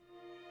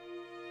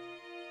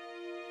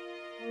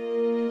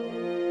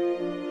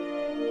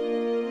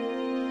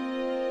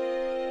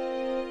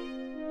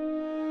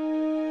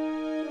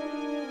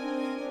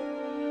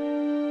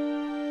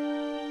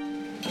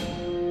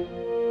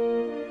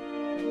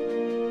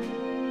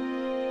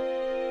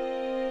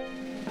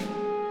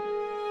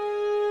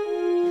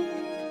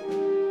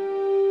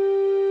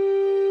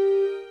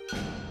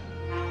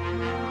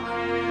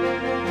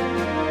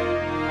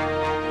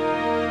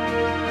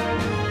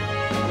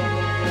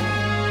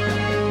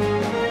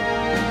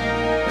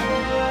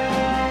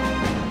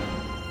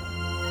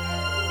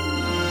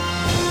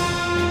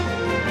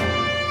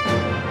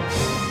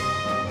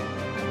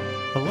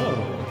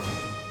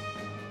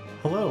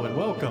Hello and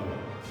welcome.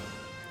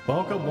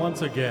 Welcome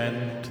once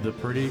again to the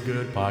Pretty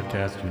Good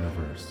Podcast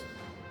Universe.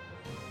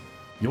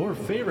 Your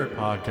favorite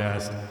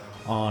podcast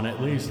on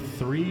at least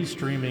 3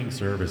 streaming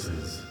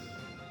services.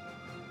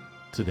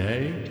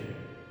 Today,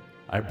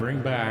 I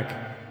bring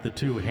back the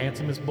 2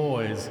 handsomest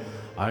boys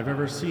I've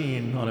ever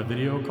seen on a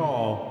video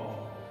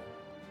call.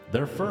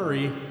 They're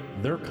furry,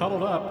 they're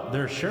cuddled up,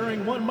 they're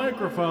sharing one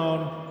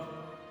microphone.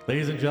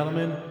 Ladies and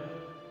gentlemen,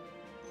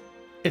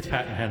 it's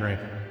Pat and Henry.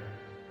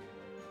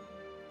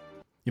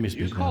 You You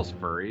just call us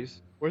furries.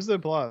 Where's the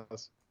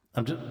applause?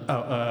 I'm just. Where's the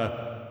applause?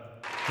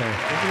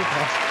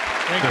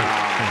 Thank you.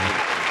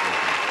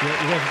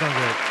 Yeah, you guys are doing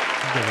great.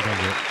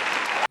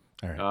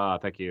 All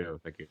right. Thank you.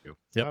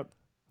 Yep.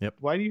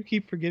 Why do you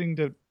keep forgetting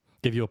to?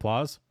 Give you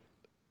applause?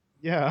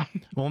 Yeah.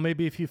 Well,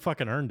 maybe if you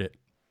fucking earned it.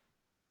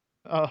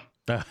 Oh.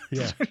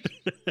 Yeah.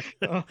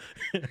 You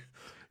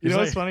know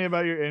what's funny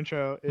about your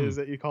intro is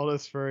that you called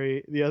us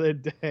furry. The other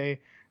day,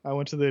 I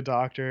went to the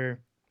doctor.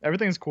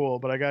 Everything's cool,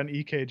 but I got an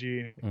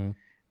EKG.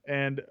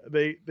 And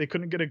they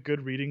couldn't get a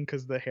good reading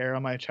because the hair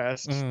on my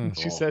chest.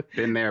 She said,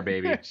 "Been there,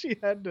 baby." She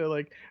had to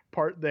like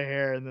part the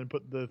hair and then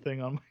put the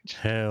thing on my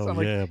chest. Hell so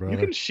I'm yeah, like, bro. You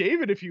can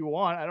shave it if you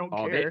want. I don't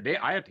care.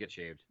 I have to get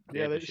shaved.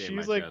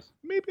 She's like,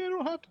 maybe I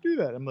don't have to do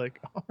that. I'm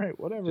like, all right,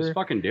 whatever. Just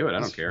fucking do it. I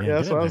don't care. Yeah,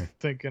 that's what I was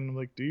thinking. I'm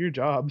like, do your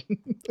job.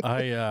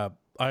 I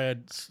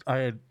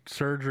had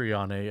surgery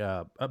on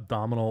a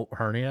abdominal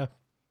hernia,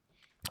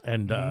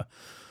 and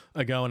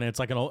I go and it's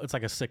like a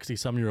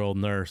 60-some-year-old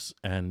nurse,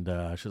 and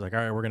she's like, all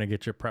right, we're gonna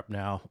get you prepped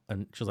now,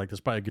 and she's like, this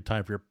is probably a good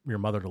time for your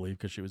mother to leave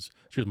because she was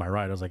my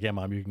ride. I was like, yeah,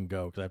 mom, you can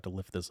go because I have to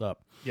lift this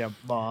up. Yeah,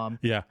 mom.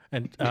 Yeah,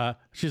 and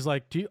she's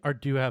like, do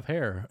you have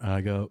hair? And I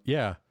go,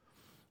 yeah,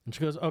 and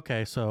she goes,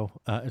 okay, so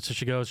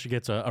she goes, she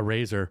gets a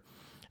razor,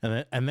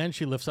 and then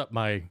she lifts up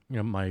my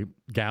my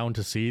gown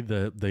to see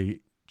the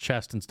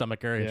chest and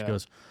stomach area. Yeah. She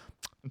goes.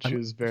 She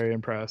was very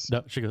impressed.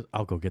 No, she goes,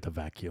 I'll go get the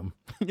vacuum.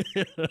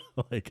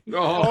 Like,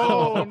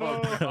 oh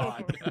no!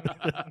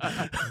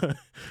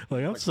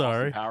 Like, I'm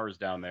sorry. Powers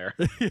down there.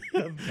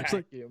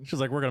 Vacuum. She's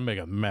like, we're gonna make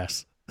a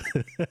mess.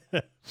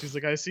 She's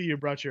like, I see you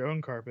brought your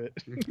own carpet.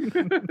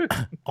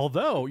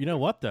 Although, you know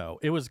what though,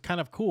 it was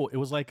kind of cool. It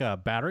was like a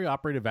battery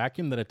operated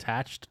vacuum that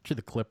attached to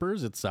the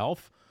clippers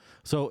itself.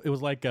 So it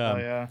was like,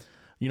 yeah.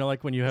 You know,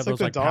 like when you have It's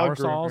those like the power dog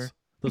groomer. saws.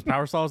 Those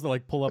power saws that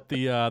like pull up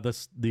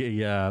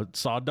the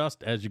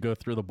sawdust as you go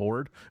through the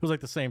board. It was like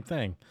the same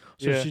thing.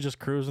 So she's just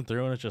cruising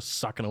through and it's just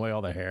sucking away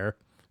all the hair.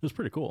 It was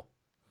pretty cool.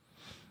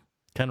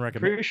 Can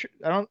recommend. Pretty sure,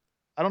 I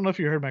don't know if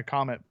you heard my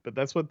comment, but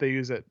that's what they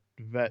use at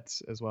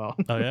vets as well.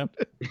 Oh yeah.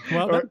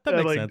 Well, that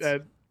makes like sense.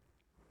 at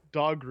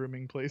dog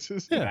grooming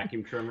places. Yeah.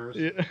 Vacuum trimmers.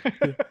 Yeah.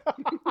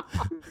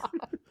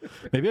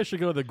 Maybe I should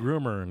go to the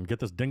groomer and get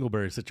this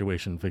dingleberry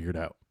situation figured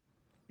out.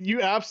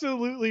 You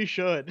absolutely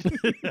should.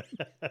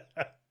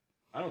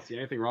 I don't see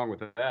anything wrong with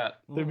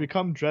that. They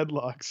become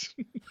dreadlocks.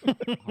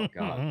 Oh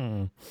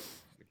god.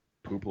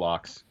 Poop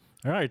locks.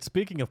 All right.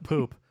 Speaking of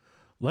poop,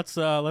 let's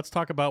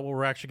talk about what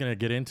we're actually going to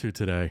get into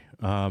today.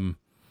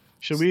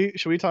 Should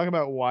we talk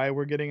about why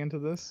we're getting into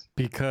this?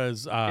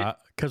 Because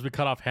we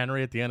cut off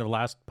Henry at the end of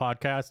last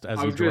podcast as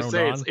I he was going to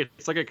droned say on.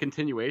 it's like a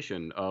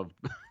continuation of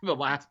the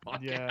last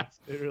podcast. Yeah,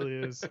 it really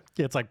is.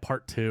 Yeah, it's like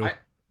part 2.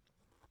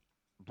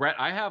 Brett,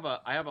 I have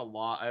a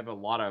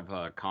lot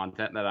of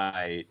content that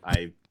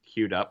I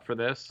queued up for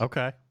this.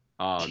 Okay.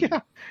 Yeah.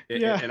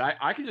 And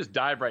I can just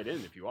dive right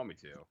in if you want me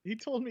to. He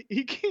told me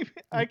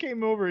I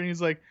came over and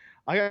he's like,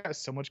 I got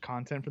so much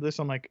content for this.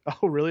 I'm like,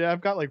 oh really? I've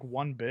got like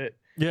one bit.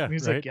 Yeah. And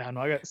he's right? like, yeah, no,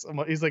 I got so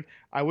much. He's like,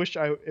 I wish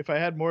if I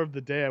had more of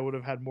the day, I would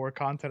have had more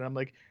content. I'm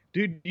like,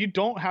 dude, you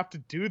don't have to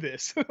do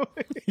this.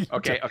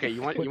 Okay.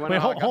 You want? Wait, to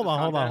hold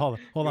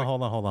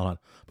on.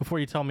 Before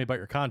you tell me about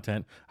your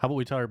content, how about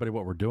we tell everybody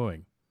what we're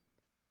doing?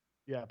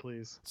 Yeah,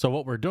 please. So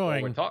what we're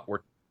doing? We're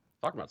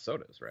talking about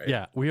sodas, right?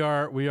 Yeah, we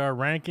are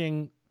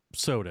ranking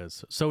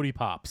sodas, sody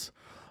pops,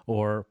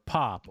 or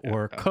pop,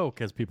 or Coke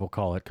as people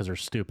call it because they're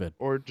stupid.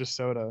 Or just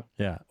soda.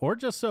 Yeah, or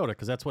just soda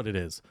because that's what it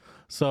is.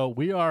 So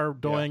we are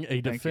doing a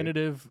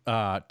definitive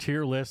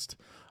tier list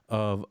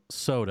of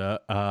soda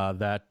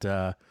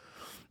that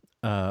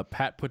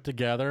Pat put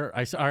together.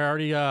 I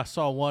already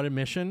saw one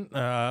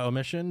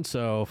omission,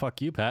 so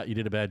fuck you, Pat. You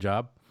did a bad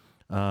job.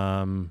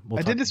 I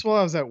did this while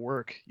I was at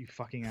work, you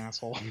fucking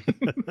asshole.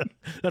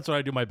 That's what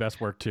I do my best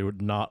work to,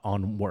 not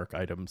on work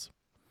items.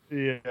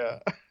 Yeah.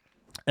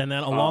 And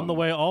then along the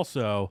way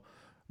also,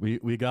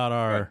 we got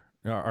our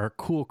our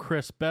cool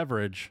crisp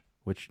beverage,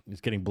 which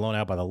is getting blown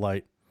out by the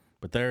light.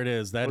 But there it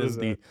is. That is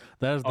the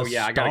Oh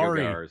yeah, I gotta go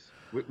get ours.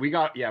 We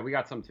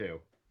got some too.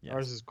 Yes.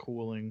 Ours is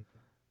cooling.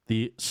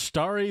 The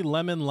Starry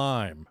Lemon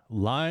lemon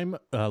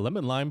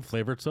lime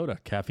flavored soda,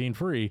 caffeine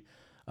free,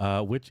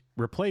 which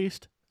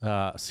replaced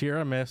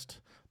Sierra Mist.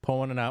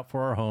 Pulling it out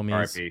for our homies.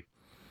 R.I.P.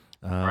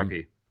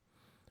 R.I.P.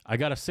 I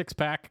got a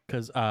 6-pack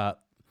because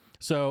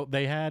so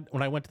they had,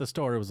 when I went to the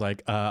store, it was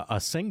like a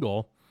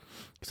single,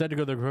 because I had to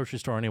go to the grocery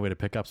store anyway to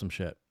pick up some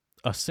shit.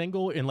 A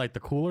single in like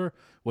the cooler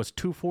was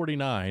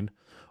 $2.49,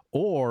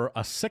 or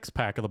a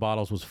 6-pack of the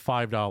bottles was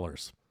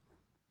 $5.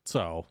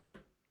 So,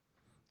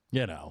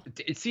 you know.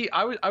 See,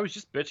 I was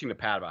just bitching to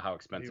Pat about how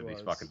expensive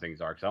these fucking things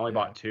are, because I only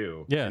bought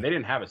 2. Yeah. And they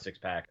didn't have a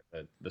 6-pack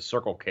at the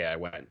Circle K I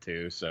went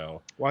to,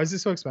 so. Why is it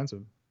so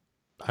expensive?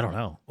 I don't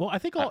know. Well, I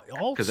think all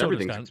because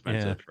everything's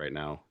expensive right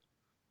now.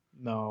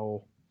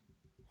 No.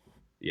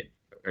 Yeah.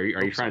 Are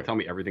you trying to tell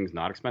me everything's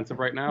not expensive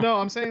right now? No,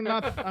 I'm saying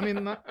not. I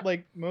mean, not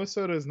like most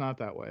soda is not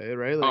that way,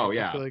 right? Like, oh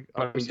yeah. I feel like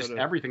but I mean, just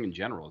everything in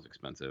general is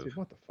expensive. Dude,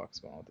 what the fuck's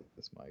going on with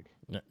this mic?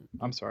 Yeah.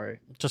 I'm sorry.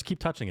 Just keep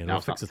touching it. It'll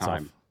fix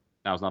itself.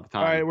 Now's not the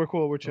time. All right, we're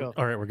cool. We're chill.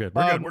 All right, we're good.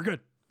 We're good.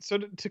 So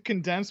to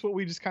condense what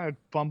we just kind of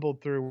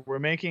bumbled through, we're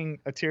making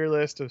a tier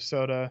list of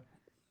soda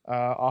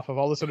off of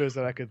all the sodas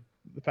that I could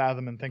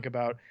fathom and think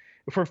about.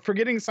 If we're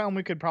forgetting some,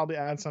 we could probably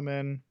add some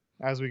in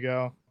as we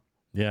go.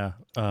 Yeah.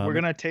 We're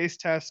going to taste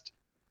test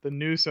the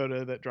new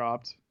soda that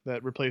dropped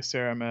that replaced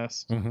Sierra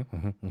Mist.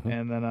 And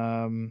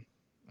then,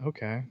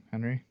 okay,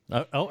 Henry.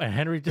 And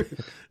Henry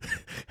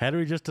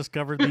just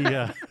discovered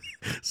the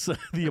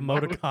the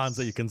emoticons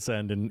that you can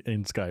send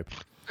in Skype.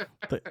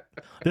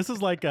 This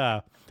is like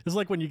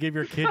when you give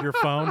your kid your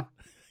phone.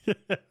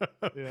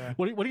 Yeah.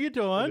 What are you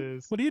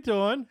doing? What are you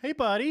doing? Hey,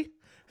 buddy,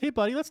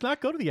 let's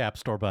not go to the App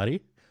Store, buddy.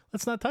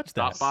 Let's not touch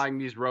that. Stop buying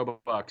these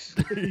Robux.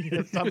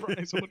 Yeah, stop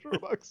buying so much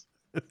Robux.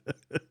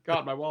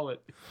 God, my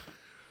wallet.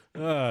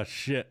 Oh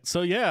shit.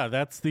 So yeah,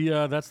 that's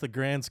the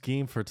grand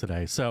scheme for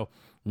today. So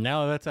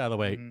now that's out of the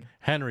way,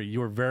 Henry,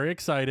 you were very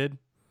excited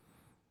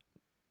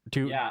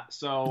to. Yeah.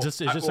 So is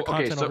this a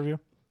content overview?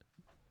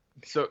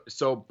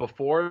 So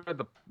before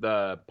the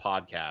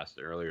podcast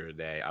earlier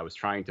today, I was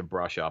trying to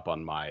brush up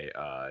on my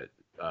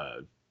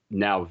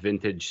now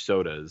vintage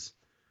sodas,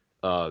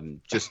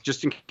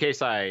 just in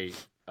case I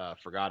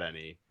forgot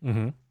any.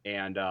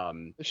 And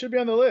it should be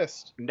on the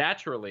list.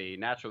 Naturally,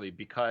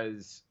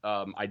 because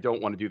I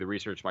don't want to do the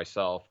research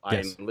myself,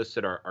 yes. I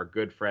enlisted our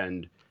good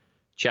friend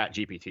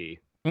ChatGPT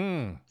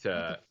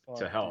to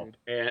help.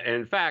 And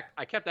in fact,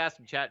 I kept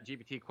asking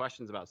ChatGPT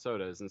questions about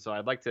sodas, and so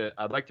I'd like to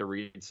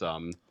read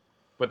some.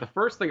 But the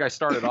first thing I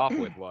started off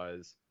with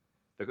was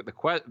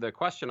the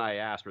question I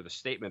asked, or the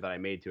statement that I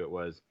made to it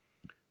was,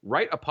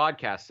 write a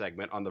podcast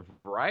segment on the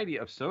variety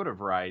of soda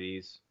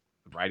varieties.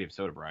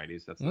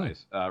 That's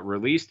nice.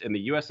 Released in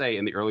the USA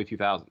in the early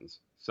 2000s.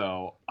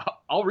 So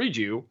I'll read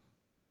you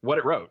what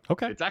it wrote.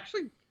 Okay. It's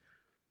actually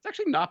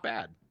not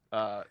bad.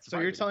 So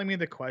you're telling me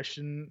the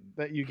question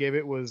that you gave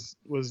it was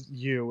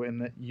you,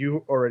 and that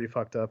you already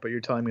fucked up, but you're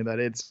telling me that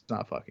it's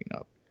not fucking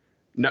up.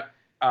 No,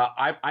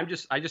 I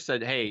just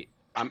said, hey,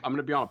 I'm going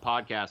to be on a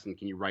podcast, and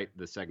can you write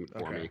the segment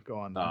for me? Go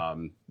on.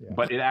 Then.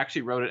 But it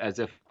actually wrote it as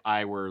if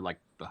I were like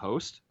the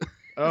host.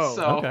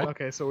 Oh,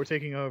 okay. So we're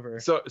taking over.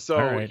 So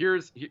right.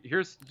 here's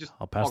just.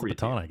 I'll pass the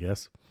baton, I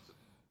guess.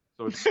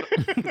 So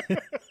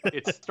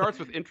it starts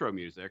with intro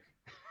music.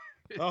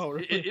 Oh,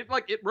 really? It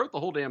wrote the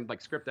whole damn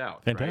script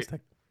out.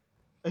 Fantastic.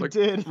 Right? It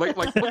did. Look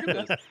at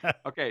this.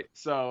 Okay,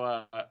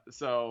 so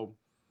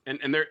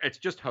and there it's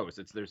just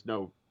hosts. There's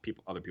no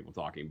other people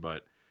talking,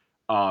 but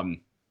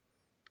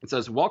it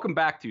says, welcome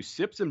back to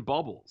Sips and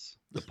Bubbles,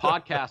 the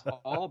podcast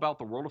all about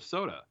the world of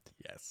soda.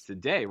 Yes.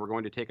 Today, we're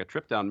going to take a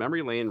trip down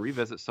memory lane and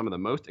revisit some of the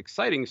most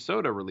exciting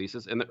soda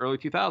releases in the early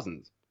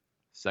 2000s.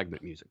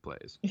 Segment music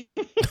plays.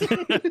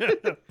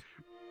 The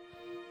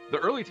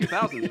early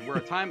 2000s were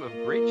a time of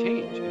great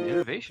change and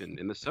innovation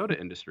in the soda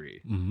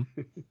industry.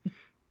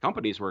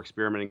 Companies were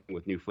experimenting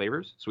with new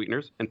flavors,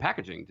 sweeteners, and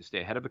packaging to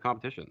stay ahead of the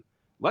competition.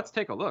 Let's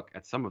take a look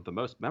at some of the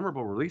most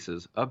memorable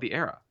releases of the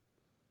era.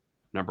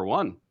 Number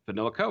 1,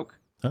 Vanilla Coke.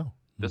 Oh.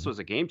 This was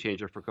a game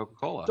changer for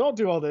Coca-Cola. Don't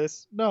do all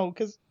this. No,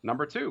 because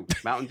Number 2,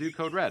 Mountain Dew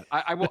Code Red.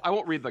 I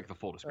won't read the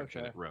full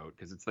description it wrote,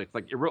 because it's like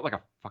it wrote like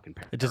a fucking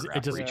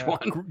paragraph for each one.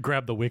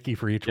 Grab the wiki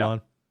for each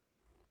one.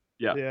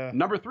 Yeah.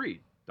 Number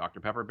 3, Dr.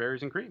 Pepper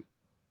Berries and Cream.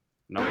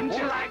 Number 4,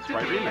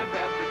 Sprite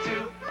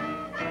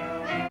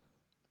Remix.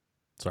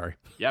 Sorry.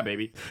 Yeah,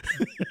 baby.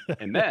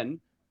 And then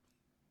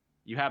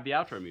you have the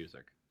outro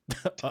music.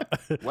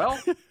 Well,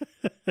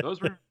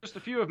 those were just a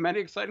few of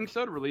many exciting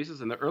soda releases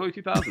in the early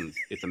 2000s.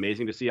 It's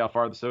amazing to see how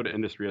far the soda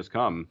industry has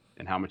come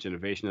and how much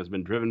innovation has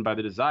been driven by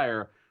the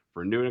desire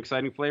for new and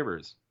exciting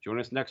flavors. Join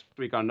us next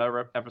week on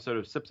another episode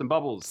of Sips and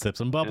Bubbles. Sips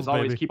and Bubbles, and as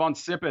always, baby. Keep on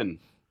sipping.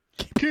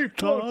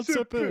 Keep on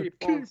sipping.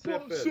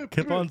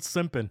 Keep on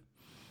simping.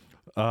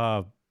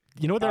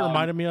 You know what that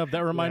reminded me of?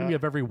 That reminded me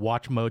of every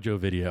Watch Mojo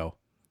video.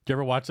 you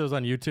ever watch those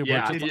on YouTube?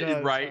 Yeah, Where it's just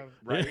does right, have-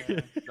 right. yeah.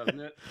 Doesn't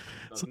it?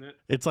 Doesn't it?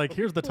 it's like,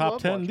 here's the People top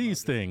love 10 watching these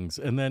those. things,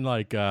 and then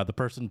like the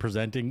person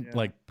presenting Yeah.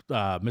 like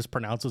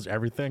mispronounces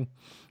everything.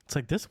 It's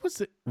like, this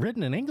was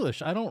written in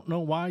English. I don't know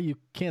why you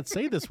can't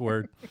say this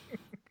word.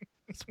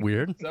 It's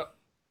weird.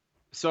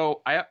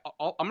 So I'm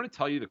going to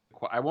tell you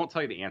I won't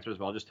tell you the answers,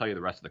 but I'll just tell you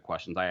the rest of the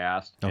questions I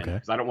asked. Okay.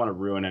 Because I don't want to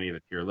ruin any of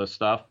the tier list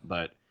stuff,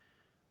 but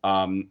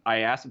I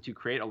asked them to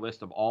create a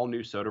list of all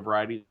new soda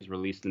varieties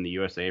released in the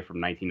USA from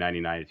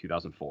 1999 to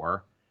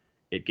 2004.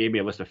 It gave me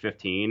a list of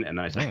 15, and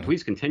then I said,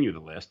 please continue the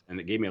list, and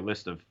it gave me a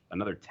list of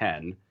another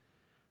 10.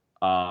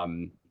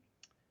 And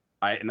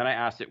then I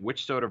asked it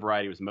which soda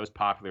variety was most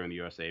popular in the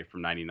USA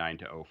from 99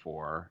 to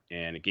 04,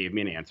 and it gave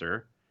me an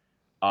answer.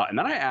 And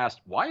then I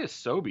asked, why is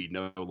Sobe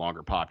no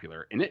longer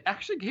popular? And it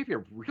actually gave me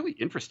a really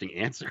interesting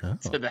answer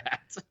to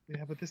that.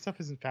 Yeah, but this stuff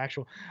isn't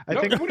factual.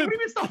 What do you mean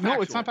it's not factual?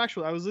 No, it's not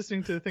factual. I was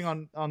listening to the thing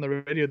on the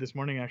radio this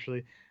morning,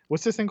 actually.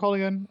 What's this thing called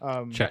again?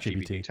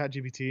 ChatGPT.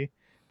 ChatGPT.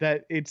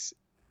 That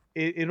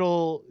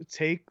it'll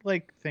take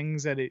like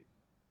things that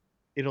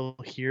it'll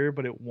hear,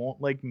 but it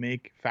won't like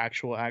make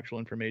actual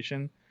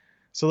information.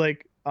 So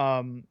like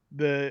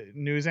the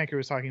news anchor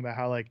was talking about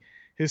how like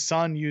his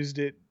son used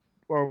it,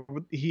 or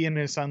he and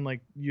his son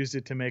like used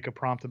it to make a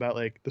prompt about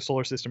like the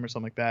solar system or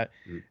something like that.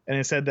 And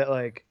it said that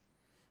like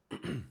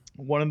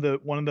one of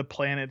the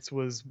planets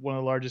was one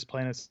of the largest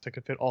planets that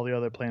could fit all the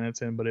other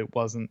planets in, but it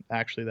wasn't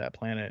actually that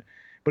planet.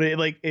 But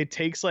it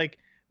takes like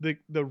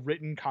the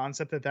written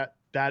concept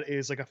that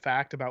is like a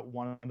fact about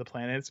one of the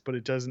planets, but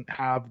it doesn't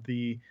have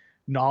the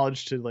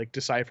knowledge to like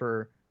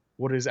decipher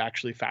what is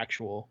actually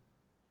factual.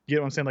 You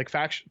know what I'm saying? Like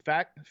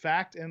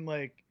fact and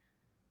like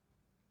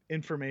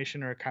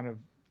information are kind of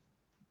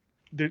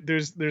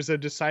there's a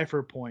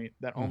decipher point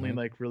that only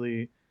like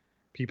really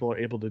people are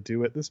able to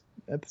do at this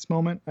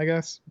moment, I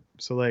guess.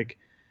 So like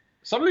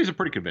some of these are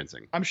pretty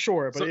convincing. I'm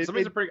sure, but some of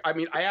these are pretty. I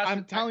mean,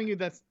 I'm telling you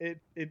that's it.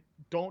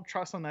 Don't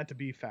trust on that to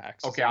be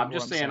facts. Okay, I'm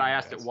just saying. I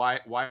asked it why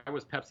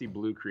was Pepsi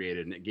Blue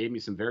created, and it gave me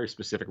some very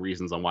specific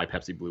reasons on why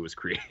Pepsi Blue was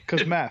created.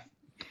 Because meth.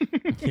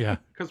 Yeah.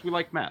 Because we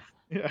like meth.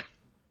 Yeah.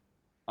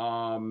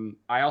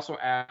 I also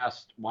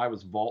asked why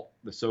was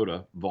the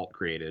soda Vault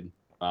created.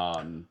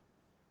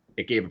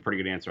 It gave a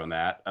pretty good answer on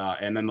that.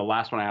 And then the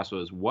last one I asked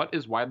was, what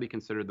is widely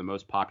considered the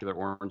most popular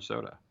orange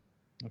soda?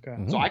 Okay.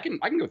 So I can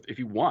go if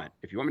you want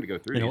me to go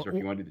through these, or if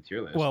you want to do the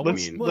tier list. Well,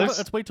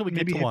 let's wait till we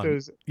get to one.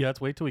 Those... Yeah,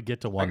 let's wait till we get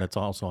to one that's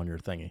also on your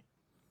thingy.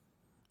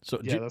 So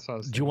yeah, that's what I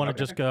was thinking. Do you want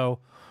to just go?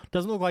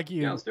 Doesn't look like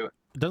you. Yeah, let's do it.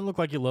 Doesn't look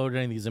like you loaded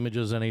any of these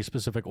images in any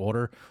specific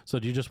order. So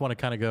do you just want to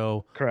kind of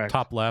go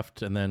top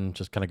left and then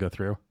just kind of go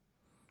through?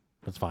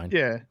 That's fine.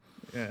 Yeah.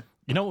 Yeah.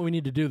 You know what we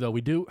need to do though? We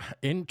do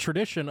in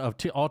tradition of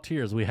all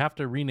tiers. We have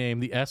to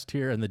rename the S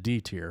tier and the D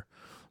tier.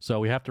 So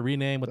we have to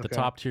rename what the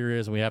top tier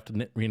is, and we have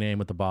to rename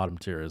what the bottom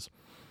tier is.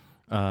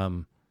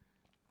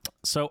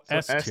 So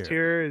S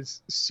tier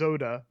is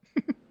soda.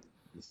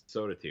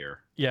 Soda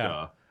tier. Yeah.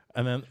 Duh.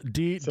 And then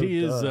D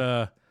is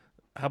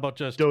how about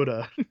just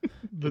Dota?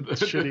 the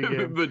shitty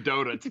game. The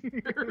Dota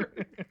tier.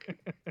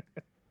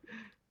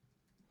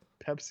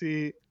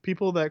 Pepsi.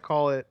 People that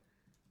call it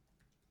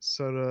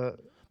soda.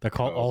 They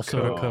call all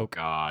soda Coke. Oh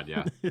God,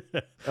 yeah.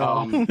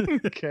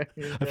 Okay.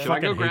 Should I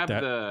go grab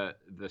the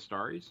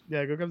Starries?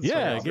 Yeah, go grab the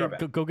Starries.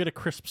 Yeah, go get a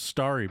crisp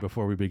Starry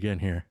before we begin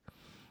here.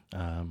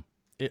 I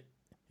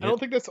don't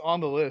think that's on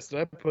the list. Did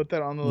I put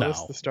that on the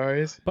list? The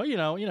Starries. But you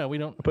know, we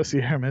don't. I put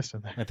Sierra Mist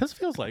in there. This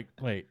feels like.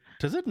 Wait,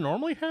 does it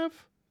normally have?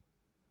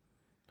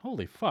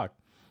 Holy fuck!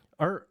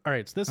 All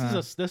right, so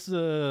this is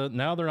a.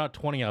 Now they're not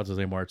 20 ounces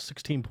anymore. It's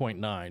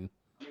 16.9. I mean,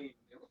 they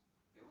look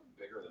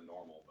bigger than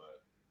normal,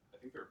 but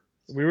I think they're.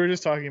 We were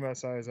just talking about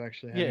size,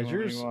 actually. Yeah,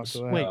 yours.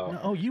 Wait,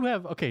 you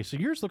have. Okay, so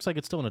yours looks like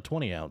it's still in a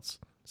 20 ounce.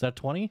 Is that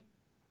 20?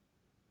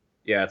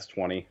 Yeah, it's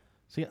 20.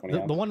 See,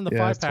 the one in the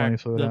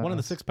 5-pack, the one in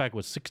the 6-pack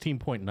was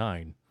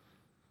 16.9.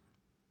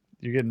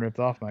 You're getting ripped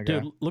off, my guy.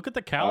 Dude, look at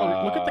the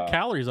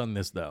calories on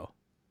this though,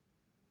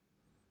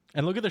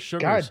 and look at the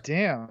sugars. God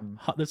damn!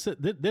 This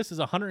is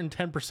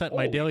 110%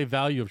 my daily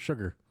value of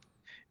sugar.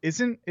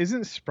 Isn't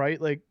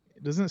Sprite like?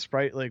 Doesn't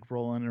Sprite like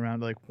rolling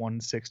around like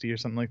 160 or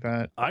something like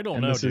that? I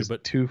don't know, dude,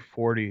 but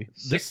 240.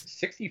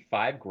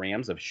 65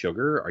 grams of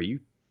sugar. Are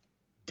you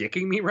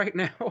dicking me right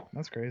now?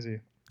 That's crazy.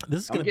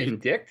 This is gonna be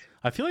dicked.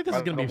 I feel like this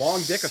is gonna be long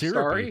dick syrupy. Of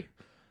Starry.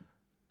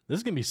 This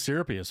is gonna be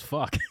syrupy as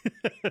fuck.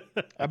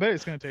 I bet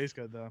it's gonna taste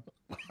good though.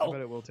 I bet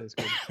it will taste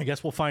good. I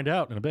guess we'll find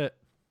out in a bit.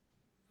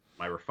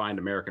 My refined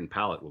American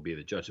palate will be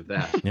the judge of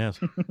that. Yes.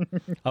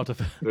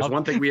 There's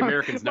one thing we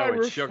Americans know: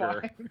 it's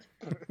sugar.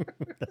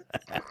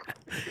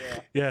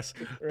 Yes,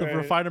 the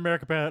refined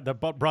American palate that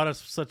brought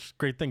us such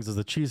great things as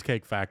the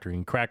Cheesecake Factory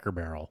and Cracker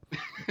Barrel.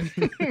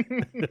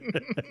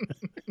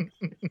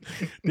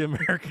 The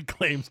American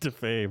claims to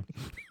fame.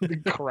 The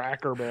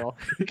Cracker Barrel.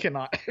 You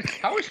cannot.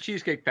 How is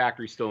Cheesecake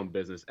Factory still in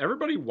business?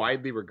 Everybody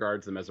widely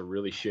regards them as a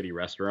really shitty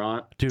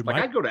restaurant. Dude,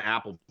 I'd go to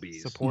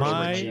Applebee's.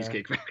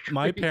 Cheesecake Factory.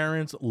 My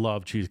parents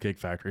love Cheesecake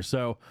Factory.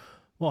 So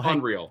Well,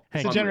 unreal.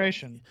 It's a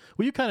generation.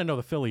 Well, you kind of know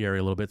the Philly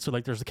area a little bit. So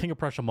like, there's the King of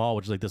Prussia Mall,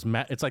 which is like this.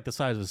 It's like the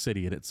size of the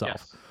city in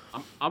itself.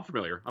 Yes, I'm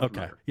familiar. I'm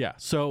familiar. Yeah.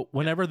 So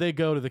whenever they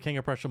go to the King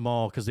of Prussia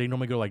Mall, because they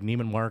normally go to like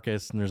Neiman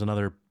Marcus, and there's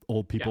another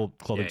old people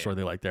clothing store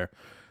they like there.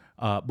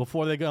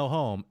 Before they go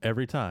home,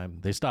 every time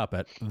they stop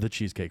at the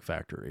Cheesecake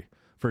Factory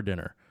for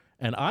dinner.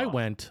 And I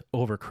went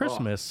over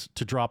Christmas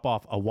to drop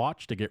off a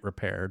watch to get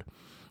repaired,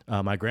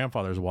 my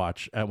grandfather's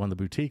watch at one of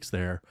the boutiques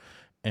there.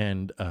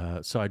 And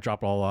so I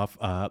dropped it all off.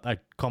 I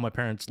called my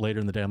parents later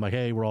in the day. I'm like,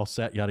 hey, we're all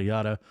set, yada,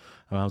 yada.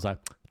 And I was like,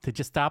 did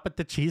you stop at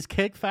the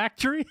Cheesecake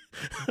Factory?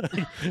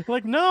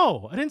 Like,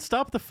 no, I didn't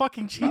stop at the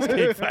fucking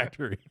Cheesecake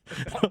Factory.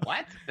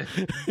 What?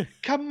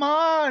 Come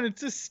on,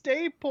 it's a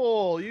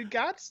staple. You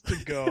got to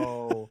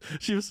go.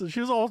 She was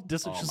all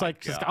she's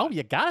like, oh,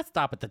 you gotta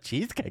stop at the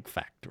Cheesecake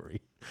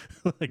Factory.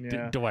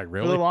 Like, do I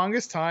really? For the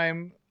longest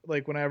time,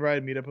 like whenever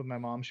I'd meet up with my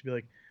mom, she'd be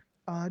like,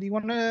 do you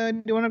want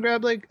to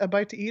grab like a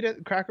bite to eat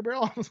at Cracker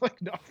Barrel? I was like,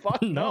 no,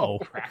 fuck no.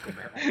 Cracker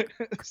Barrel.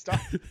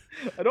 Stop.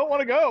 I don't want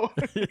to go.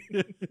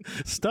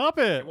 Stop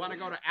it. I want to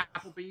go to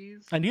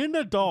Applebee's. I need an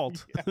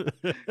adult.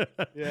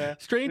 Yeah.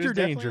 Stranger There's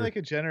danger. definitely like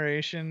a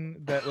generation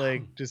that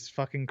like just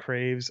fucking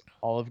craves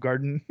Olive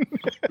Garden.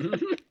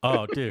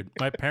 Oh, dude,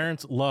 my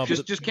parents love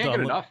just can't get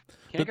enough.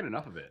 Can't get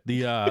enough of it.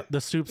 The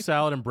soup,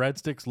 salad, and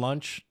breadsticks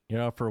lunch,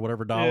 for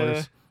whatever dollars.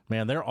 Yeah.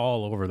 Man, they're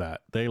all over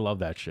that. They love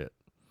that shit.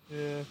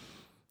 Yeah.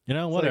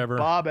 It's whatever.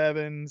 Like Bob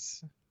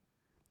Evans,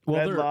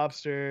 Red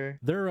Lobster,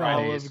 they're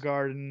Olive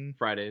Garden.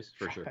 Fridays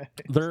for sure.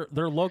 Their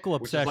local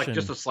obsession. Which is like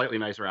just a slightly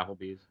nicer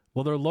Applebee's.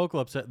 Well, their local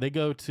upset. They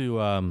go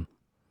to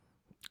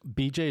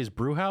BJ's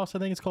Brew House, I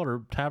think it's called,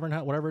 or Tavern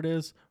House, whatever it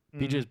is.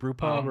 BJ's Brew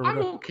Pub. Or I'm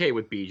whatever. okay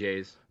with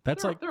BJ's.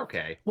 They're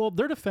okay. Well,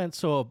 their defense,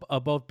 so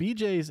both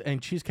BJ's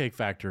and Cheesecake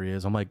Factory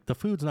is, I'm like, the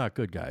food's not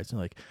good, guys. And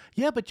they're like,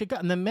 yeah, but you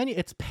got in the menu,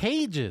 it's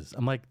pages.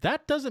 I'm like,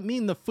 that doesn't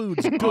mean the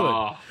food's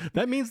good.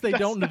 That means they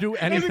don't do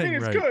anything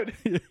right.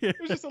 It's good.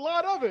 There's just a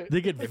lot of it.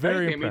 They get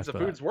very impressed. It means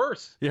the food's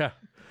worse. Yeah.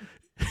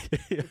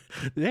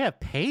 They have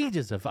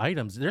pages of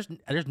items. There's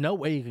no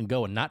way you can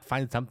go and not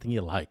find something you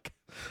like.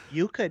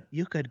 You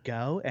could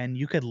go and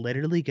you could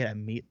literally get a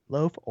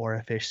meatloaf or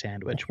a fish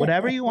sandwich,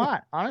 whatever you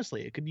want.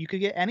 Honestly, you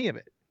could get any of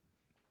it.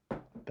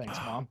 Thanks,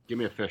 Mom. Give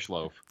me a fish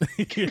loaf.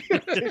 Give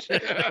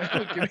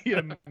me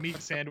a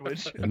meat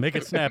sandwich. And make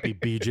it snappy,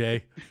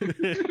 BJ.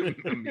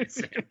 A meat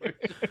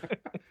sandwich.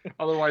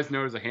 Otherwise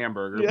known as a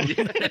hamburger. Yeah.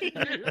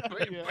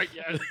 But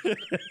yes.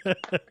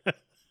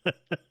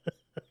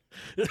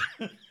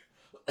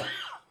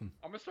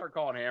 I'm gonna start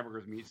calling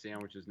hamburgers meat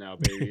sandwiches now,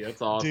 baby.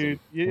 That's awesome. Dude,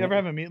 you ever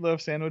have a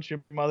meatloaf sandwich?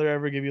 Your mother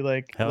ever give you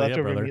like Hell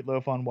leftover yeah,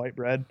 meatloaf on white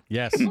bread?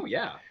 Yes. Oh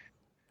yeah.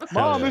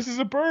 Mom, this is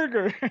a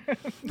burger.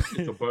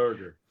 It's a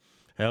burger.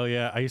 Hell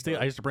yeah. I used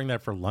to bring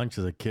that for lunch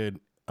as a kid.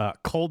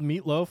 Cold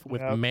meatloaf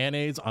with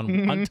mayonnaise on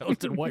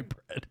untoasted white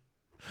bread.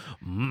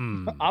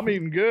 I'm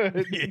eating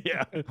good.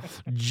 Yeah.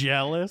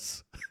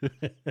 Jealous.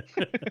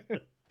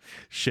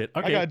 Shit.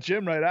 Okay. I got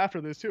gym right after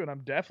this too, and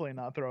I'm definitely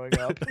not throwing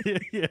up.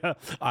 Yeah.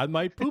 I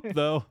might poop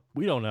though.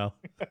 We don't know.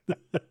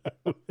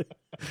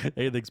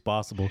 Anything's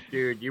possible.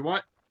 Dude, you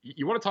want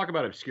to talk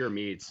about obscure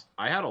meats?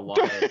 I had a lot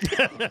of.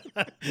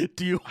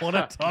 Do you want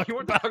to talk? You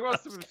want to talk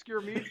about some obscure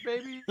meats,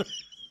 baby?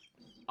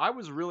 I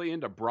was really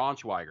into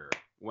Braunschweiger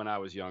when I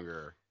was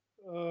younger.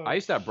 I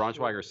used to have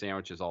Braunschweiger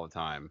sandwiches all the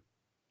time.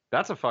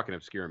 That's a fucking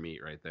obscure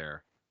meat right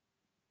there.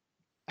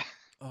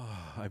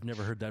 Oh, I've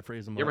never heard that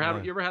phrase in my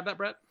life. You ever had that,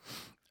 Brett?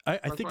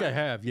 I think I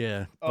have,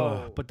 yeah.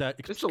 But that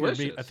obscure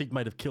meat I think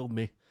might have killed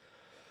me.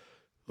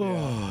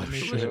 Yeah, oh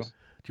shit! Do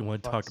you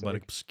want to talk about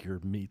obscure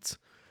meats?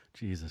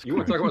 Jesus. You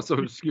want to talk about some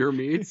obscure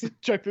meats?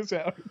 Check this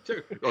out.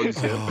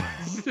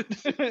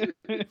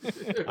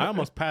 I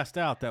almost passed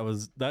out.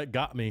 That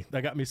got me.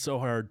 That got me so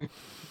hard.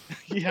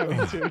 Yeah,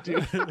 me too,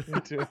 dude. Me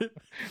too.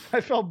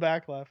 I fell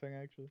back laughing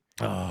actually.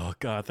 Oh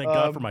god! Thank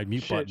God for my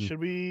mute button. Should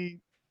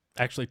we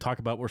actually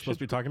talking about what we're supposed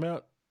to be talking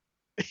about?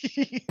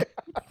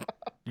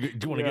 Do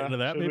you want to get into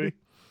that, maybe?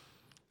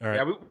 All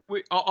right.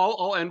 Yeah,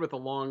 I'll end with a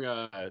long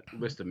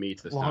list of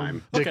meats this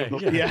time. Okay.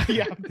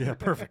 Yeah.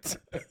 Perfect.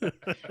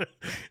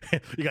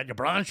 You got your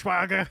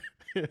Braunschweiger.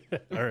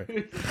 All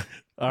right.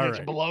 All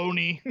right.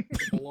 Bologna.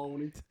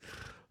 What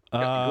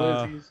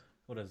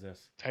is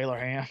this? Taylor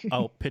ham.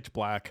 Oh, Pitch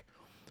Black.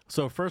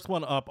 So first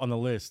one up on the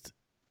list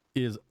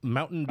is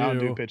Mountain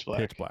Dew Pitch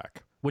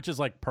Black, which is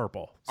like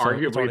purple. So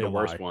arguably the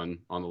worst one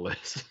on the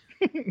list.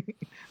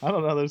 I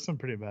don't know. There's some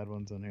pretty bad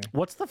ones on here.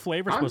 What's the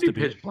flavor supposed to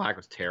be? Pitch Black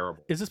was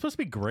terrible. Is it supposed to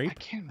be grape? I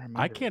can't remember.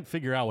 I can't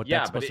figure out what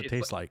that's supposed to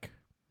taste like.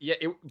 Yeah,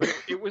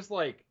 it was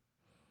like,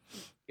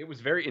 it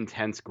was very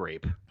intense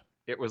grape.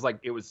 It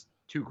was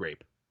too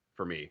grape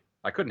for me.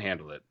 I couldn't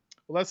handle it.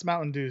 Well, that's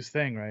Mountain Dew's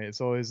thing, right?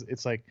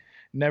 It's like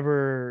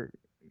never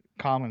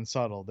calm and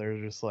subtle. They're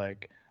just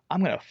like,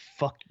 I'm gonna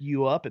fuck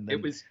you up and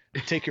then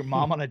take your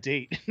mom on a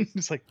date.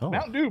 It's like,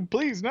 Mountain Dew,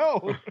 please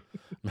no.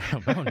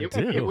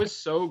 It was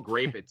so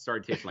grape it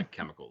started tasting like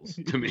chemicals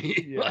to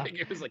me. Yeah. Like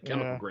it was like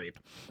chemical grape.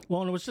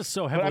 Well, and it was just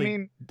so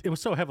heavily. It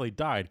was so heavily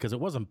dyed because it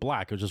wasn't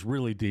black. It was just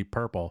really deep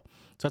purple.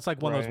 So it's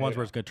like one of those ones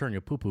where it's gonna turn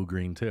your poo poo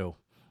green too,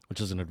 which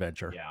is an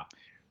adventure. Yeah.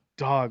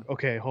 Dog.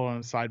 Okay, hold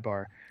on.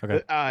 Sidebar.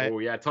 Okay. Oh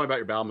yeah, tell me about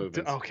your bowel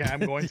movements. Okay, I'm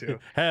going to.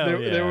 Hell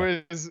yeah.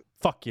 There was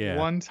Fuck yeah.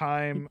 one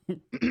time.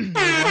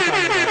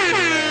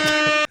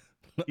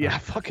 Yeah,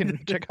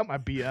 fucking check out my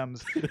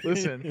BMs.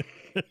 Listen.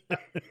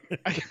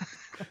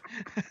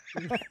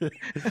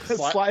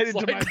 Slide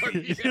into my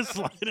You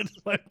slide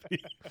into my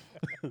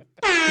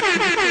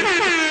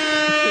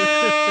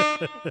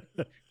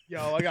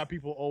Yo, I got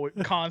people always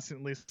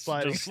constantly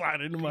sliding. Just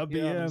slide into my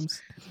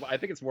BMs. I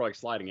think it's more like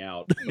sliding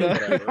out.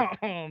 I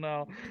don't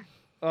know.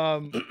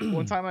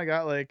 One time I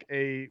got like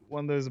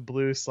one of those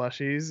blue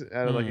slushies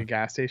at like a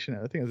gas station.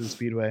 I think it was a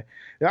Speedway.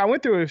 Yeah, I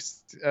went through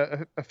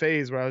a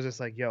phase where I was just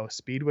like, "Yo,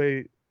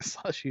 Speedway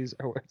slushies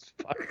are where it's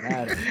fucking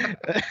at."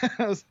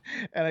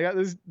 And I got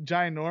this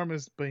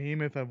ginormous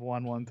behemoth of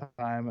one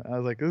time. I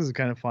was like, "This is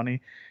kind of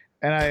funny,"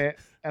 and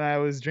I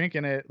was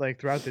drinking it like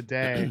throughout the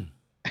day.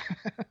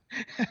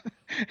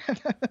 And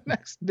then the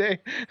next day,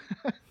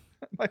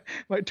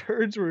 my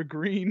turds were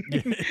green.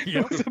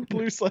 It was a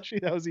blue slushie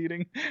that I was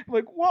eating. I'm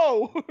like,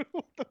 whoa! What the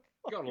fuck?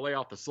 You gotta lay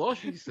off the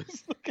slushies.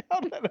 Look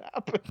how did that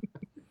happen.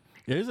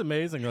 It is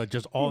amazing. Like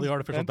just all the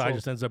artificial mental. dye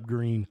just ends up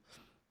green.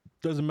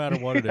 Doesn't matter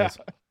what it is.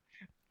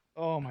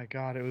 Oh my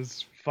god, it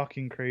was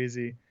fucking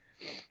crazy.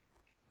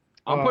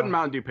 I'm putting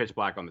Mountain Dew Pitch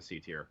Black on the C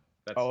tier.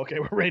 Oh, okay,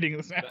 we're rating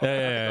this now.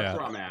 That's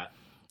where I'm at.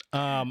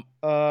 I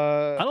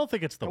don't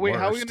think it's the wait,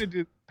 worst. how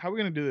are we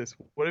gonna do this?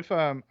 What if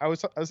I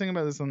was thinking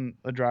about this on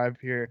a drive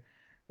here. I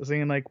was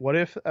thinking like, what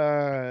if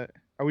are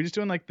we just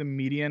doing like the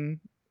median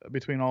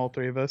between all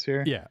three of us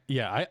here?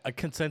 Yeah. A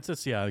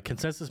consensus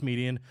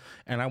median,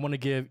 and I want to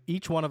give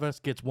each one of us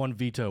gets one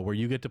veto where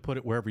you get to put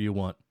it wherever you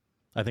want.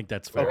 I think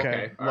that's fair.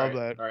 Okay, love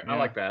that. All right, Yeah. I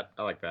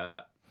like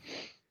that.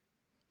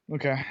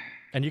 Okay.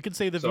 And you can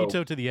say the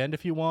veto to the end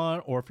if you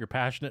want, or if you're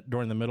passionate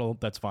during the middle,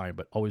 that's fine.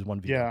 But always one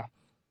veto. Yeah.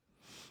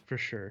 For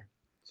sure.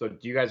 So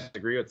do you guys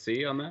agree with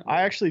C on that?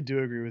 I actually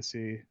do agree with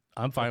C.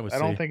 I'm fine with C. I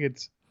don't think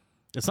it's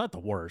not the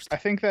worst. I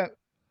think that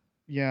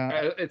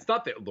yeah. It's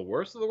not the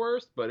worst of the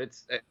worst, but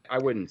I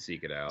wouldn't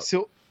seek it out.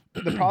 So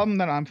the problem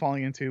that I'm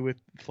falling into with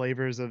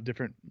flavors of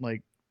different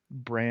like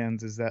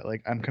brands is that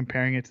like I'm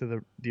comparing it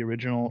to the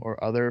original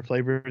or other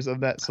flavors of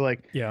that. So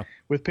like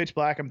with Pitch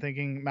Black, I'm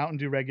thinking Mountain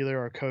Dew regular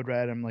or Code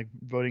Red. I'm like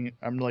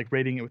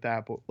rating it with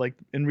that, but like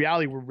in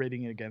reality, we're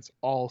rating it against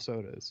all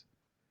sodas.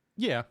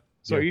 Yeah.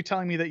 So are you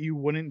telling me that you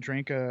wouldn't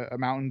drink a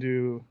Mountain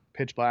Dew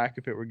Pitch Black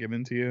if it were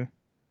given to you?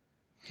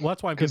 Well,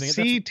 that's why I'm giving it.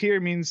 C tier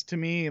means to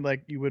me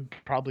like you would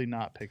probably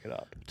not pick it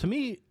up. To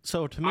me,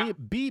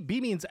 B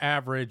means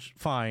average,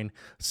 fine.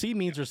 C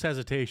means there's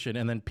hesitation,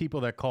 and then people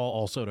that call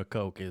all soda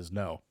Coke is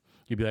no.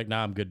 You'd be like,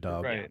 nah, I'm good,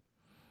 dog. Right.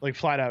 Like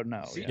flat out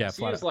no. C, yeah,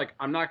 C is like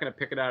I'm not going to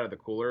pick it out of the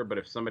cooler, but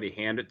if somebody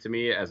handed it to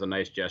me as a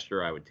nice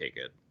gesture, I would take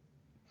it.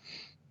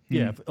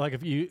 Yeah,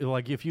 if you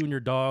and your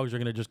dogs are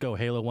gonna just go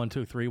Halo 1,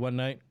 2, 3 one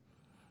night,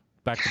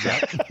 back to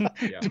back.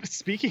 Yeah.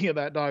 Speaking of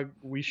that, dog,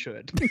 we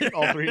should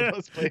all three of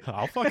us play.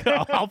 I'll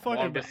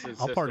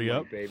party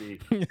up, baby.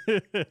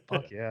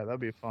 Fuck yeah, that'd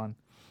be fun.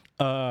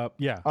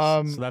 Yeah.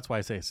 So that's why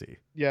I say C.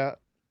 Yeah.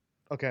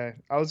 Okay,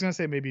 I was gonna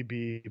say maybe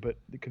B, but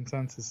the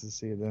consensus is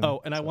C. Then. Oh,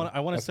 and I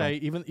want to say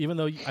even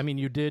though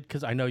you did,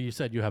 because I know you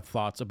said you have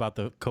thoughts about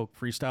the Coke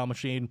Freestyle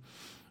machine.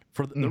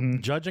 For the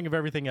judging of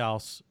everything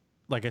else,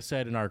 like I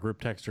said in our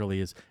group text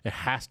earlier, it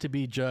has to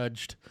be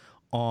judged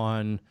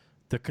on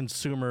the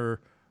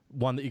consumer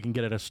one that you can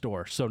get at a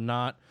store. So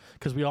not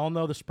because we all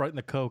know the Sprite and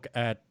the Coke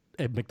at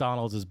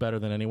McDonald's is better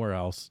than anywhere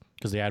else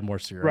because they add more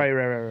syrup.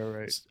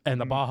 Right. And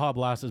the Baja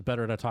Blast is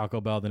better at a Taco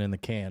Bell than in the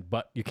can,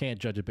 but you can't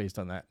judge it based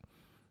on that.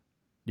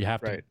 You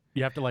have to.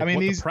 You have to like. I mean,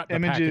 these the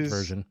package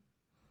version.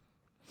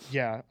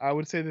 Yeah, I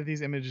would say that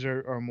these images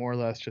are more or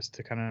less just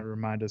to kind of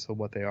remind us of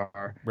what they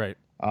are. Right.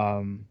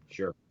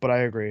 Sure. But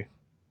I agree.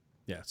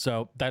 Yeah.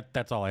 So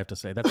that's all I have to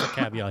say. That's a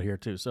caveat here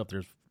too. So if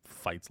there's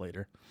fights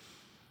later.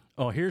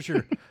 Oh, here's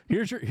your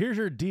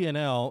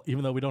DNL.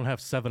 Even though we don't have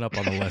 7-Up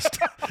on the list.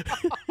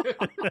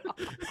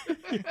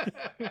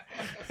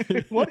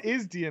 What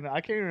is DNL?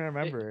 I can't even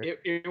remember.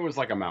 It was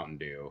like a Mountain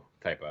Dew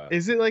type of.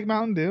 Is it like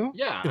Mountain Dew?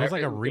 Yeah, it was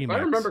like a remix. If I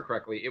remember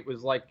correctly, it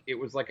was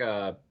like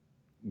a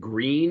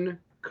green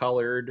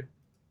colored,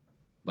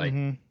 like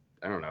I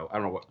don't know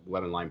what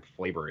lemon lime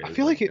flavor is. I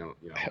feel like it.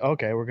 You know.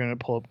 Okay, we're gonna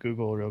pull up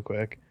Google real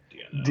quick.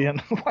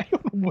 DNL. Why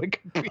don't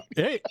Wikipedia?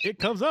 Hey, it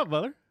comes up,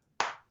 brother.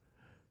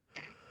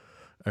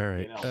 All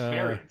right.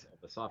 Variants of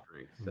the soft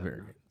drinks.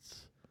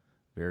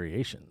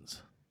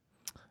 Variations.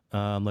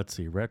 Let's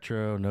see.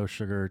 Retro, no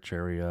sugar,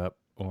 cherry up,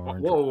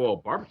 orange. Whoa.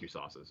 Barbecue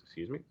sauces.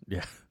 Excuse me.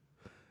 Yeah.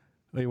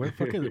 Wait, where the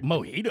fuck is it?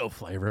 Mojito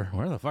flavor?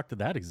 Where the fuck did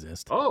that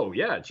exist? Oh,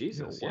 yeah.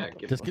 Jesus. Yeah.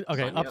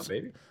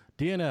 Baby.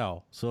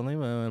 DNL. So let me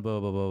blah, blah,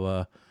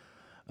 blah,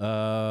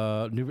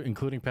 blah. New,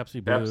 including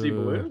Pepsi Blue. Pepsi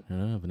Blue?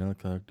 Yeah, vanilla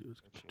Coke.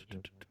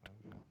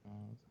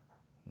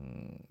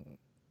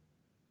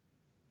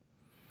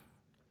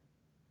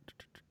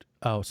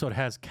 Oh, so it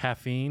has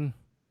caffeine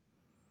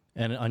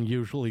and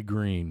unusually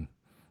green.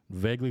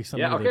 Vaguely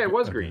something. Yeah, okay, it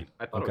was green.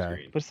 I thought it was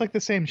green. But it's like the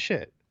same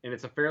shit. and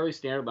it's a fairly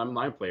standard lemon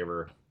lime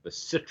flavor. The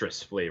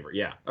citrus flavor,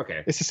 yeah,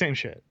 okay. It's the same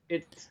shit.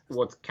 It's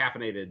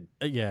caffeinated,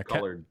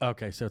 colored.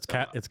 Okay, so it's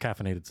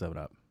caffeinated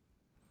 7-Up.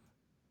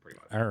 Pretty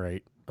much. All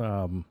right.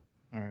 All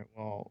right.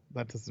 Well,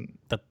 that doesn't.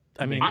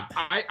 I mean,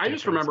 I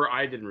just remember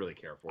I didn't really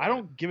care for it. I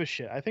don't give a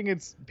shit. I think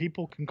it's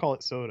people can call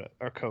it soda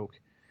or Coke.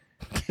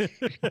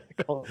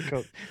 Call it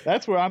Coke.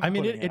 That's where I'm. I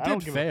mean, it it did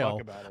did fail.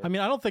 fail. I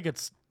mean, I don't think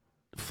it's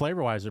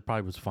flavor wise. It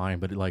probably was fine,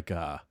 but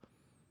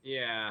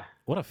yeah,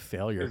 what a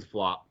failure. It was a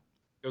flop.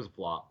 It was a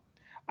flop.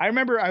 I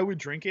remember I would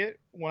drink it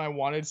when I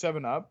wanted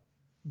 7-Up,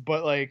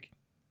 but like,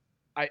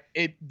 I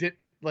didn't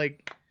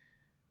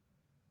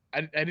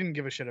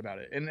give a shit about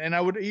it, and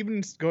I would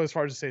even go as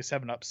far as to say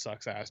 7-Up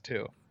sucks ass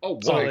too. Oh,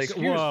 so whoa, like,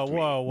 whoa.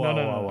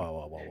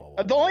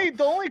 The only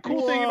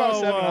cool thing about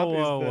 7-Up is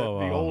the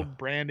whoa. old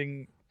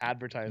branding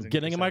advertising.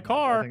 Getting in my 7-Up,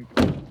 car.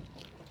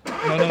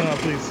 No,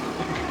 please.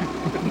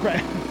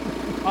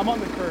 I'm on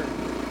the curb.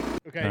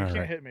 Okay, you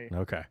can't hit me.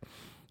 Okay.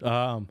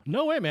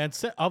 No way, man.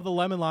 Of the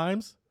lemon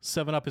limes,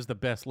 7-Up is the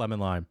best lemon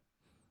lime.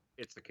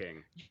 It's the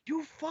king.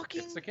 You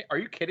fucking. It's the king. Are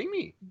you kidding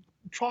me?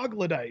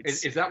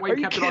 Troglodytes. Is that why you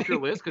kept it off your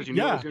list? Because you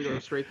knew it was going to go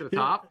straight to the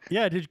top?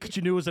 Yeah, because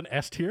you knew it was an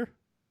S tier?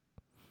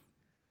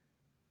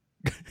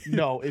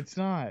 No, it's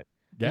not.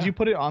 Yeah. Did you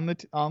put it on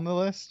the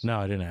list? No,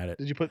 I didn't add it.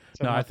 Did you put?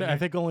 No, I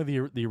think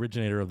only the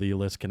originator of the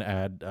list can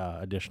add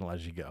additional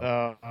as you go.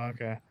 Oh,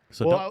 okay.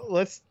 So well,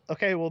 let's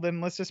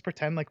just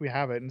pretend like we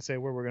have it and say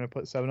where we're going to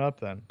put 7-Up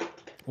then.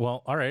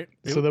 Well, all right.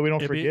 So that we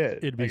don't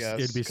forget. It'd be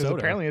soda.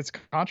 Apparently it's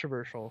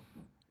controversial.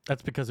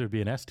 That's because it would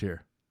be an S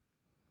tier.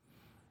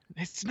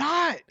 It's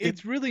not.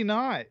 It's really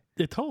not.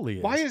 It totally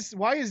is.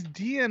 Why is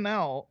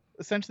DNL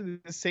essentially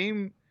the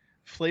same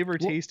flavor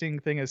tasting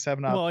thing as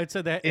 7-Up? Well, it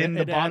said that in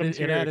the bottom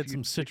tier. It added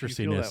some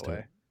citrusiness to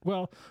it.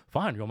 Well,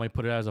 fine. You want me to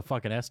put it as a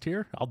fucking S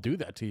tier? I'll do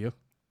that to you.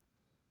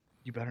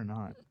 You better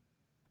not.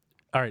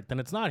 All right,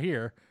 then it's not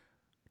here.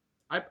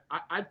 I'd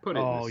put it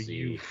in the C.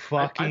 You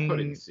fucking I'd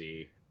put it in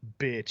C.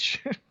 Bitch.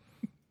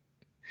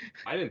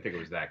 I didn't think it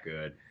was that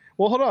good.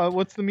 Well, hold on.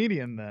 What's the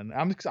median then?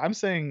 I'm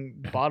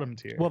saying bottom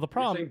tier. Well, the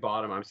problem. You're saying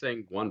bottom. I'm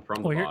saying one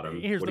from the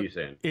bottom. What are you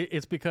saying?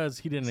 It's because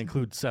he didn't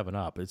include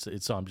 7-Up. It's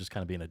so I'm just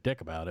kind of being a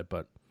dick about it.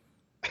 But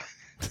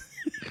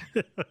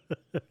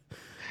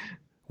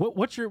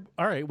what's your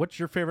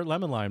favorite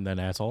lemon lime then,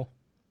 asshole?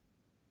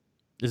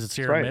 Is it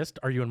Sierra Mist?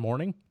 Are you in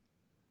mourning?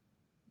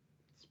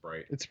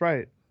 Sprite. It's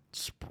Sprite.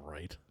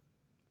 Sprite.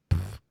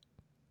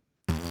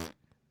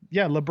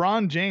 Yeah,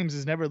 LeBron James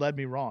has never led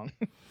me wrong.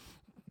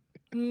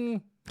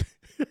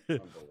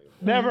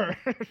 Never.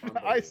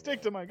 I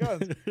stick to my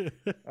guns. All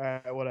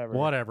right, whatever.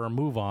 Whatever.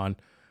 Move on.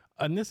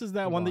 And this is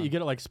that one that you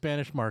get at like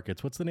Spanish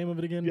markets. What's the name of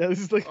it again? Yeah, this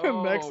is like a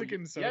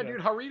Mexican soda. Yeah,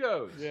 dude,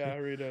 Jarritos. Yeah,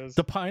 Jarritos.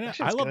 The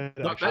pineapple. I love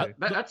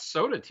that's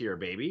soda tier,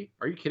 baby.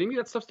 Are you kidding me?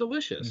 That stuff's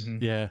delicious.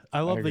 Mm-hmm. Yeah,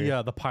 I love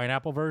the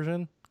pineapple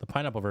version. The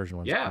pineapple version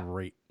was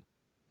great.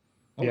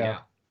 Oh, yeah.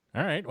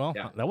 All right. Well,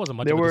 that wasn't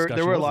much. There of a discussion,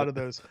 there were a lot of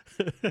those.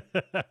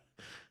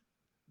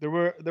 There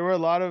were a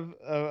lot of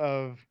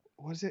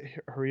what is it?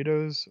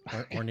 Jarritos?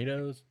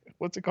 Hornitos?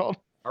 What's it called?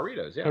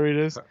 Jarritos, yeah.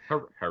 Jarritos.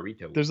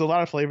 Jarritos. There's a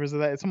lot of flavors of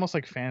that. It's almost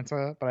like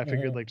Fanta, but I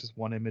figured like just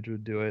one image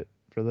would do it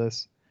for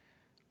this.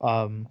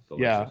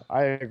 Yeah,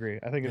 I agree.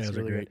 I think it's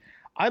really good.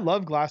 I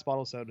love glass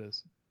bottle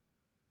sodas.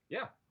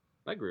 Yeah,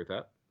 I agree with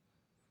that.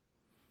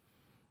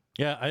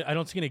 Yeah, I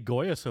don't see any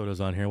Goya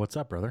sodas on here. What's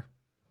up, brother?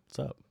 What's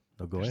up?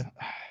 No Goya?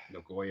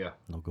 No Goya.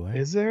 No Goya.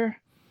 Is there?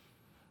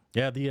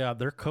 Yeah,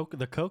 the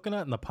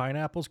coconut and the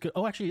pineapple's good.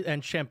 Oh, actually,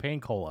 and champagne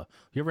cola.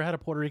 You ever had a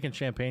Puerto Rican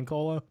champagne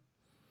cola?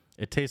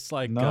 It tastes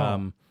like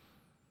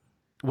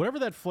whatever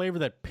that flavor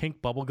that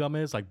pink bubble gum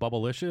is, like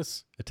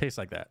Bubblicious. It tastes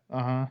like that.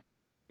 Uh-huh.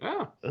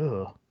 Oh.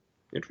 Ugh.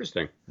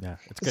 Interesting. Yeah,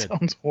 it's good.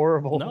 Sounds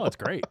horrible. No, it's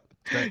great.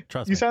 It's great.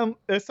 Trust me.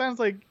 It sounds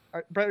like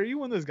Brett, are you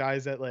one of those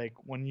guys that like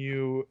when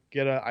you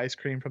get an ice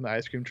cream from the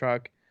ice cream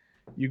truck,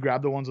 you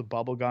grab the ones with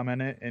bubble gum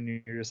in it and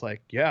you're just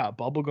like, yeah,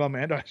 bubble gum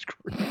and ice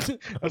cream.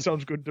 That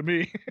sounds good to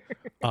me.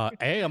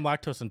 A, I'm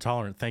lactose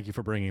intolerant. Thank you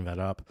for bringing that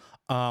up.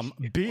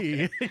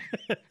 B,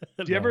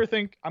 do you ever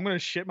think I'm going to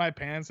shit my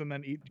pants and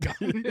then eat gum?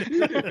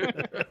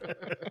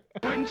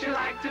 Wouldn't you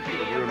like to be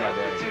a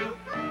member too?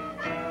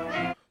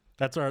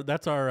 That's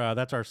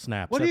our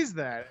snap. What is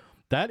that?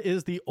 That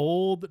is the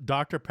old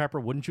Dr. Pepper.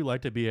 Wouldn't you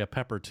like to be a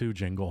Pepper 2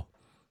 jingle?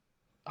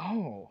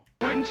 Oh.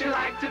 Wouldn't you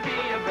like to be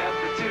a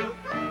Pepper too?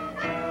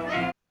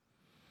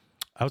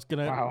 I was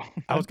gonna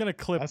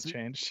clip. That's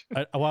changed.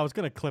 I was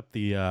gonna clip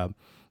the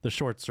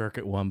short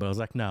circuit one, but I was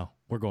like, no,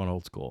 we're going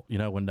old school. You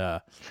know, when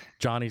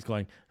Johnny's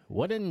going,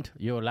 wouldn't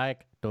you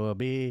like to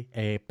be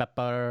a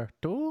pepper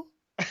too?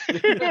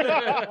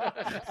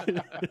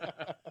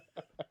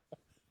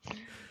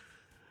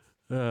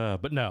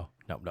 But no.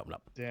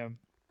 Damn.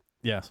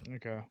 Yes.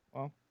 Okay.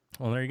 Well,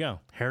 there you go.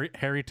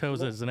 Harry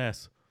Toes is an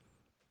S.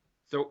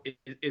 So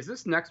is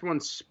this next one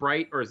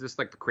Sprite or is this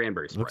like the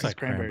cranberry Sprite? Looks like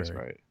cranberry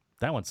Sprite.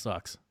 That one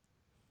sucks.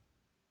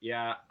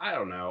 Yeah, I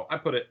don't know. I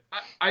put it.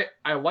 I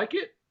like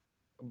it,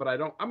 but I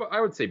don't. I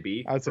would say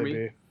B. I'd say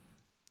B.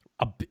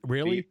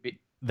 Really? B.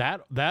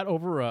 That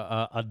over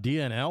a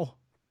DNL?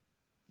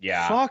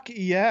 Yeah. Fuck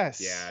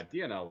yes. Yeah,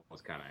 DNL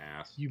was kind of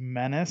ass. You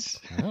menace.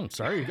 Oh,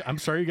 I'm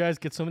sorry you guys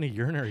get so many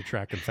urinary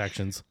tract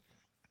infections.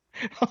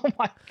 Oh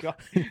my god.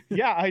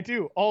 Yeah, I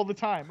do all the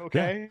time.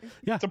 Okay.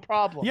 Yeah. It's a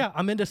problem. Yeah,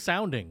 I'm into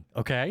sounding.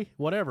 Okay,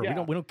 whatever. Yeah.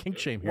 We don't kink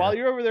shame here. While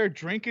you're over there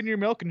drinking your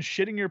milk and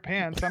shitting your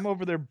pants, I'm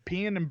over there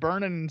peeing and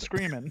burning and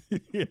screaming.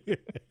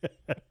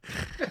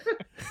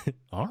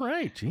 All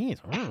right, jeez.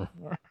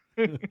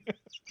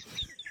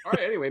 All right.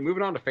 Anyway,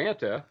 moving on to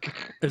Fanta.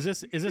 Is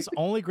this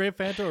only grape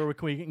Fanta, or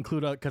can we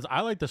include because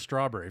I like the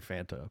strawberry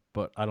Fanta,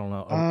 but I don't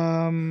know.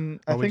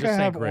 I we think I just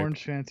say have grape?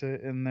 orange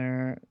Fanta in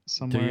there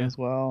somewhere you? as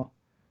well.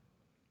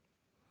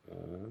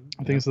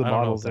 I think it's the I don't know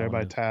bottles what that there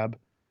one by is. Tab.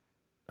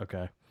 Okay.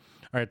 All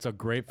right, so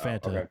grape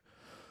Fanta. Okay.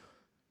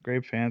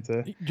 Grape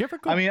Fanta. Do you ever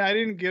go? I mean, I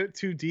didn't get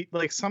too deep.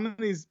 Like some of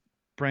these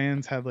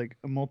brands have like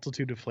a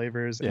multitude of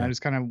flavors, and Yeah. I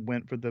just kind of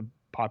went for the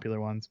popular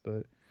ones.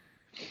 But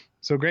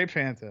so grape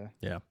Fanta.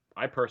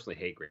 I personally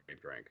hate grape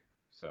drink.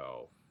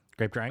 So,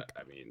 grape drink.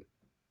 I mean,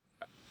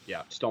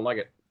 yeah, just don't like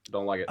it.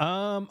 Don't like it.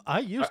 I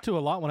used to a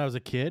lot when I was a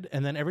kid,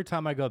 and then every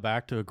time I go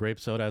back to a grape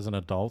soda as an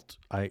adult,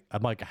 I'm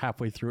like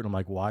halfway through it, and I'm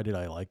like, why did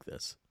I like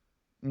this?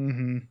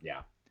 Mm-hmm.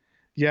 Yeah.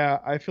 Yeah,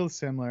 I feel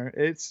similar.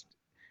 It's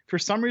for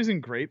some reason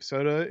grape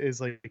soda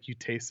is like you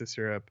taste the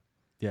syrup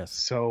Yes,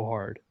 so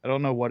hard. I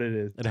don't know what it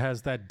is. it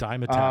has that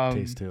Dimetapp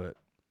taste to it.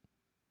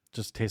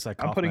 Just tastes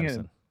like I'm cough putting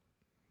medicine.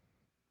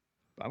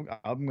 I'm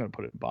gonna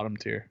put it bottom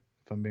tier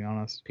if I'm being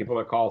honest. People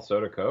that call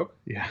soda Coke?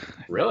 Yeah,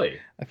 Really?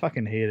 I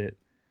fucking hate it.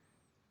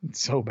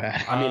 It's so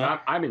bad. I mean,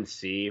 I'm in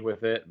C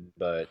with it,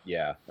 but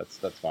yeah, that's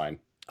fine.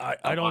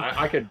 I don't.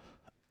 I could.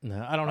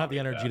 No, I don't have the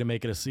get energy that. to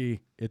make it a C.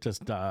 It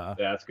just.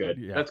 That's good.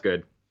 Yeah. That's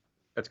good.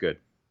 That's good.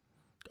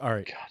 All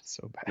right. God, it's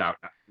so bad.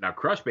 Now,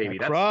 Crush Baby.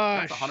 Yeah,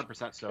 That's Crush.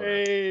 100% soda.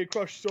 Hey,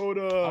 Crush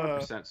Soda.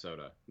 100%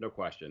 soda. No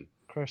question.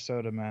 Crush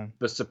Soda, man.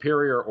 The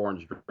superior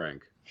orange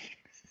drink.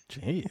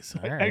 Jeez.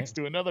 All right. Next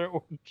to another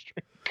orange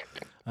drink.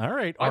 All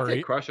right. I'd All take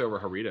right. Crush over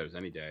Doritos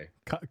any day.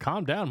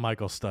 Calm down,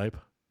 Michael Stipe.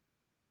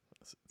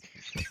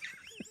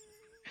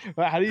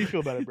 Well, how do you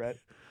feel about it, Brett?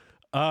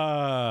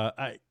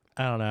 I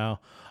don't know.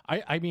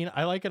 I mean,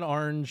 I like an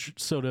orange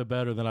soda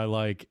better than I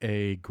like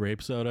a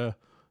grape soda,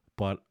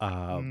 but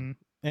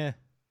it's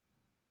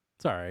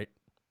all right.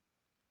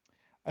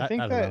 I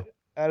think I don't that know.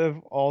 out of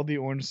all the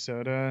orange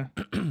soda,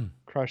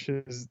 Crush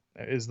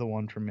is the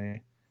one for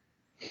me.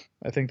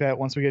 I think that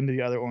once we get into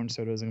the other orange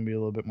sodas, I'm gonna be a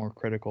little bit more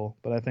critical.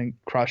 But I think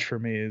Crush for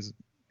me is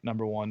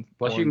number one.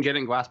 Plus, you can get it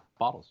in glass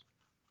bottles.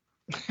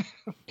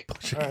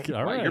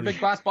 All right. You're a big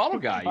glass bottle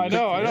guy. I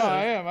know.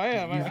 yeah. I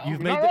am. You've You're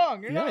made not that-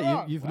 wrong. You're yeah, not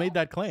wrong. you've made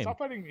that claim. Stop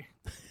fighting me.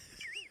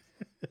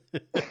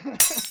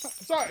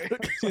 Sorry.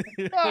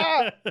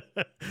 Ah,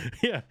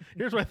 Yeah.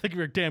 Here's what I think of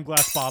your damn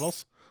glass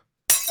bottles.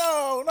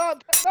 no,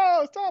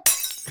 stop.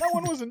 That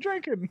one wasn't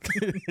drinking.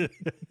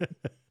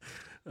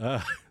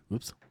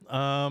 Oops.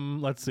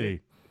 Let's see.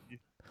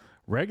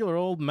 Regular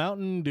old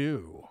Mountain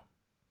Dew.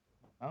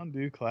 Mountain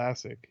Dew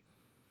Classic.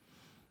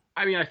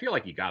 I mean, I feel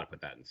like you got to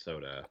put that in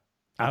soda.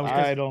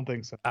 I don't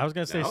think so. I was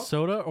gonna say No?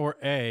 soda or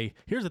A.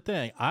 Here's the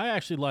thing: I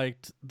actually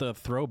liked the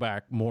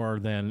throwback more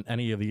than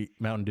any of the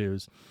Mountain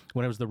Dews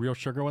when it was the real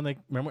sugar one. They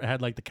remember it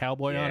had like the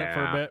cowboy on it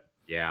for a Yeah. bit,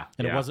 Yeah.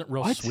 and yeah. it wasn't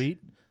real What? sweet.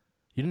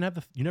 You didn't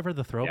have you never had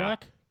the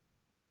throwback?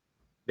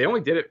 They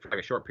only did it for like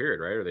a short period,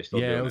 right? Or are they still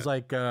Yeah, doing it was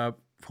like for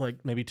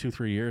like maybe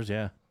 2-3 years.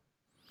 Yeah.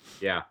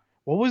 Yeah.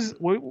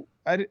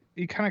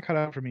 You kind of cut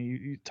out for me.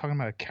 You talking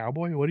about a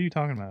cowboy? What are you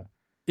talking about?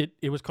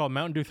 It was called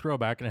Mountain Dew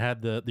Throwback, and it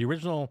had the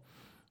original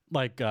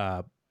like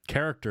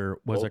character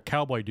was a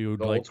cowboy dude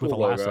The like old school with a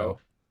lasso, logo.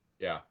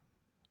 Yeah.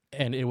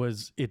 and it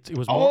was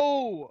more.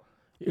 Oh,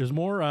 It was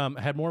more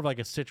had more of like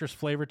a citrus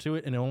flavor to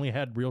it, and it only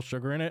had real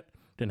sugar in it.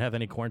 Didn't have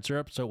any corn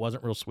syrup, so it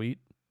wasn't real sweet.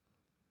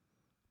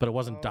 But it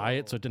wasn't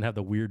diet, so it didn't have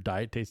the weird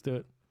diet taste to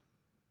it.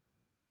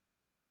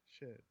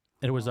 shit.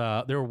 And it was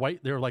they were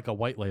white. They were like a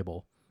white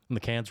label, and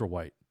the cans were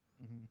white.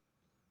 Mhm.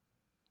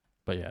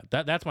 But yeah,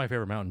 that's my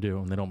favorite Mountain Dew,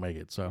 and they don't make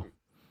it, so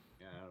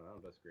Yeah.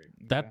 That's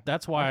great.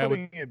 that's why I I'm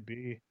would. putting it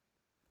B.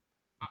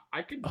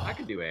 I could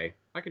do A.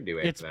 I could do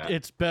A. It's for that.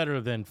 it's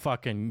better than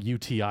fucking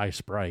UTI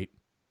Sprite.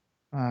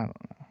 I don't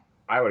know.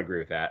 I would agree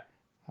with that.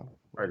 I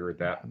I agree with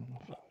that. don't know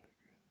if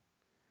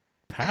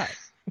Pat,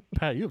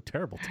 Pat, you have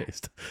terrible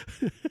taste.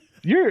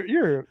 You're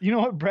you know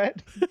what,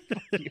 Brett? Fuck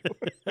you.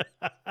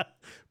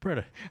 Bretta,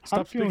 I'm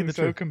stop speaking feeling the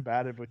so truth.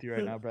 combative with you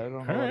right now, Brett. I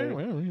don't know. All what right, it-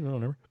 well, you know,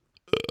 never.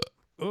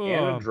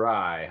 Canada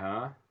Dry,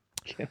 huh?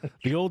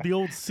 The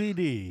old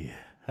CD.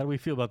 How do we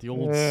feel about the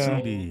old Yeah.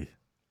 CD?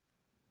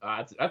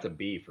 That's a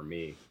B for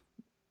me.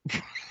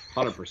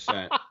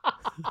 100%.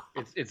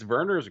 It's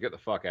Verner's. Get the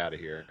fuck out of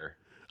here.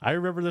 I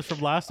remember this from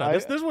last time. I-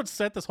 This is what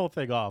set this whole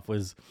thing off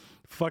was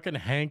fucking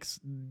Hank's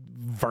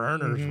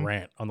Werner's Mhm.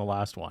 rant on the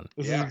last one.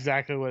 This is Yeah.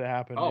 exactly what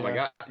happened. Oh my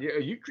yeah.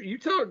 god!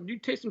 You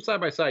taste them side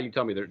by side. You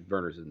tell me that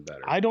Verner's isn't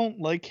better. I don't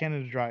like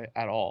Canada Dry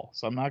at all,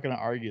 so I'm not going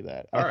to argue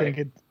that. All I think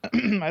it.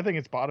 I think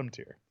it's bottom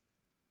tier.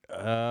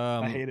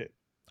 I hate it.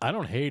 I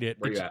don't hate it.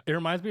 Where you at? It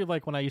reminds me of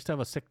like when I used to have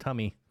a sick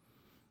tummy,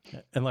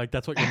 and like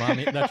that's what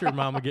your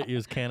mom would get you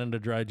is Canada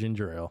Dry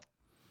ginger ale.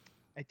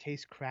 I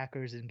taste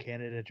crackers in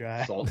Canada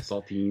Dry.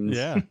 Saltines.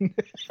 Yeah.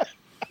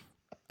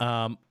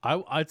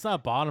 It's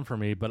not bottom for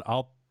me, but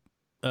I'll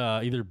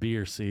either B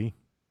or C.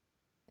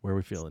 Where are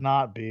we feeling? It's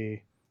not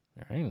B.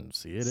 I didn't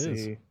see it. C.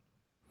 Is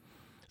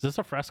this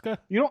a Fresca?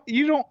 You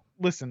don't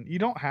listen. You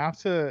don't have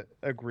to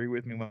agree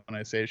with me when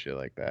I say shit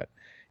like that.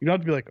 You don't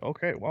have to be like,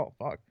 okay, well,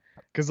 fuck,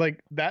 because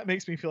like that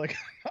makes me feel like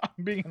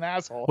I'm being an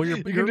asshole. Well,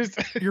 you're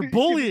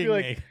bullying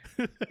like,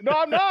 me. No,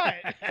 I'm not.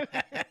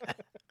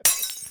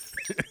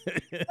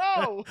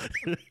 No.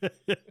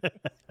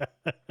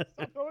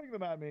 Stop throwing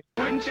them at me.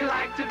 Wouldn't you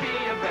like to be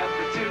a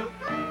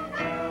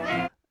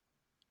Vespa too?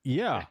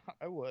 Yeah.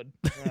 I would.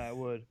 Yeah, I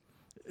would.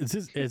 Is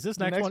this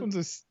The next one? one's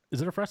Is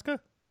it a Fresca?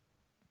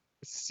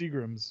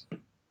 Seagram's.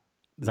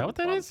 Is that what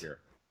that is? Here.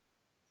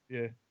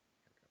 Yeah.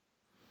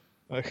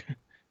 Okay.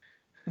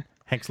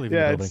 Hank's leaving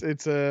Yeah, the building.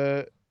 it's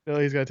no,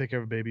 he's got to take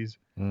care of babies.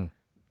 Mm.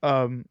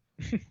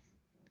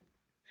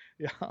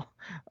 Yeah,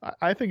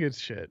 I think it's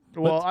shit.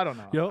 Well, I don't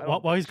know. Yo, I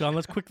don't- while he's gone,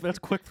 let's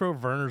quick throw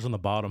Verner's on the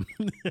bottom.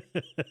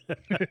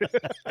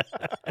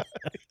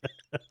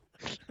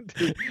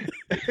 Dude,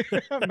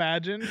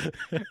 imagine.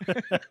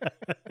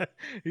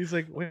 He's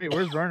like, wait,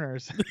 where's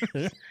Werner's?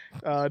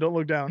 Don't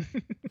look down.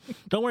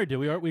 Don't worry,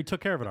 dude. We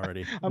took care of it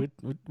already.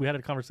 We had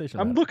a conversation.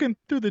 I'm about looking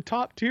through the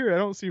top tier. I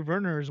don't see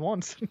Werner's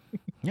once. it.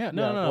 Yeah,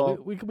 no.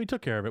 well- We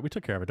took care of it. We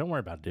took care of it. Don't worry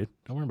about it, dude.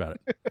 Don't worry about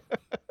it.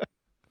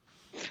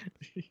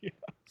 Yeah.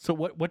 So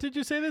what did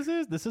you say this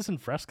is? This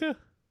isn't Fresca?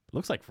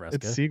 Looks like Fresca.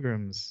 It's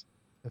Seagram's,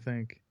 I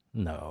think.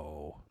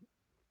 No.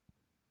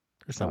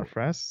 It's not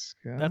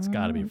Fresca. That's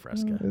gotta be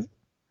Fresca. Is-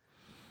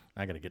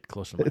 I gotta get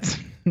closer to my It's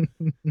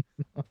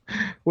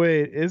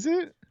Wait, is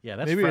it? Yeah,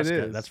 that's maybe it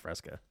Fresca. is. That's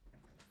Fresca.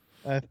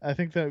 I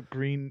think the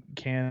green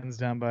cans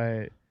down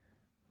by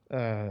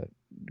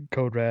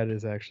Code Red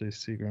is actually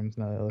Seagram's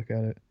now that I look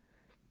at it.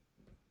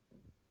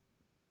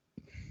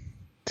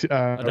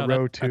 No,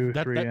 row 2,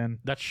 3N.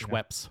 That's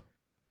Schweppes.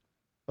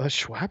 Oh, that's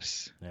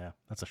Schweppes? Yeah,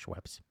 that's a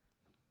Schweppes.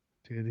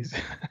 Dude, these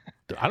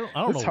Dude, I don't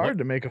know. it's hard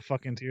to make a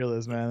fucking tier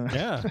list, man.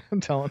 Yeah.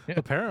 I'm telling you.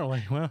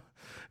 Apparently, well,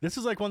 this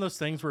is like one of those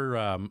things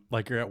where,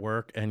 like, you're at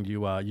work and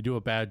you do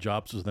a bad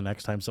job, so the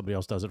next time somebody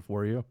else does it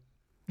for you.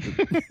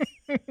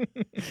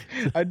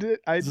 I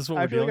Is this what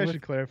we're feel like dealing I with?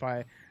 should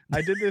clarify.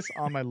 I did this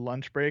on my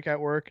lunch break at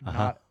work, Uh-huh.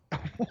 not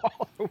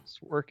while I was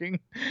working.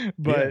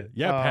 But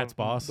Yeah, Pat's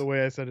boss. The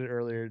way I said it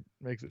earlier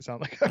makes it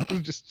sound like I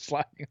was just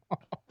slacking off.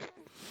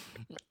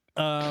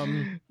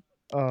 I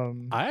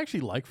actually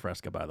like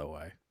Fresca, by the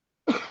way.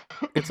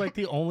 It's like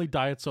the only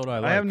diet soda I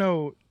like. I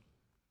don't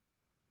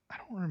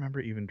remember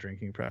even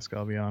drinking Fresca,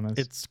 I'll be honest.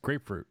 It's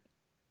grapefruit.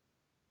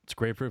 It's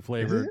grapefruit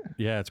flavored. it?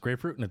 Yeah, it's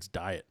grapefruit and it's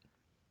diet.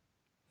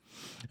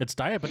 It's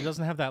diet, but it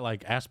doesn't have that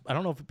like I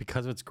don't know if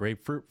because of its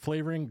grapefruit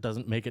flavoring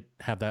doesn't make it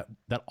have that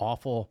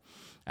awful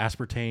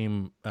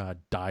aspartame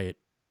diet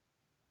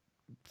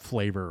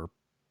flavor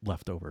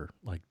left over,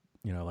 like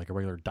like a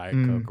regular Diet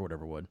Coke or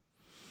whatever would.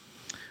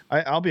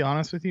 I'll be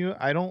honest with you.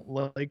 I don't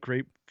like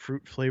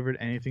grapefruit flavored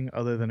anything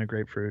other than a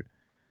grapefruit.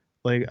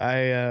 Like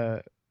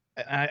I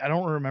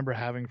don't remember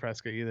having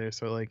Fresca either.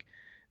 So like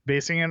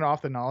basing it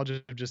off the knowledge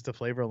of just the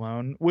flavor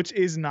alone, which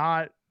is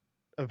not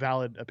a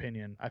valid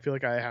opinion. I feel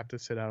like I have to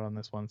sit out on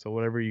this one. So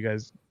whatever you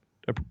guys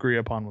agree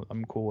upon,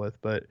 I'm cool with.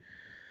 But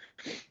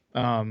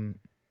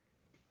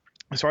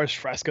as far as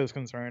Fresca is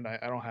concerned,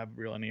 I don't have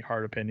really any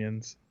hard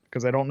opinions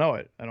because I don't know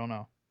it. I don't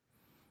know.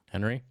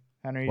 Henry,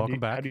 Henry, welcome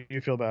back. How do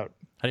you feel about?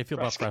 How do you feel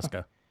about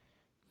Fresca?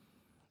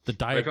 The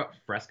diet. Wait,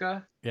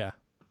 Fresca? Yeah.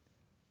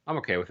 I'm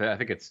okay with it. I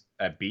think it's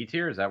at B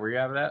tier. Is that where you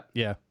have it at?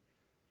 Yeah.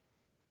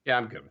 Yeah,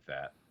 I'm good with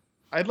that.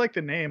 I'd like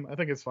the name. I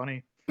think it's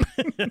funny.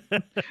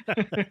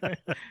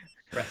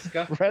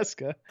 Fresca?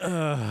 Fresca.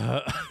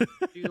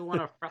 Do you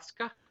want a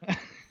Fresca?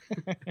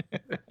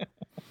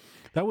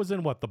 That was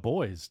in what? The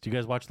Boys. Do you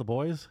guys watch The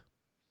Boys?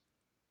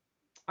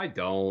 I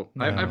don't.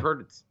 No. I've heard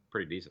it's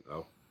pretty decent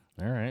though.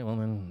 All right. Well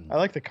then, I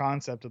like the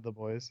concept of The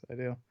Boys. I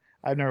do.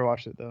 I've never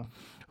watched it though.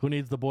 who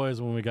needs the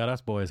boys when we got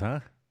us boys, huh?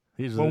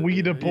 When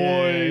we the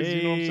boys,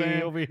 you know what I'm hey,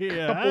 saying? Over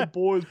here, Couple huh?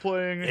 boys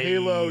playing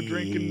Halo,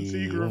 drinking Hey,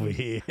 Seagram. over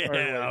here. All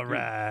right, All dude.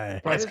 right.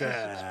 Why does this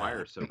Fresca.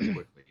 expire so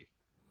quickly?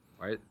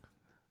 Right?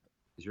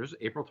 Is yours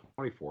April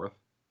 24th?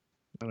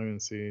 I don't even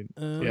see.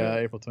 Uh, Yeah,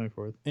 April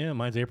 24th. Yeah,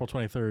 mine's April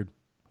 23rd.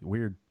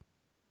 Weird.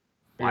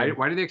 Why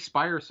do they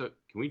expire so?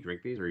 Can we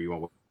drink these, or you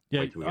want? Yeah,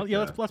 Wait till we get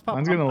yeah. to- Let's pop.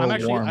 Mine's getting a I'm little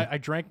actually. warm. I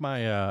drank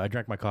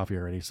my coffee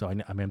already, so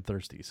I'm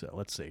thirsty. So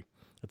let's see.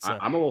 Let's.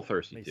 I'm a little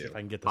thirsty let me see too. if I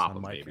can get this Pop on a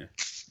the mic baby. here.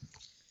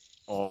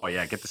 Oh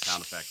yeah, get the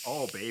sound effect.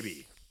 Oh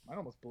baby. Mine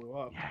almost blew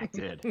up. Yeah, I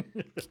did.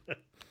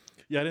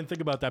 Yeah, I didn't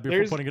think about that before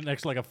There's- putting it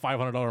next to like a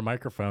 $500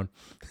 microphone.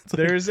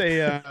 There's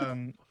a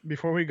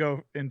before we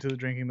go into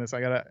drinking this,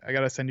 I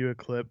gotta send you a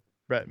clip,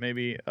 Brett,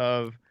 maybe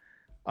of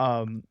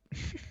one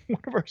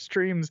of our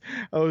streams.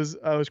 I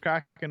was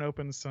cracking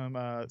open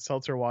some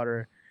seltzer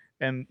water,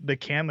 and the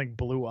can like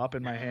blew up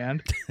in my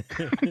hand.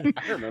 I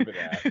remember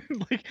that.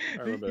 Like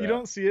you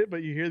don't see it,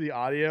 but you hear the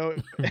audio.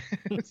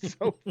 It's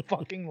so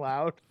fucking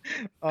loud.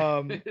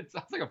 It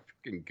sounds like a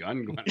freaking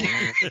gun going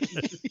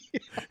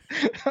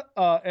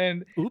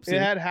And Oopsie. it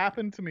had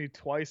happened to me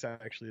twice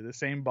actually. The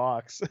same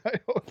box. I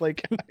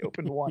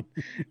opened one,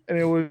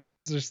 and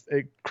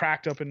it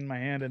cracked up in my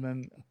hand, and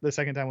then the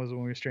second time was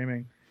when we were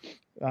streaming.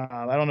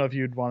 I don't know if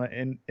you'd want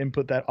to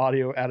input that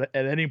audio at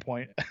any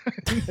point.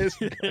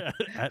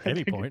 At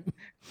any point,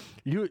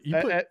 you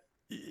have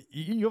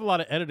a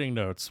lot of editing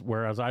notes,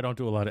 whereas I don't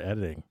do a lot of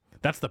editing.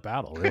 That's the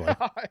battle, really.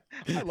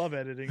 I love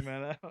editing,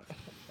 man.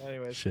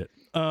 Anyways, Shit.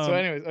 So,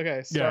 anyways,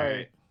 okay. Sorry.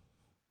 Right.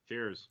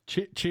 Cheers.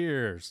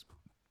 Cheers.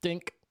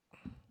 Dink.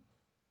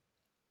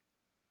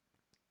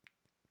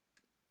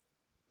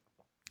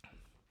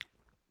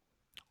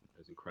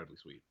 That's incredibly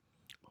sweet.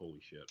 Holy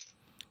shit.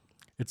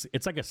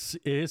 It's like it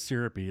is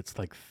syrupy. It's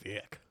like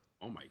thick.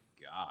 Oh my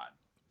god.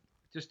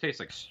 It just tastes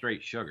like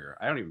straight sugar.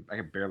 I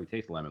can barely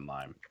taste lemon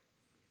lime.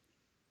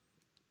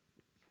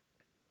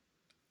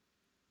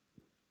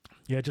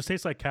 Yeah, it just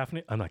tastes like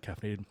caffeinated. I'm not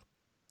caffeinated.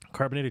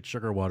 Carbonated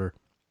sugar water.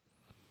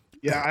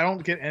 Yeah, I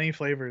don't get any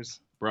flavors.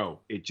 Bro,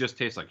 it just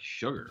tastes like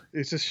sugar.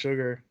 It's just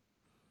sugar.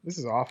 This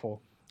is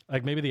awful.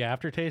 Like maybe the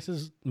aftertaste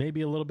is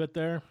maybe a little bit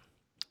there,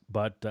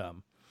 but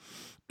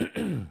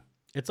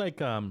it's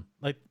like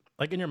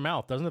in your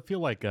mouth. Doesn't it feel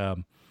like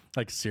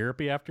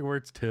syrupy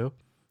afterwards too,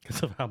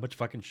 because of how much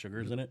fucking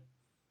sugar's in it?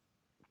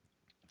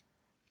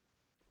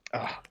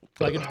 It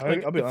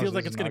feels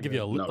like it's gonna give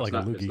you a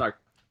loogie.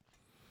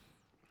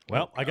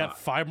 Well, I got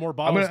 5 more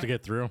bottles to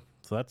get through,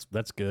 so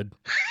that's good.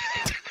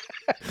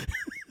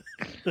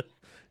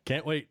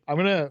 Can't wait. I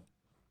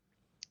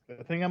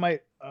think I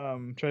might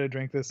try to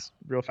drink this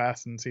real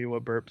fast and see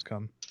what burps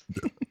come.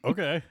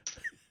 Okay.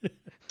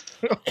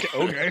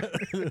 Okay.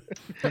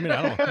 I mean,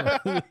 I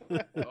don't.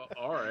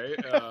 All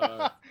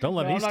right. Don't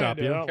let me stop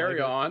you. Carry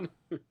on.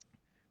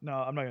 No,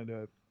 I'm not gonna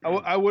do it.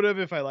 I would have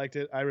if I liked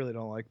it. I really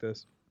don't like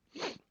this.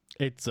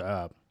 It's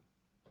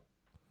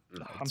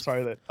I'm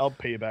sorry that I'll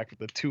pay you back for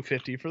the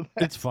 $2.50 for that.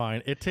 it's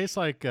fine. It tastes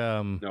like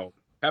No,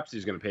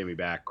 Pepsi's gonna pay me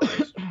back.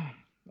 Christ.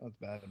 That's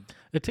bad.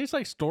 It tastes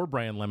like store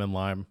brand lemon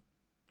lime.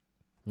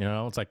 You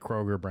know, it's like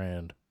Kroger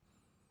brand.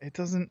 It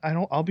doesn't.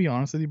 I'll be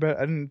honest with you, Brett.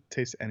 I didn't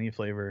taste any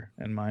flavor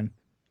in mine.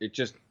 It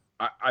just.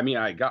 I mean,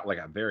 I got like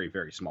a very,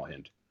 very small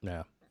hint,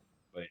 Yeah.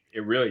 but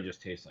it really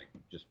just tastes like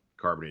just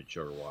carbonated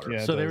sugar water.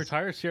 Yeah. So they does.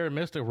 retired Sierra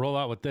Mist to roll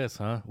out with this,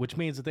 huh? Which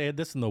means that they had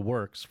this in the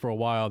works for a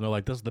while, and they're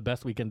like, "This is the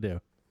best we can do."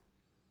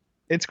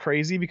 It's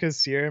crazy because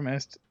Sierra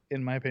Mist,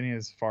 in my opinion,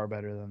 is far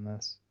better than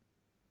this.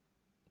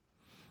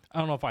 I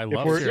don't know if I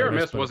love Sierra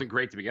Mist but- wasn't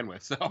great to begin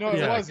with. So No,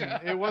 Yeah. it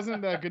wasn't. It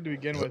wasn't that good to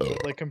begin with.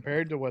 But like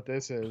compared to what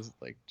this is,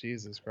 like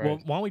Jesus Christ. Well,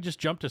 why don't we just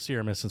jump to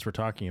Sierra Mist since we're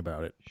talking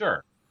about it?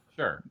 Sure.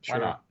 Sure. Why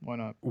not? Why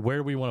not? Where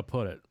do we want to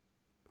put it?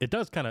 It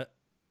does kind of.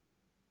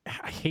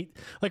 I hate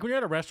like when you're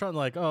at a restaurant,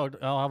 like, oh,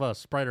 I'll have a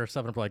Sprite or a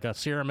 7 for like a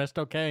Sierra Mist,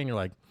 okay, and you're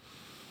like,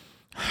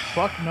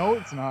 Fuck no,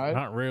 it's not.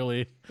 not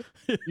really.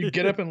 You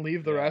get up and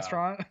leave the Yeah.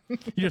 restaurant. You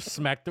just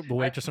smack the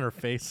waitress in her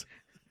face.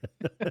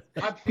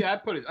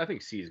 I'd put it. I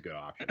think C is a good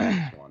option for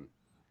this one.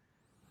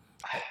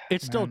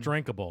 It's still Man.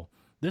 drinkable.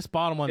 This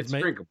bottom one's It's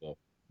drinkable.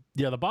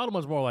 Yeah, the bottom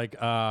one's more like,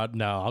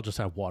 no, I'll just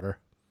have water.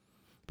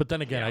 But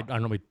then again, Yeah. I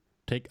normally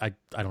I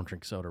don't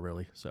drink soda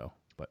really, so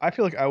but I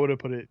feel like I would have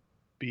put it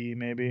B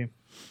maybe,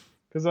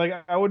 because like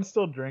I would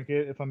still drink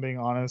it if I'm being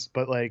honest,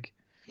 but like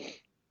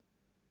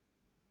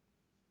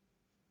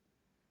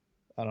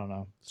I don't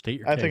know. state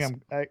your I case.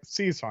 think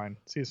C is fine.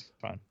 C is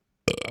fine.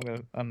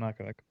 I'm not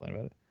gonna complain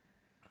about it.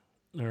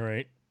 All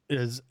right.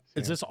 Is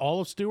this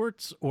all of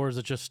Stewart's or is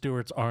it just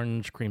Stewart's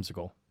orange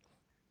creamsicle?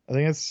 I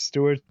think it's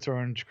Stewart's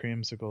orange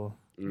creamsicle.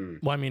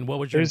 Mm. Well, I mean, what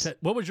was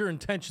your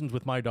intentions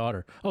with my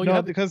daughter? Oh, No, you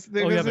have because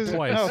you have it there's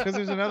twice. no, because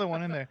there's another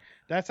one in there.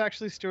 That's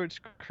actually Stewart's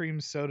cream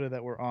soda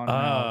that we're on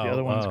now. The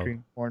other one's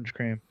orange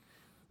cream.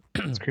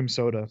 It's cream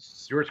soda.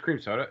 Stewart's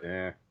cream soda.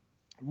 Yeah.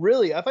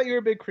 Really? I thought you were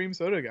a big cream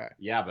soda guy.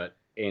 Yeah, but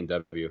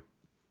A&W.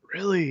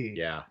 Really?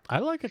 Yeah. I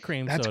like a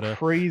cream That's soda.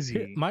 crazy.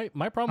 Here,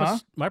 my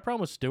problem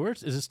with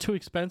Stewart's is it's too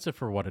expensive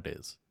for what it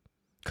is.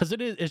 Because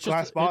it's just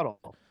Glass bottle.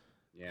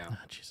 Yeah. Oh,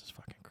 Jesus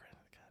fucking Christ.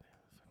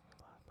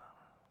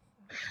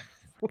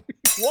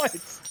 What?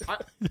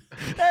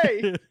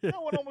 Hey,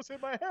 that one almost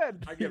hit my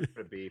head. I give it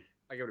a B.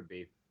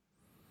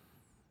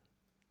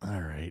 All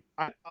right.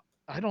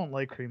 I don't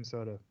like cream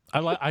soda.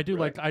 I do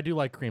Right.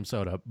 like cream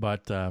soda,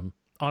 but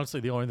honestly,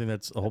 the only thing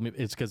that's a whole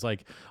it's because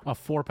like a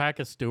 4-pack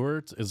of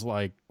Stewart's is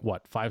like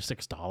what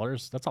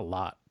 $5-6. That's a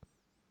lot.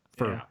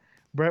 Yeah.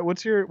 Brett,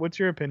 what's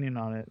your opinion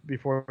on it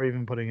before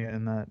even putting it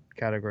in that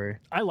category?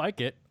 I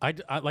like it. I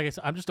like I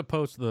said, I'm just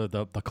opposed to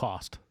the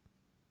cost.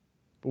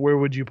 But where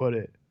would you put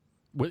it?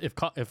 If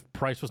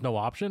price was no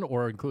option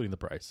or including the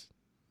price.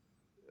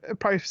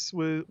 Price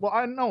was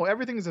I know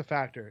everything's a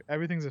factor.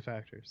 Everything's a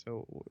factor.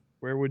 So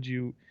where would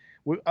you?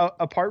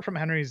 Apart from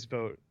Henry's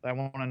vote, I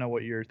want to know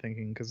what you're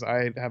thinking because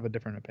I have a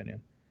different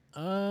opinion.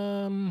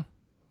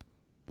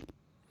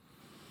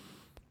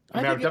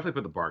 I would definitely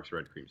put the Barks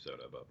Red Cream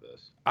Soda above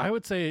this. I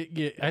would say,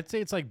 yeah, I'd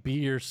say it's like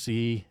B or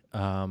C.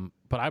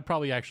 But I'd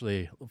probably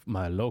actually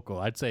my local.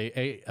 I'd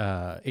say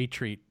a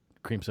treat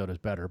cream soda is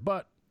better.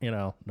 But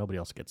nobody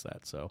else gets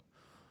that. So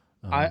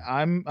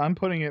I'm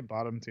putting it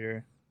bottom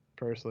tier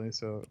personally.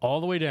 So all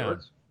the way down.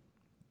 Yours?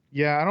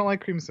 Yeah, I don't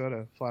like cream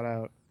soda flat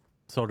out.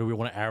 So do we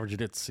want to average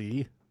it at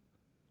C?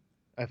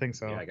 I think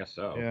so. Yeah, I guess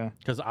so. Yeah.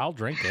 Because I'll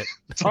drink it.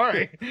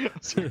 Sorry.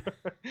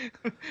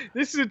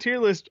 This is a tier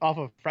list off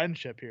of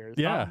friendship here. It's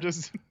Yeah. not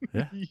just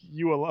Yeah.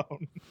 you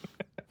alone.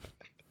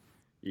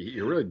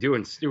 You're really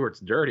doing Stewart's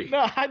dirty.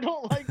 No, I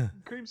don't like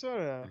cream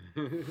soda.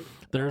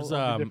 There's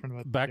I'll be different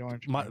about back the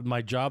orange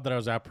my job that I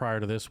was at prior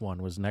to this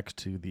one was next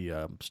to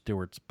the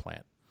Stewart's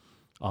plant.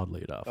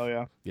 Oddly enough. Oh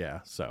yeah. Yeah.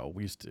 So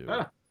we used to.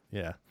 Ah.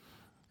 Yeah.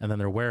 And then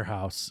their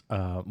warehouse,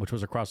 which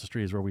was across the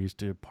street, is where we used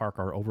to park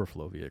our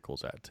overflow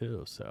vehicles at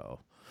too. So,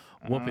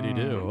 whoopity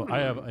doo! I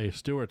have a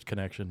Stewart's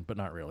connection, but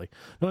not really.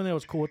 The only thing that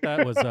was cool with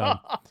that was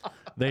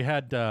they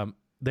had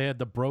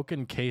the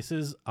broken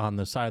cases on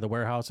the side of the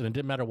warehouse, and it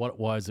didn't matter what it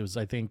was. It was,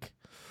 I think,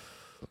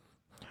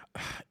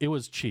 it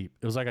was cheap.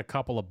 It was like a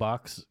couple of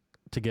bucks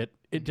to get.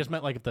 It just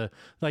meant like if there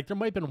might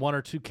have been 1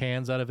 or 2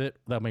 cans out of it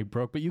that may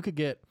broke, but you could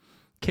get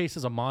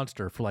cases of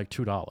Monster for like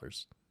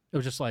 $2. It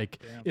was just like,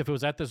 if it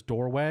was at this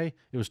doorway,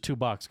 it was $2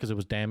 because it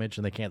was damaged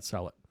and they can't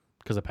sell it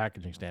because the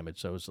packaging's damaged.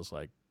 So it was just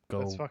like,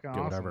 go That's get fucking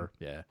awesome. whatever.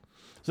 Yeah.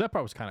 So that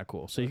part was kind of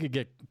cool. So you could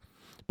get,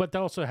 but they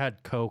also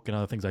had Coke and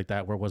other things like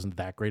that where it wasn't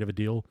that great of a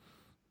deal,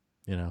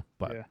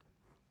 but Yeah.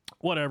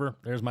 whatever.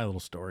 There's my little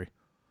story.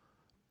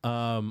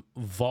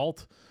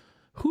 Vault.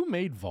 Who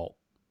made Vault?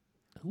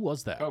 Who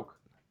was that? Coke.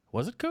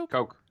 Was it Coke?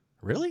 Coke.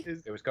 Really?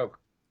 It was Coke.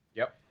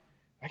 Yep.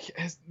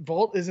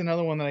 Vault is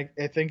another one that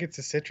I think it's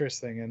a citrus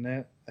thing, isn't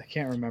it? I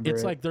can't remember.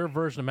 It's it. like their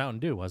version of Mountain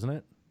Dew, wasn't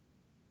it?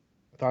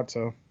 I thought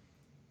so.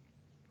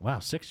 Wow,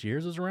 6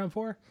 years is around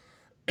for?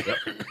 Yep.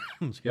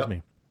 Excuse Yep.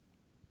 me.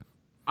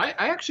 I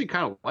actually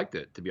kind of liked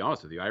it, to be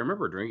honest with you. I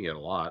remember drinking it a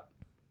lot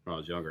when I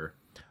was younger.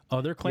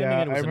 Oh, they're claiming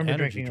Yeah, it was I an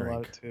remember energy drinking a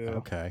drink. lot, too.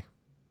 Okay.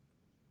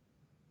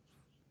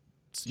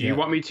 Do you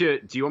want me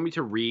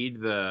to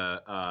read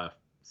the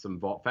some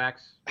Vault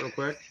facts real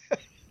quick?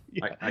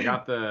 Yeah. I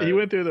got the. He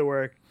went through the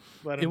work.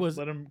 Let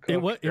him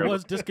cook. It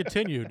was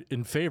discontinued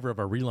in favor of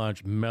a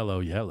relaunch Mellow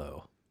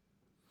Yellow.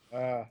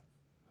 Yeah.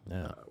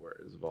 Where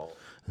is Vault?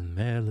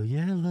 Mellow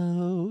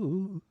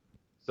Yellow.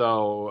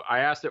 So I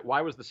asked it,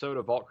 why was the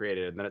soda Vault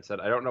created? And then it said,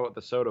 I don't know what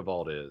the soda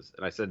Vault is.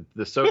 And I said,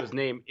 the soda's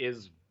name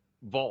is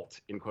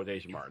Vault in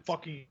quotation marks.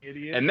 Fucking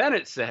idiot. And then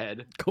it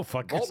said, Go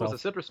fuck Vault yourself. was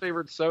a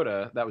citrus-flavored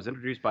soda that was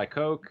introduced by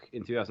Coke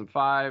in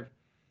 2005.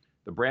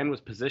 The brand was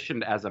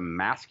positioned as a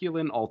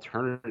masculine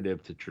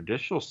alternative to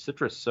traditional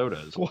citrus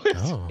sodas. What?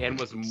 Oh. And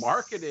was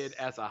marketed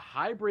as a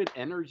hybrid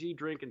energy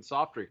drink and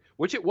soft drink,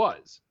 which it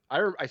was.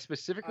 I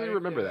specifically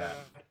remember that.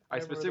 I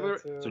specifically.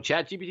 So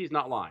ChatGPT is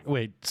not lying.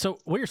 Wait, so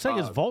what you're saying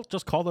is Vault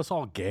just called us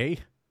all gay?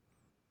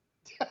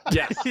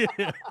 Yes.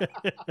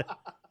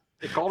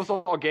 It called us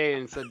all gay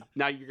and said,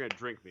 "Now you're gonna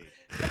drink me,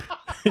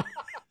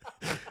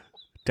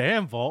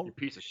 Damn, Vault. you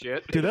piece of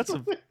shit." Dude, that's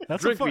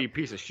drink a me, you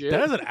piece of shit.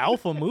 That is an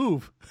alpha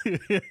move.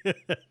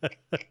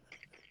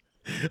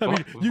 I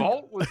mean,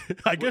 Vault was,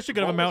 I guess you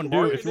could have a Vault was Mountain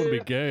Dew if you want to be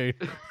marketed- gay.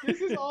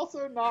 This is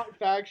also not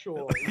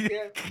factual. You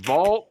can't-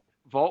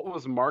 Vault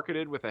was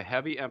marketed with a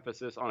heavy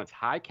emphasis on its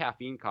high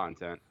caffeine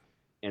content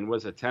and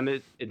was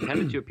intended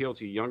to appeal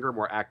to a younger,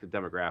 more active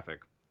demographic.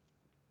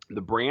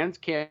 The brand's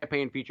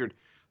campaign featured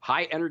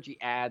high energy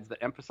ads that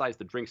emphasized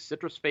the drink's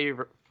citrus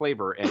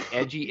flavor and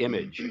edgy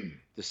image.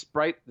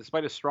 Despite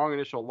a strong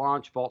initial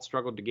launch, Vault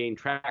struggled to gain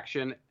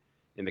traction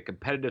in the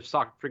competitive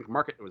soft drink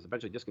market and was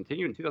eventually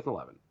discontinued in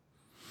 2011.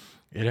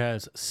 It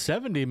has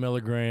 70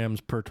 milligrams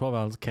per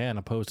 12-ounce can,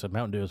 opposed to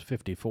Mountain Dew's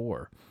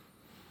 54.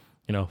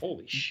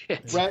 Holy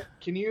shit. Brett,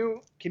 can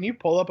you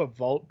pull up a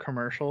Vault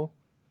commercial?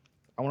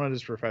 I want to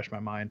just refresh my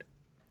mind.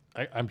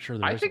 I'm sure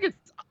there I is. think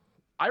it's.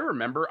 I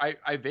remember.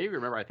 I vaguely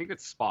remember. I think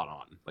it's spot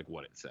on, like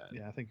what it said.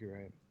 Yeah, I think you're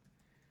right.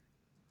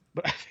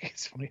 But I think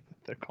it's funny that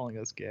they're calling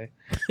us gay.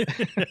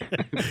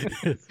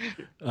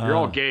 You're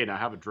all gay now.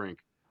 Have a drink.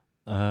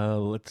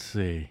 Let's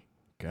see.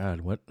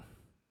 God, what?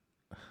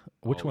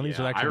 Which one of these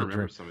is I actually the remember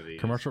drink? some of these.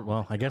 Commercial?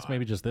 Well, I guess God.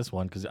 maybe just this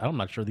one because I'm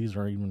not sure these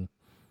are even.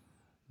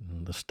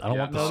 I don't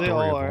want the No, story they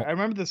all of are. Vault. I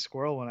remember the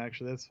squirrel one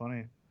actually. That's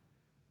funny.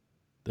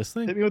 This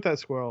thing. Hit me with that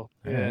squirrel.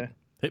 All Yeah, right.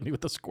 Hit me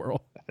with the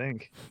squirrel. I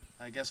think.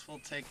 I guess we'll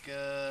take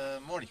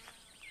Morty.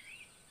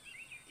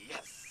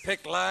 Yes.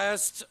 Pick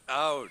last.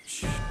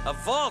 Ouch. A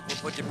vault will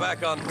put you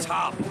back on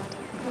top.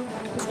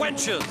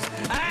 Quenches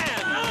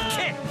and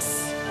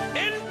kicks.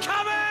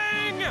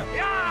 Incoming!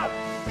 Yeah!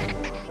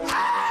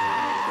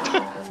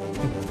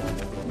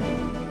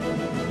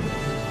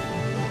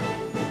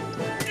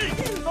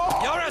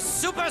 You're a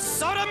super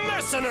soda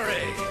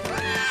mercenary!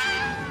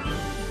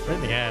 Right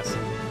in the ass.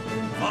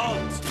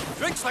 Vault.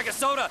 Drinks like a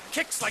soda,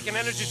 kicks like an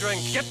energy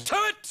drink. Get to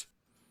it!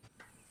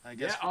 I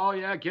guess. Yeah. Oh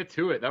yeah. Get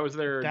to it. That was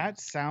their. That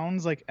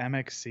sounds like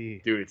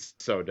MXC. Dude, it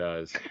so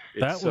does.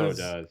 It That so was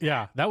does.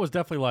 yeah. That was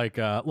definitely like,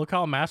 look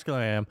how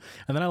masculine I am.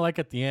 And then I like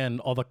at the end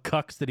all the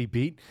cucks that he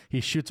beat.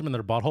 He shoots them in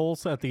their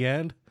buttholes at the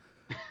end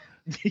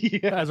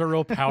Yeah. as a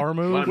real power Let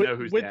move. him know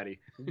who's daddy.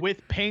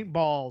 With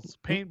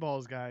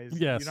paintballs, guys.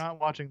 Yes. You're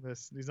not watching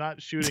this. He's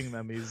not shooting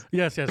them. He's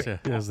Yes.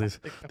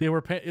 They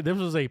were. This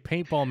was a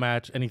paintball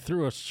match, and he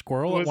threw a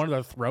squirrel at one of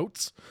their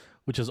throats,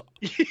 which is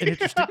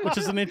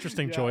an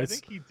interesting yeah, choice. I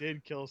think he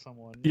did kill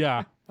someone.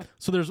 Yeah.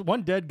 So there's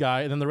one dead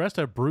guy, and then the rest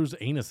have bruised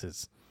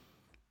anuses.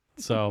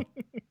 So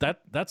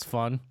that's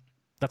fun.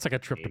 That's like a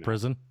trip to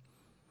prison.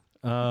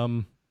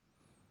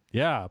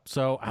 Yeah.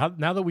 So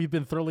now that we've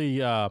been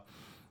thoroughly I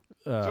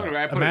put an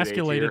H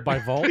emasculated here. by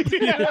Vault,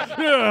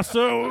 yeah.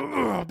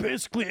 So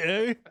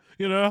basically,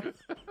 you know,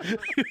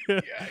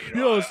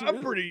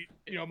 I'm pretty,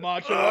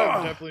 macho. I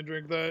would definitely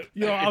drink that.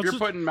 If you're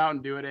putting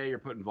Mountain Dew a day, you're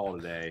putting Vault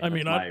a day. I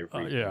mean, That's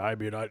my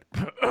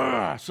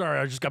reason. sorry,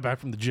 I just got back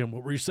from the gym.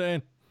 What were you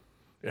saying?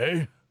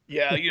 Hey.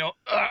 Yeah,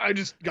 I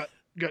just got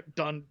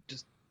done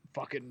just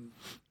fucking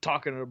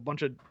talking to a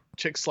bunch of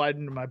chicks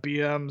sliding into my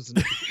BMs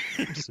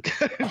and just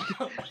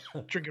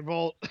drinking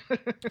Volt.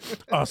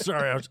 Oh,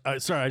 sorry. I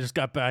just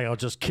got back. I was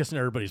just kissing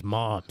everybody's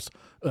moms.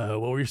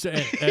 What were you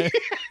saying? Eh?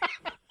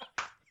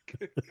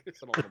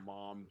 Kissing all the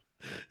moms.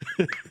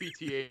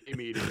 PTA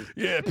meeting.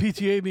 Yeah,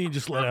 PTA meeting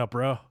just let out,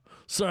 bro.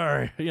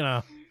 Sorry,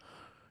 you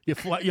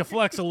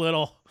flex a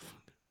little.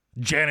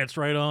 Janet's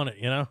right on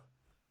it,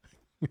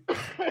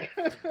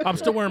 I'm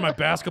still wearing my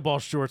basketball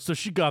shorts, so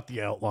she got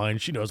the outline.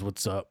 She knows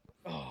what's up.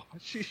 Oh,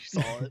 she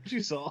saw it.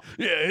 She saw.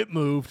 Yeah, it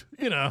moved.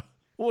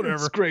 Whatever.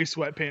 It's gray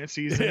sweatpants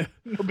season.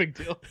 No big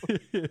deal.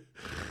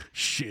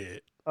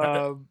 Shit.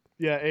 Yeah,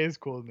 A is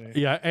cool with me.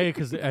 Yeah,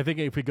 because I think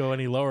if we go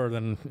any lower,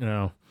 then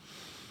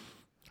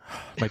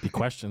might be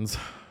questions.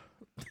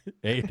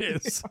 A it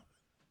is.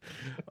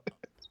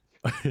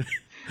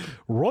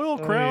 Royal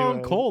Crown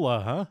yeah. Cola,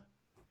 huh?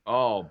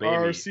 Oh, baby.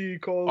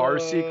 RC Cola.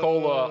 RC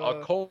Cola.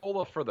 A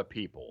cola for the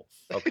people.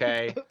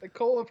 Okay? A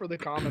cola for the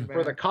common man.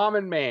 For the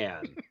common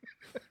man.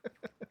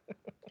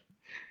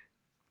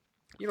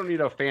 You don't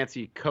need a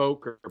fancy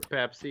Coke or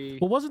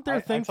Pepsi. Well, wasn't their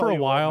I thing tell for a you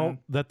what, while man.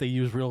 that they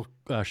use real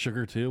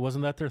sugar too?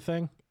 Wasn't that their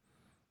thing?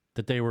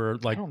 That they were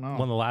like don't know.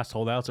 one of the last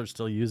holdouts are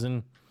still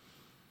using.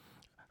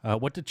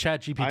 What did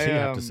ChatGPT I,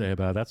 have to say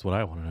about it? That's what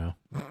I want to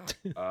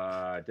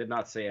know. Did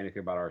not say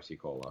anything about RC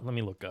Cola. Let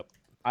me look up.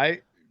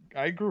 I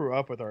grew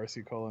up with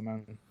RC Cola,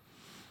 man.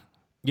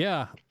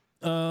 Yeah.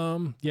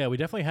 Yeah, we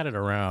definitely had it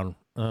around.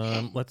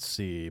 Let's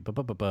see.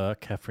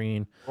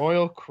 Caffeine.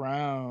 Royal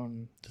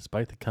Crown.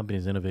 Despite the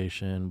company's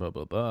innovation, I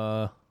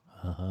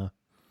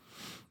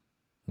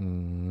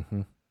don't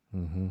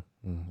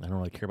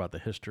really care about the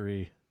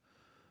history.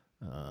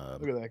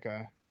 Look at that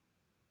guy.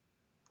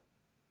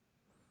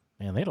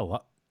 Man, they had a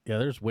lot. Yeah,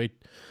 there's way.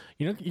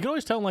 You can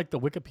always tell like the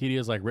Wikipedia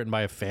is like written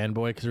by a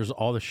fanboy because there's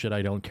all the shit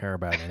I don't care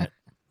about in it.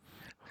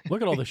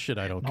 Look at all the shit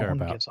I don't No care one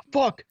about. gives a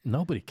fuck.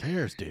 Nobody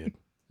cares, dude.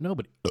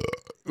 Nobody.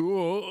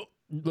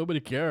 Nobody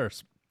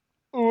cares.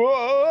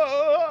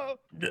 Whoa.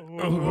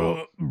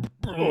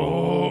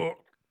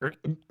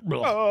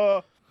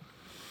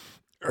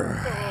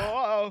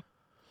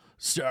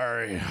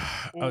 Sorry,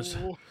 I was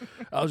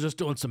just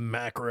doing some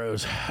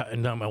macros,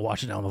 and now I'm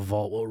watching down the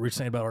vault. What were we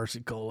saying about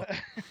RC Cola?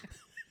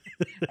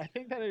 I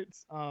think that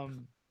it's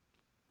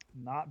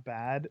not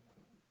bad,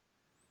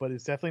 but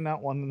it's definitely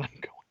not one that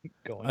I'm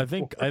going. I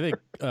think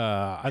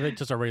for.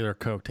 just a regular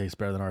Coke tastes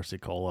better than RC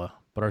Cola,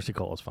 but RC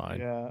Cola is fine.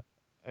 Yeah,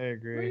 I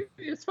agree.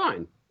 It's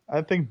fine.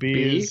 I think B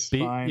B? is B,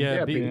 fine.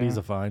 yeah, B. B's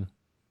a fine.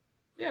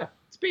 Yeah,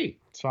 it's B.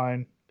 It's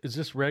fine. Is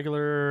this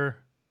regular?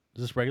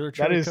 Is this regular? That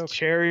Cherry is Coke?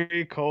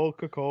 cherry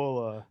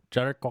Coca-Cola.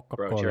 Cherry Bro,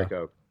 Coca-Cola. Cherry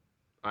Coke.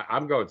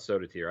 I'm going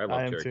soda tier. I I love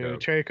am Cherry too. Coke.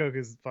 Cherry Coke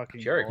is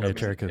fucking Cherry gold. No, Coke.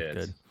 Cherry Coke's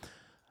Kids.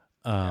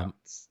 good.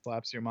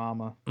 Slaps your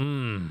mama,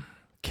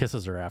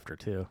 Kisses are after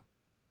too,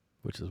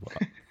 which is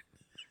wild.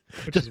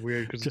 which is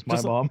weird because it's my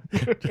just- mom.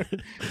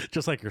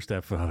 Just like your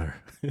stepfather.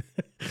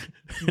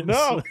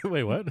 No.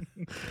 Wait, what?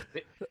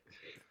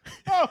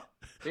 Oh,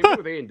 Maybe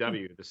with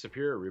A&W, the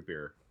superior root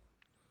beer.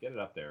 Get it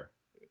up there.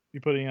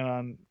 you putting it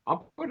on? I'm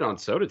putting it on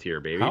soda tier,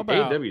 baby. How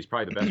about- A&W is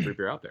probably the best root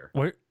beer out there.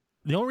 Wait,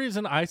 the only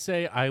reason I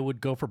say I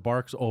would go for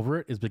Barks over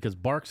it is because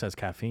Barks has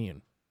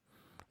caffeine,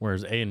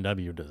 whereas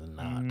A&W does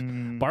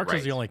not. Barks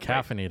is the only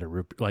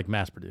caffeinated like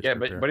mass-produced. Yeah, root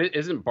beer. but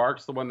isn't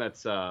Barks the one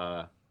that's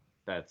not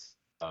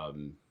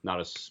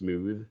as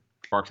smooth?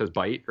 Barks has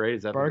bite, right?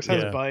 Is that Barks the-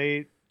 has Yeah.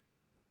 bite.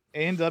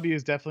 A&W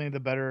is definitely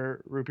the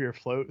better root beer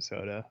float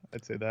soda.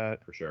 I'd say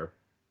that. for sure?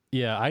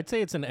 Yeah, I'd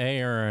say it's an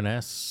A or an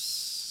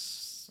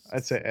S.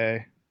 I'd say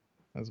A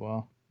as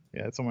well.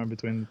 Yeah, it's somewhere in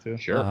between the two.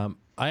 Sure.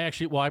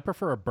 I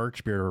prefer a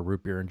birch beer to a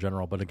root beer in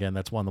general, but again,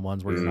 that's one of the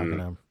ones where you're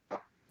not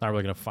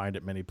really gonna find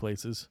it many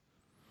places.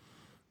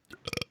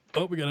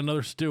 Oh, we got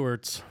another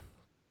Stewart's.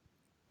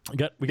 We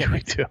got Me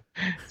too.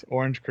 It's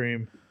orange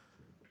cream.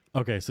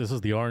 okay. So this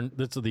is the orange.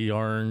 This is the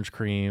orange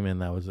cream,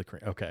 and that was the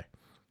cream. Okay,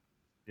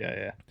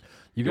 Yeah.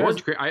 you The guys.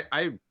 orange cream.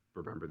 I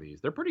remember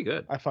these. They're pretty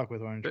good. I fuck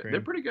with orange cream.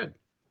 They're pretty good.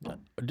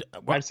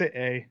 I'd say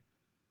A.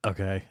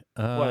 Okay.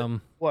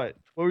 What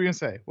were we gonna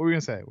say? What were we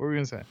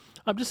gonna say?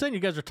 I'm just saying you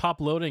guys are top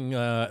loading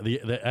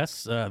the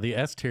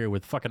S tier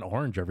with fucking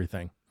orange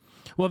everything.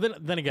 Well,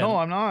 then again, No,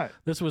 I'm not.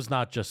 This was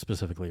not just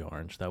specifically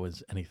orange. That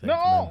was anything.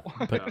 No!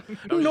 But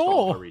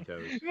No.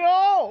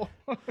 No,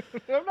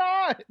 I'm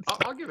not.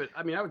 I'll give it.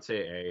 I mean, I would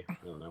say A. I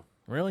don't know.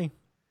 Really?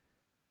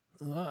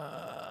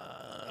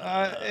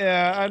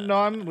 Yeah, no,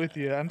 I'm with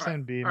you. I'm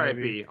saying B. All right,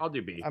 maybe. B. I'll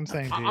do B. I'm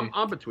saying B.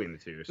 I'm between the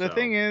two. The so.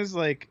 thing is,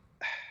 like,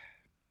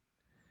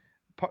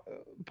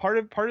 part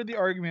of the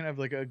argument of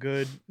like a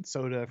good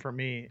soda for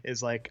me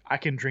is like I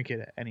can drink it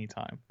at any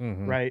time,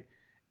 right?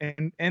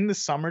 And in the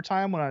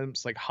summertime when I'm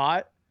just like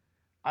hot,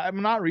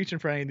 I'm not reaching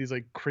for any of these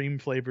like cream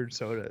flavored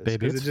sodas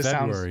because it just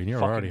February sounds and you're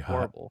fucking already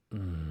horrible.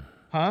 Hot.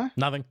 Huh?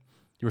 Nothing.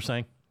 You were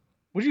saying?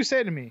 What'd you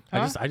say to me?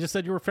 Huh? I just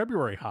said you were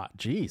February hot.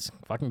 Jeez,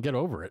 fucking get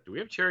over it. Do we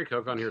have cherry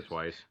Coke on here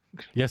twice?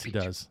 Yes, he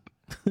does.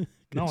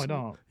 No, I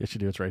don't. Yes, you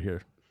do. It's right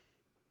here.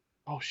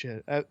 Oh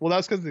shit. Well,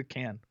 that's because of the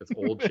can. It's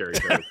old cherry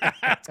Coke.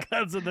 That's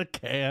because of the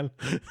can.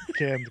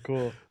 Can's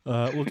cool.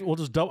 We'll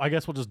just double. I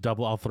guess we'll just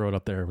double. I'll throw it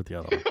up there with the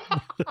other one.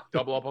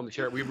 Double up on the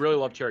cherry. We really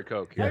love cherry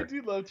Coke here. I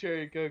do love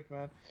cherry Coke,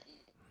 man.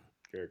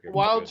 Cherry Coke.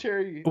 Wild Good.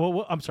 cherry.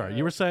 Well, I'm sorry.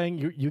 You were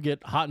saying you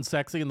get hot and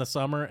sexy in the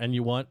summer, and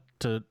you want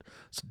to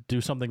do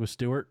something with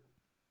Stuart.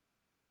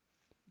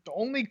 The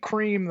only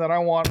cream that I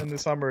want in the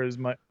summer is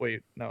my.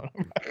 Wait, no,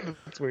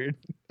 that's weird.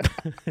 I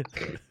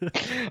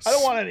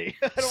don't want any.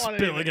 I don't want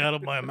any. Spilling out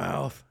of my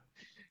mouth.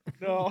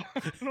 No,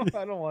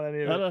 I don't want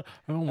any of it.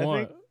 I don't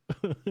want.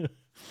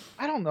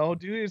 I don't know,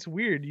 dude. It's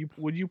weird.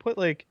 Would you put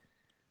like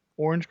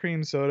orange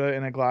cream soda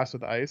in a glass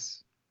with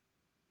ice?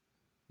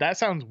 That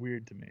sounds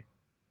weird to me.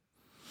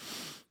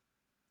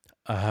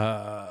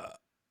 I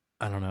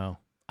don't know.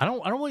 I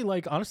don't really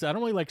like. Honestly, I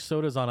don't really like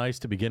sodas on ice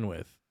to begin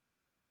with.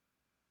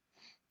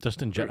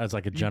 Just as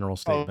like a general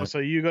statement. Oh, so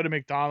you go to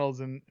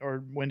McDonald's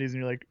or Wendy's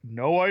and you're like,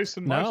 no ice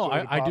in my No,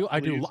 soda I pop,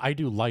 please."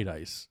 do light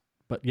ice.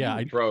 But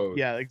yeah, Bro,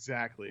 Yeah,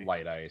 exactly.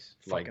 light ice.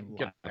 Like, Fucking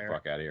get the liar.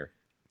 fuck out of here.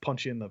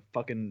 Punch you in the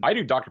fucking. I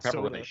do Dr.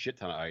 Pepper with Soda. a shit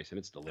ton of ice, and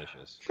it's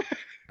delicious.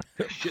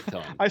 Shit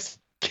ton.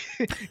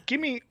 Give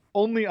me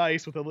only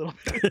ice with a little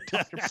bit of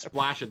Dr. Pepper.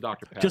 Splash of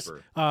Dr. Pepper. just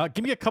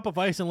give me a cup of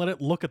ice and let it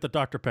look at the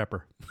Dr.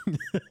 Pepper.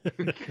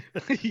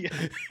 Yeah.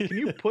 Can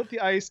you put the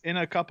ice in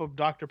a cup of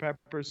Dr.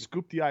 Pepper,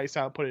 scoop the ice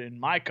out, put it in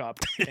my cup,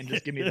 and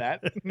just give me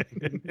that?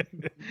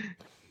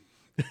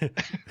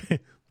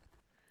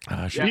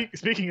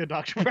 Speaking of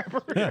Dr.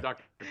 Pepper.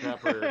 Dr.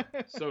 Pepper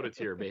soda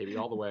tier, baby,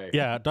 all the way.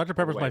 Yeah, Dr.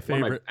 Pepper's my One of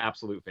favorite. my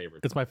absolute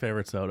favorite. It's my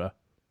favorite soda.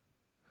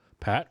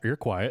 Pat, you're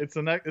quiet. It's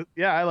the next.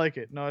 Yeah, I like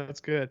it. No, it's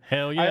good.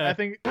 Hell yeah. I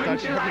think Dr.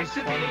 Would you like Pepper's to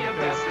be funny a because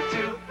best of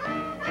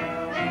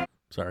two?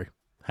 Sorry,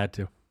 had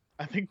to.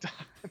 I think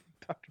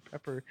Dr.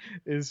 Pepper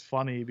is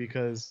funny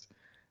because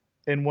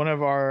in one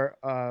of our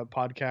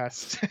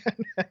podcasts,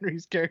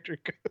 Henry's character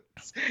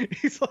goes,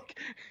 he's like,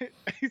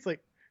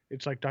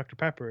 it's like Dr.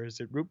 Pepper. Is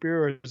it root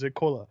beer or is it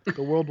cola?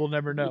 The world will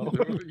never know.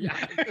 Yeah.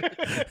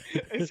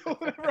 And so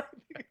whenever I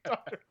think of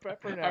Dr.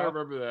 Pepper now, I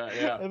remember that.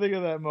 Yeah. I think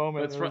of that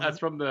moment. That's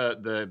from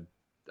the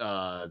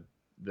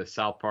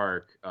South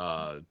Park.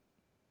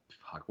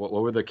 Fuck, what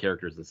were the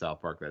characters in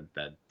South Park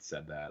that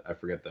said that? I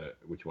forget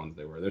which ones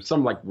they were. There's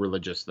some like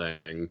religious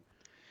thing.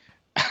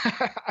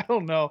 I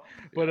don't know,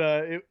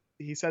 but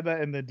he said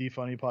that in the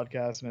Defunny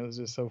podcast, and it was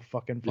just so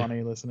fucking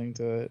funny listening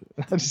to it.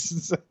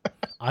 The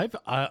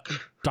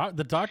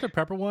Dr.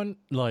 Pepper one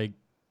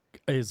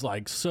is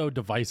like so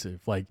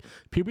divisive. Like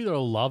people either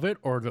love it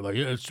or they're like,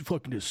 yeah, it's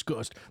fucking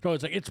disgusting. No,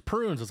 it's like it's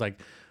prunes. It's like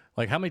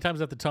how many times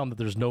do I have to tell them that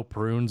there's no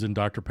prunes in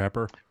Dr.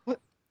 Pepper? What?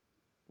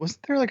 Wasn't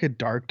there like a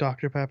dark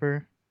Dr.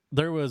 Pepper?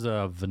 There was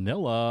a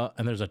vanilla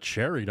and there's a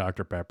cherry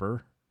Dr.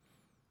 Pepper.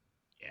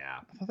 Yeah.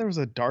 I thought there was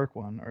a dark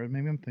one, or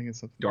maybe I'm thinking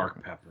something.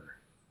 Dark Pepper.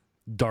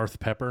 Darth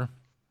Pepper.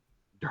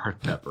 Dark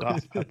Pepper.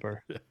 Dark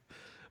Pepper.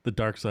 The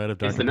dark side of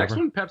Dr. Is the Pepper. next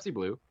one Pepsi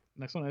Blue?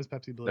 Next one is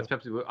Pepsi Blue. That's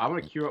Pepsi Blue. I'm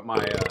gonna queue up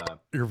my.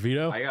 Your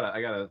veto? I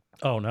gotta.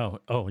 Oh no!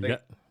 Oh, you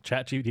got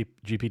Chat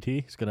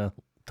GPT. He's gonna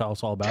tell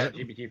us all about it.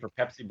 GPT for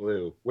Pepsi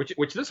Blue, which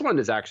this one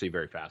is actually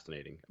very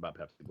fascinating about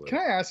Pepsi Blue. Can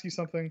I ask you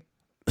something?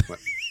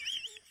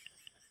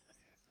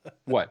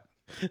 What?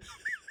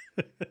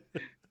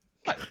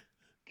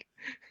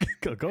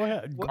 Go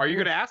ahead. Are you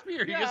gonna ask me,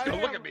 or are you just gonna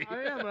I look am, at me?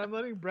 I am. I'm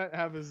letting Brett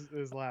have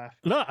his laugh.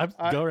 No,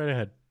 go right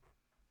ahead.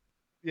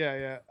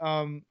 Yeah.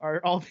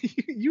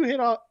 You hit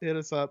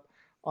us up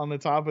on the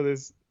top of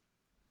this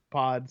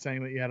pod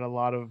saying that you had a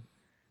lot of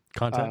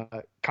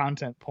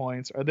content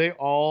points. Are they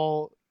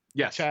all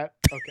Yes. chat?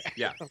 Okay.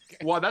 Yeah. Okay.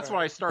 Well, that's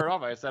why I started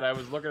off. I said I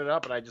was looking it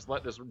up, and I just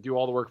let this do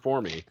all the work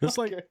for me. It's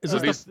like, Okay. is So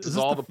this this is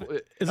all the.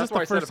 is That's this why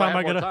the I said first if I time had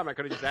I more gotta? time, I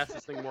could have just asked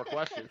this thing more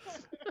questions.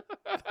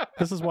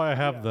 This is why I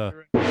have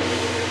the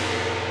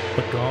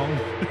gong.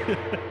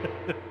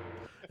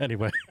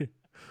 Anyway,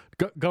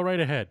 go right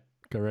ahead.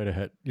 Go right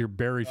ahead. Your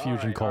berry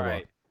fusion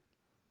cola.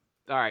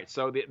 All right.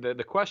 So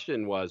the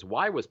question was,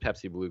 why was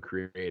Pepsi Blue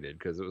created?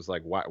 Because it was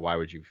like, why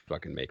would you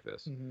fucking make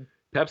this? Mhm.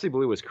 Pepsi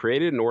Blue was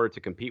created in order to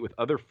compete with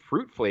other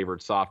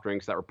fruit-flavored soft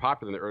drinks that were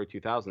popular in the early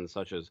 2000s,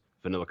 such as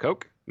Vanilla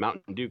Coke,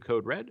 Mountain Dew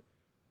Code Red,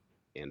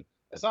 and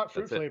It's not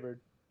fruit flavored.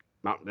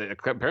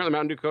 Apparently,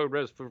 Mountain Dew Code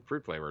Red is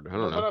fruit flavored. I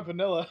don't know. What about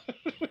vanilla?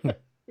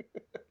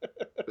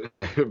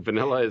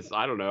 Vanilla is,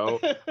 I don't know.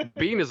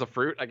 Bean is a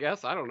fruit, I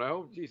guess. I don't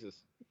know.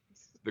 Jesus.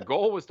 The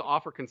goal was to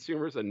offer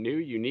consumers a new,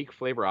 unique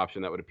flavor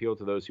option that would appeal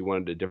to those who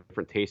wanted a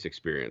different taste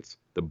experience.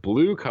 The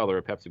blue color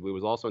of Pepsi Blue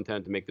was also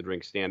intended to make the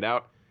drink stand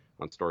out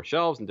on store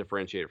shelves and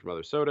differentiate it from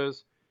other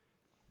sodas.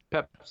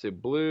 Pepsi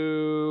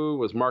Blue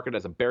was marketed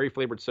as a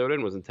berry-flavored soda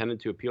and was intended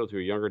to appeal to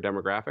a younger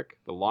demographic.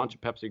 The launch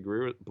of Pepsi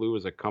Blue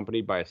was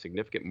accompanied by a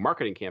significant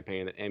marketing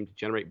campaign that aimed to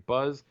generate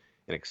buzz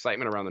and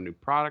excitement around the new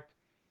product.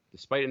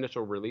 Despite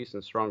initial release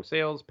and strong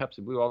sales,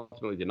 Pepsi Blue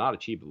ultimately did not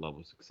achieve the level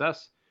of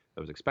success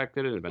that was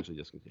expected and eventually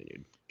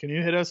discontinued. Can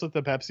you hit us with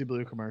the Pepsi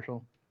Blue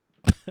commercial?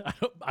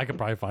 I could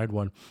probably find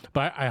one,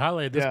 but I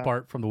highlighted this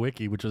part from the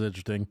wiki, which is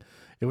interesting.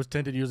 It was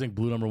tinted using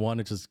Blue No. 1,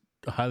 which is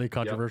highly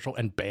controversial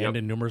and banned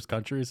in numerous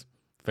countries.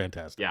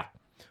 Fantastic. Yeah,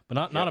 but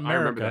not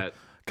America.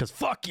 Because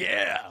fuck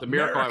yeah, it's a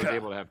miracle I was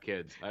able to have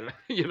kids. I don't,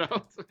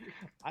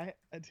 I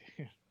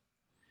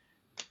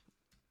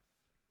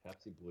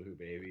Pepsi Blue,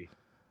 baby.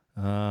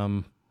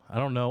 I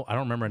don't know. I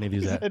don't remember any of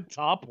these. The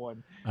top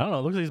one. I don't know.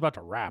 It looks like he's about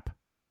to rap.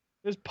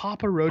 There's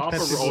Papa Roach.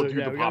 Pepsi Blue.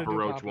 Do the Papa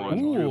Roach one.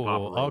 Ooh,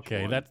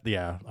 okay. That's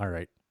all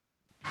right.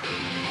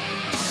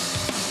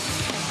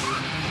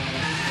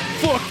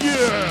 Fuck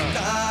yeah!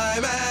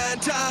 Time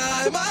and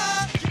time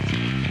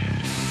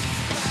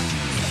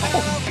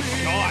Oh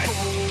God!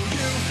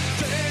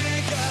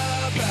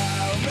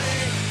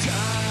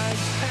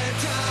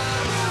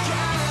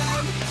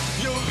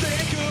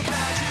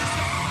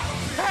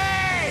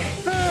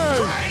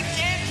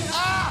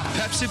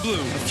 Pepsi Blue,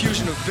 a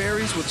fusion of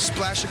berries with a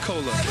splash of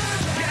cola.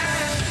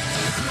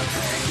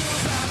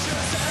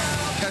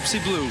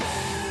 Pepsi Blue,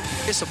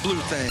 it's a blue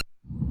thing.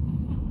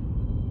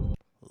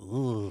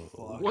 Ooh.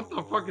 What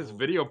the fuck is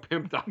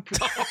videopimp.com?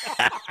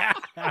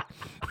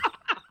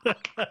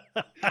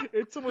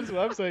 It's someone's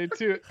website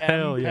too.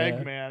 Hell yeah.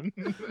 Pegman.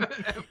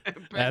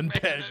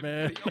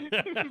 Pegman.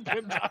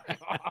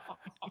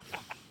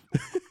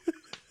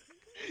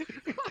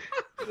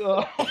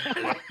 Oh,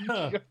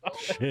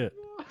 shit.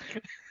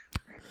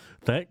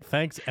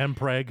 Thanks,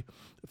 Mpreg,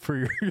 for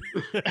your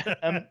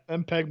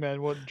Pegman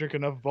won't drink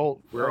enough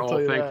Volt. We're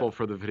all thankful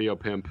for the video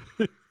pimp.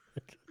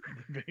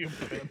 Video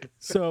pimp.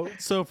 So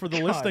for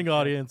the listening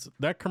audience,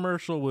 that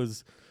commercial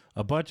was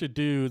a bunch of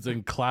dudes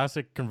in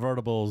classic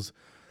convertibles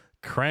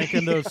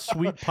cranking those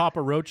sweet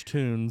Papa Roach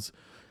tunes.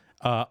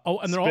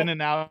 And they're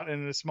spinning out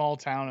in a small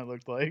town. It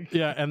looked like.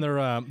 Yeah, and they're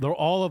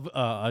all of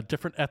a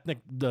different ethnic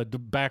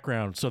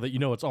background, so that you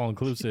know it's all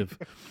inclusive.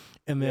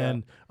 And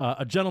then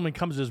a gentleman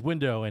comes to his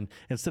window, and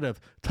instead of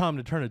telling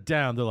him to turn it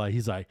down,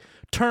 he's like,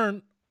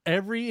 turn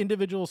every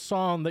individual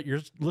song that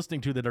you're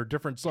listening to that are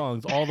different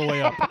songs all the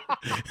way up.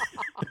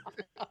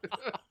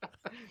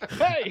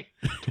 Hey,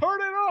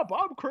 turn it up!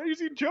 I'm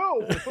Crazy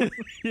Joe.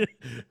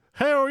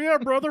 Hell yeah,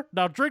 brother!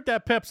 Now drink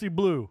that Pepsi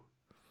Blue.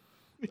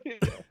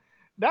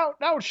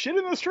 Now shit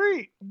in the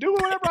street. Do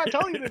whatever I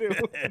tell you to do.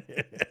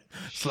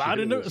 slide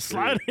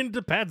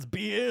into Pat's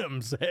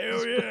BMs.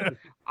 Hell yeah!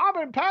 I'm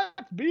in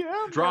Pat's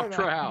BMs. Drop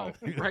trowel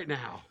right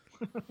now.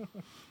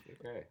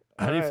 Okay.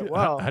 How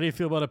do you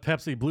feel about a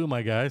Pepsi Blue,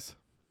 my guys?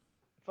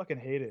 Fucking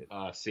hate it.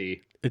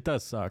 See, it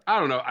does suck. I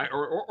don't know.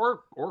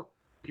 Or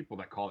people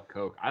that call it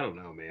Coke. I don't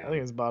know, man. I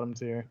think it's bottom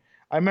tier.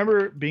 I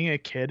remember being a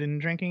kid and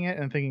drinking it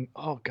and thinking,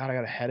 "Oh God, I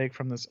got a headache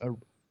from this."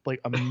 Like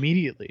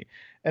immediately,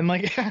 and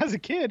like as a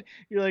kid,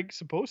 you're like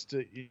supposed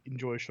to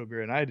enjoy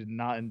sugar, and I did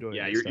not enjoy.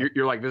 Yeah,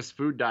 you're like, this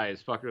food diet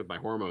is fucking with my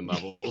hormone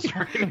levels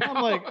right now.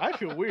 I'm like, I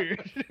feel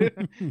weird.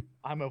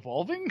 I'm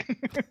evolving.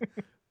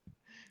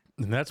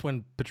 And that's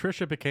when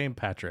Patricia became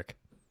Patrick.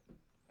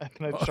 And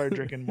then I started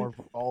drinking more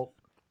Volt.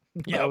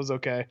 Yeah, that was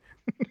okay.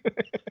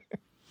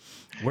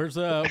 Where's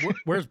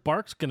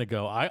Barks gonna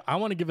go? I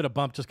want to give it a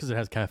bump just because it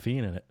has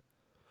caffeine in it.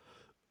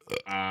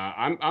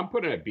 I'm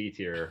putting it at B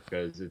tier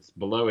because it's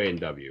below A and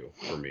W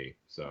for me.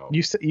 So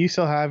you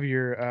still have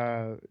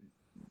your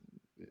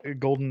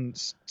golden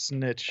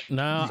snitch.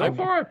 No, so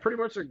far I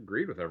pretty much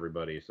agreed with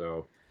everybody.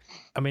 So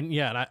I mean,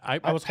 yeah,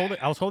 and I was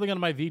holding on to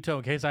my veto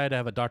in case I had to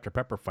have a Dr.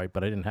 Pepper fight,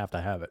 but I didn't have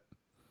to have it.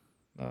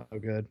 Oh,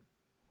 good.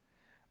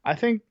 I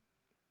think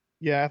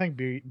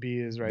B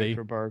is right B?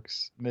 for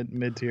Barks.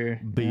 Mid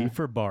tier. B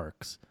for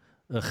Barks.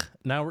 Ugh.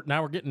 Now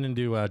we're getting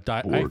into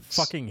diet. I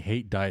fucking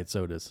hate diet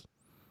sodas.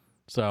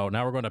 So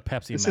now we're going to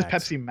Pepsi Max. This is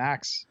Pepsi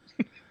Max.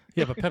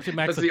 Yeah, but Pepsi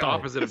Max is the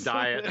opposite of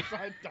diet.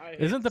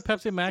 Isn't the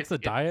Pepsi Max a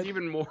diet? It's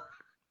even more.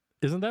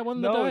 Isn't that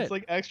one the diet? No, it's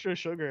like extra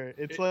sugar.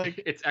 It's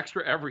like it's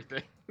extra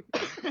everything.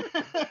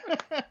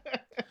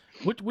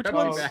 Which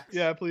one?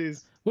 Yeah,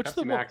 please. What's Pepsi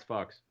the Max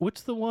fucks?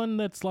 What's the one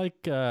that's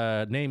like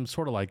named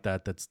sort of like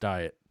that? That's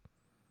diet.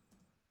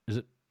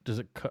 Does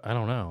it? I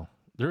don't know.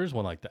 There is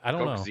one like that. I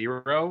don't know.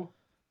 Zero.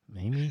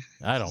 Maybe.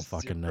 I don't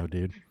fucking know,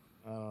 dude.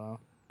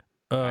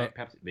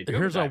 Pepsi,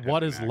 here's a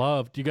What Is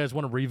Love. Do you guys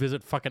want to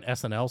revisit fucking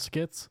SNL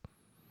skits?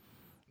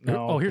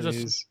 No. Here's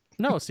please.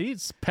 No, see,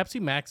 it's Pepsi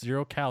Max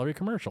 0-calorie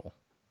commercial.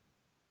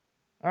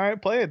 All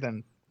right, play it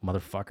then.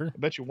 Motherfucker. I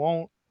bet you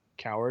won't.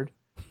 coward.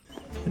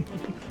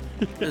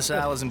 This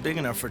aisle isn't big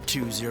enough for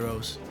 2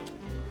 zeros.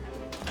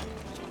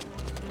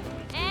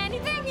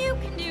 Anything you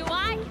can do,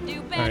 I can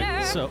do better.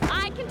 Right, so,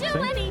 I can do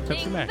Pepsi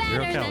anything Max,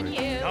 better 0 than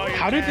calories. you.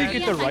 How did they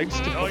get the Yes, I rights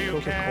to can.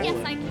 Coca-Cola?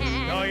 Yes, I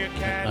can. No, you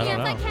can't. I Yes,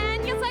 don't I know.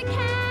 can. Yes, I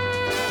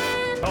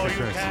can. Oh, you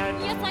Sure.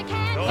 can. Yes, I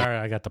can. All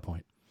right, I got the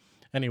point.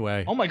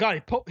 Anyway. Oh my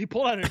god, he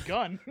pulled out a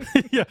gun.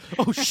 Yeah.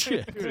 Oh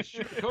shit. Dude,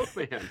 shoot the Coke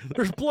man.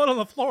 There's blood on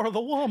the floor of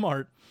the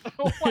Walmart.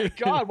 Oh my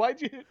god,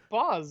 why'd you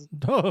pause?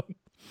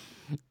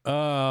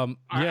 Yeah.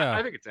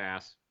 I think it's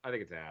ass. I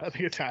think it's ass. I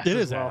think it's ass. It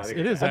as is well. ass.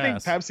 It is I think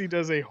ass. Pepsi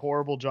does a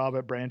horrible job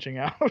at branching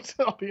out.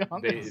 I'll be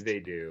honest. They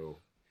do.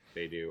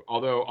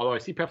 Although I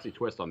see Pepsi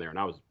Twist on there, and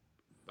I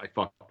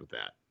fucked with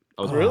that.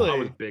 I was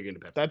Really? big into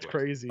Pepsi. That's Twist.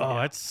 crazy. Oh,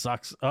 that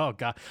sucks. Oh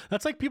god,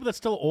 that's like people that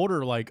still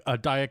order like a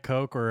Diet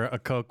Coke or a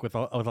Coke with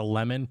a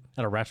lemon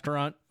at a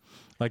restaurant,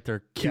 like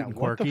they're cute and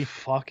What quirky. the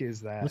fuck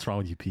is that? What's wrong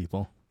with you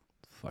people?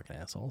 Fucking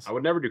assholes. I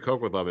would never do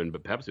Coke with lemon,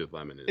 but Pepsi with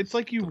lemon is. It's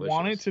like you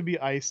want it delicious. to be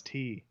iced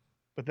tea,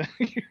 but then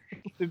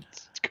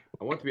it's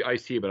I want it to be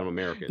iced tea, but I'm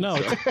American. No,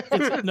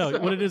 so. no.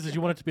 What it is you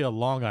want it to be a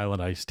Long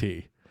Island iced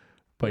tea,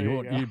 but There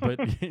you, you want,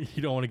 go.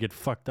 you don't want to get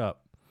fucked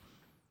up.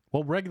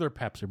 Well, regular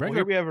Pepsi. well, Regular.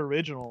 here we have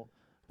original.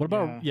 What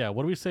about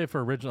What do we say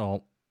for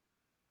original?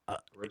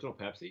 Original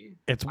Pepsi.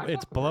 It's I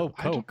it's fuck with below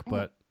I don't Coke, know.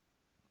 but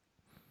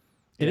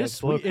it Yeah, is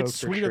it's below sweet. It's Coke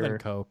for sweeter than sure.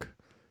 Coke,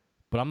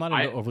 but I'm not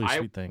into overly I-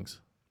 sweet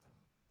things.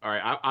 All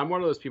right, I'm one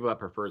of those people that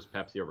prefers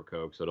Pepsi over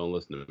Coke, so don't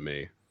listen to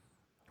me.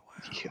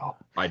 Yo,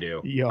 I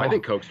do. Yo. I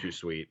think Coke's too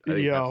sweet. I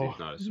think yo, Pepsi's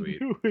not as sweet.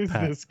 who is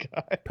Pat. this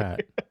guy?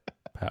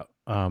 Pat.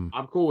 I'm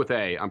cool with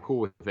A. I'm cool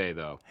with A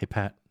though. Hey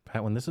Pat,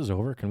 when this is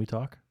over, can we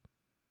talk?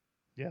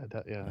 Yeah,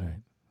 yeah.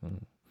 All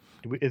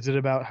right. Is it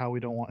about how we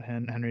don't want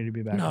Henry to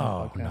be back? No,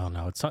 on the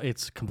podcast? no.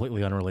 It's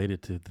completely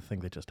unrelated to the thing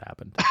that just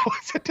happened. Oh,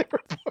 it's a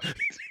different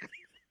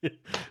point.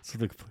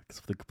 Something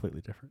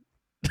completely different.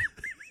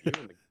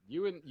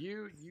 You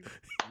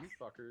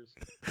fuckers.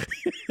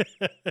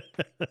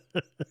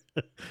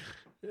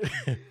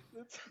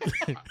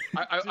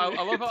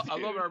 I love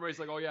how everybody's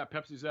like, oh yeah,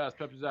 Pepsi's ass.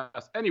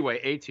 Anyway,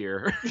 A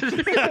tier.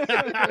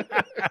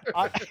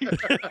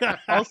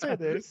 I'll say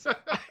this.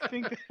 I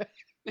think that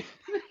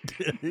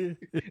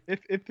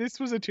if this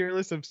was a tier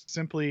list of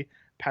simply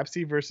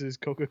Pepsi versus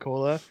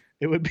Coca-Cola,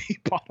 it would be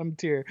bottom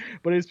tier.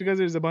 But it's because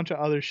there's a bunch of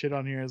other shit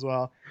on here as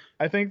well.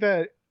 I think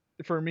that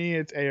for me,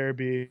 it's A or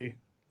B.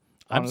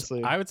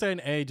 Honestly, I would say an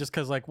A just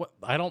because like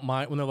I don't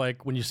mind when they're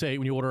like when you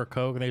order a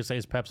Coke and they say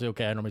it's Pepsi,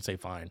 okay, I normally say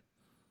fine.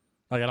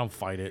 Like I don't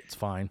fight it, it's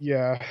fine.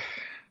 Yeah.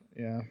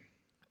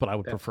 But I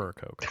would prefer a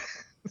Coke.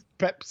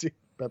 Pepsi.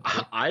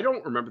 I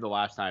don't remember the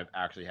last time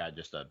I've actually had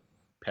just a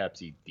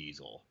Pepsi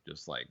Diesel,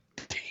 just like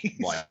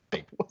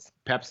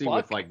Pepsi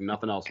with like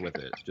nothing else with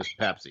it, just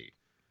Pepsi.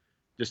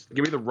 Just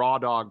give me the raw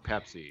dog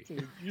Pepsi.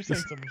 Dude, you're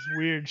saying some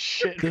weird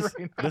shit right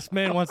now. This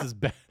man wants his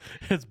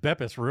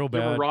Beppis real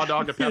Give a bad. raw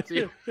dog to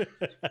Pepsi.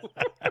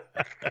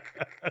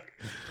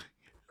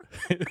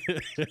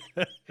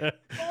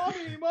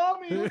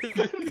 Mommy, what's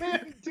that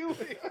man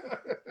doing?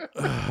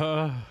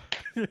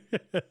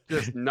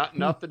 Just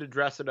nothing to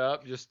dress it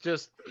up.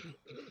 Just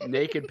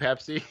naked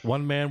Pepsi.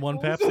 One man, one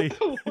What was Pepsi.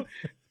 that-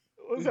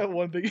 What was that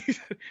one thing he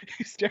said?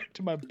 He stared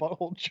into my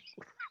butthole.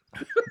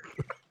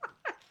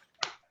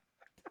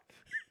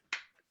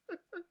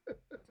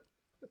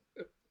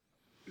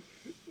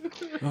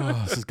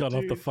 Oh, this has gone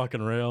off the Dude.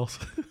 fucking rails.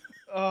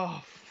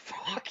 Oh,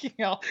 fucking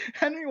hell.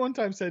 Henry one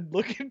time said,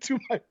 look into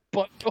my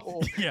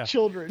butthole, Yeah.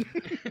 children.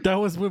 That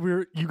was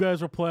when you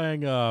guys were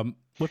playing.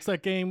 What's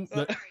that game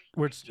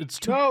where it's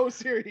two? No,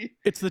 Siri.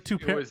 It's the two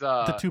It was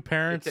the two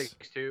parents. It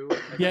Takes Two.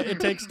 Yeah, It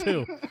Takes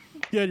Two.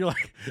 Yeah, you're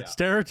like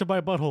stare into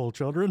my butthole,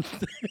 children.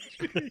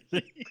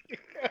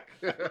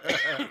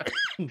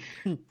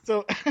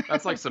 So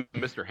That's like some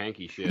Mr.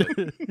 Hanky shit.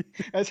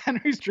 as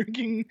Henry's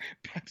drinking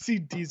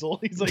Pepsi Diesel,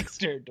 he's like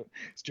staring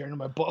at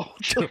my butthole,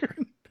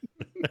 children.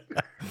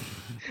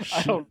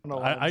 I don't know.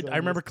 why I'm I saying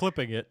remember this.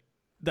 clipping it.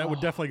 That would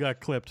definitely got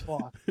clipped.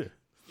 Fuck.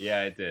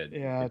 Yeah, it did.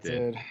 Yeah, it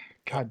did.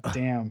 God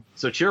damn.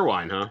 So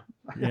Cheerwine, huh?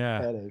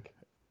 Yeah, Headache.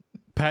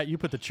 Pat, you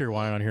put the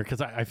Cheerwine on here because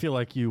I feel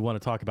like you want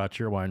to talk about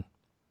Cheerwine.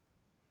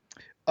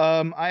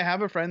 I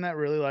have a friend that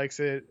really likes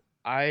it.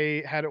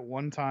 I had it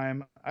one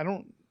time.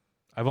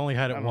 I've only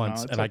had I it don't know,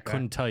 once, it's and I okay.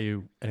 couldn't tell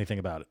you anything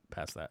about it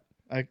past that.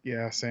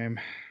 Yeah, same.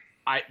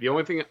 The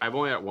only thing I've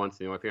only had it once.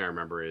 The only thing I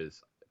remember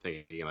is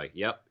thinking like,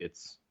 "Yep,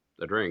 it's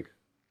a drink."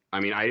 I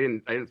mean, I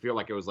didn't feel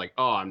like it was like,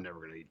 "Oh, I'm never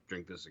gonna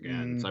drink this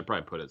again." So I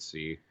probably put it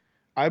C.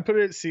 I put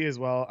it at C as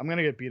well. I'm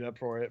gonna get beat up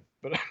for it,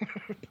 but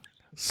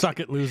Suck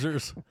it,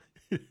 losers.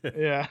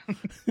 yeah.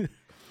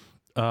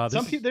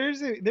 This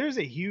There's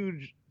a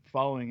huge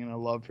following and a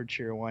love for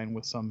Cheerwine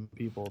with some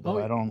people,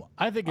 though I don't.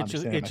 I think it's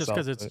just understand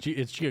because myself,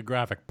 it's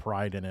geographic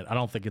pride in it. I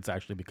don't think it's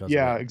actually because.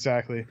 Yeah, of it.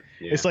 exactly.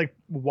 Yeah. It's like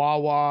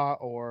Wawa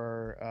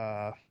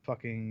or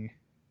fucking.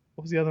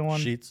 What was the other one?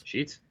 Sheets.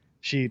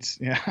 Sheets.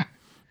 Yeah.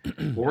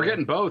 Well, we're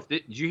getting both.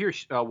 Did you hear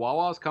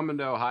Wawa's coming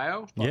to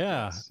Ohio?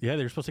 Yeah,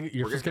 they're supposed to get.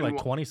 You're We're supposed to get like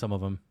getting 20 some of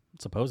them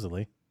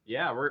supposedly.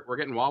 Yeah, we're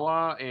getting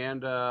Wawa,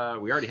 and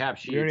we already have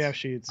sheets. We already have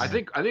sheets. I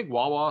think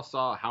Wawa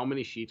saw how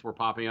many sheets were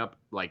popping up.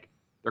 Like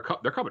they're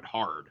coming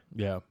hard.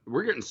 Yeah,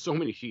 we're getting so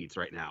many sheets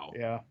right now.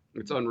 Yeah,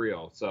 it's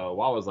unreal. So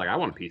Wawa's like, I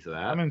want a piece of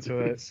that. I'm into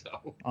it.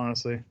 So.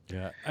 Honestly.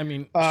 Yeah, I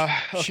mean,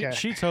 okay.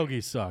 Sheets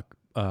hoagies suck.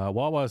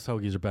 Wawa's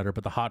hoagies are better,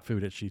 but the hot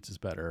food at Sheets is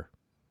better.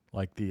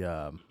 Like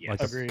the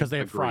because they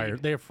have fryers.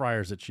 They have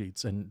fryers at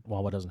Sheets, and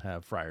Wawa doesn't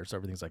have fryers, so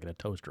everything's like in a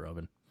toaster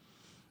oven,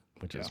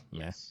 which is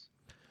yes.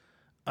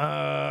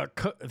 I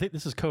think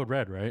this is Code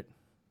Red, right?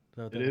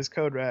 It is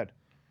Code Red.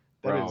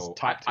 That is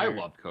top tier. I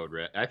love Code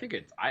Red. I think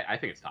it's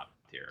top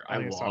tier. I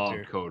love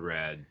Code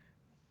Red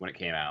when it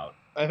came out.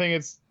 I think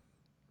it's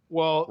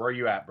where are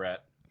you at,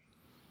 Brett?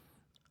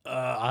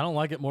 I don't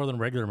like it more than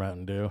regular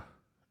Mountain Dew.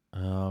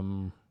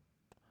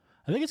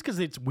 I think it's because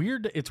it's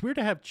weird. It's weird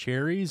to have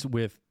cherries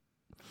with,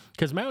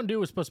 because Mountain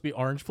Dew was supposed to be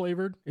orange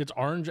flavored. It's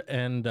orange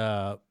and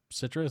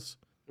citrus.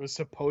 It was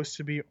supposed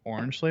to be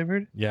orange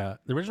flavored. Yeah,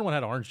 the original one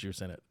had orange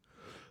juice in it.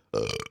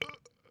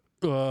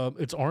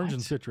 It's orange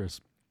and citrus.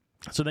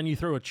 So then you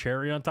throw a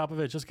cherry on top of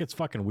it. It just gets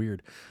fucking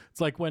weird. It's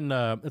like when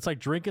it's like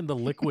drinking the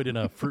liquid in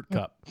a fruit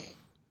cup.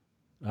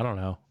 I don't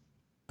know.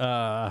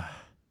 I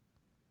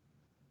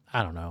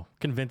don't know.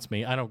 Convince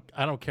me. I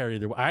don't care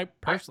either way. I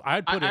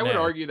would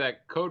argue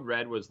that Code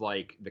Red was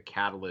like the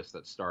catalyst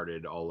that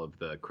started all of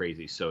the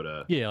crazy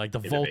soda. Yeah, like the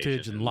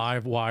Voltage and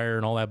Live Wire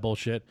and all that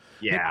bullshit.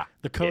 Yeah.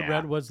 The Code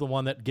Red was the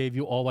one that gave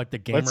you all like the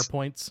gamer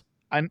points.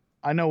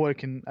 I know what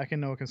can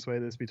sway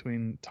this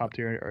between top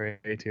tier or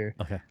A tier.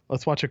 Okay.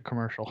 Let's watch a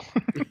commercial.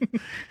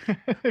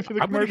 If the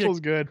commercial's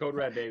good. Code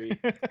Red, baby.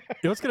 You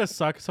know what's gonna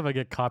suck is if I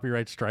get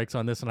copyright strikes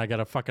on this and I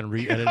gotta fucking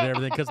re-edit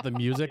everything because the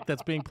music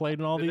that's being played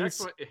in all these. Next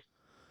one,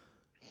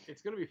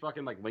 it's gonna be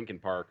fucking like Linkin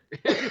Park.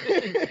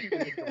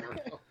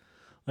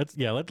 Let's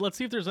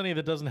see if there's any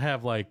that doesn't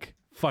have like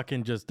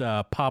fucking just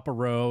Papa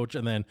Roach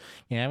and then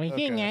I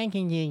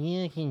can do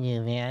you can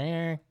do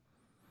better.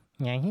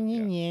 I can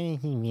do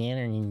anything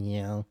better than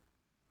you.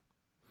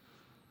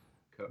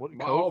 What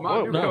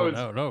Mountain Dew codes.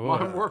 No.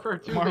 Modern Warfare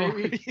 2,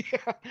 baby.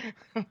 Yeah.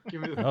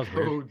 Give me the was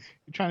weird. codes.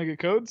 You trying to get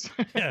codes?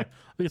 Yeah, let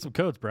me get some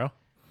codes, bro.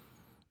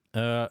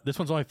 This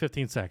one's only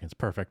 15 seconds.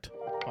 Perfect.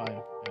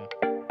 Fine. Yeah.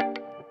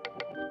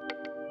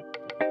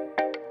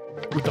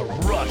 With a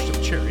rush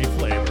of cherry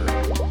flavor.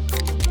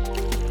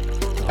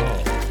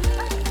 Oh,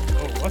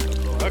 what the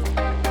fuck?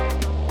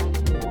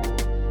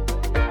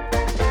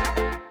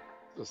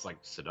 It's like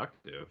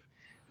seductive.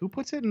 Who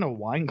puts it in a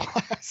wine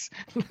glass?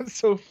 That's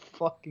so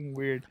fucking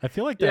weird. I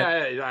feel like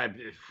that. Yeah,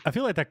 I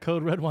feel like that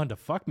Code Red wanted to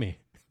fuck me.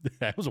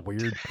 That was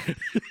weird. Take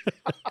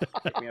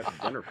me out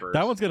to dinner first.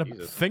 That one's gonna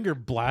Jesus. finger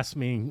blast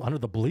me under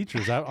the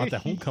bleachers out at the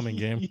homecoming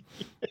game.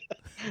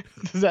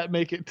 Does that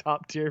make it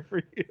top tier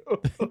for you?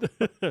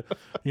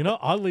 You know,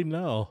 oddly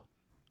no.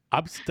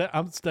 I'm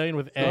staying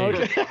with A.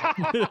 Okay.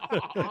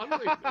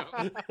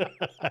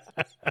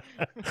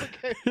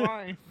 Okay,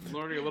 fine. I'm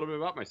learning a little bit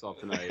about myself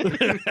tonight.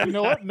 You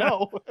know what?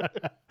 No.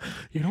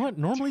 You know what?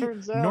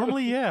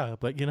 Normally, yeah,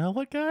 but you know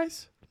what,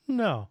 guys?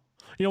 No.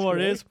 You know what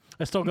it is?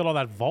 I still got all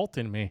that vault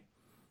in me.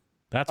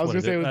 That's I was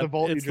what gonna say it was is. the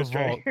vault you It's just the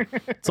vault.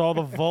 drank. It's all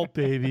the vault,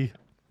 baby.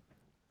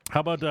 How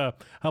about a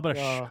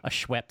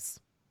Schweppes?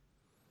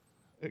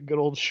 A good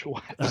old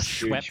Schweppes.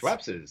 Dude, Schweppes.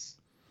 Schweppes is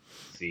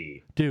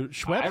C. Dude,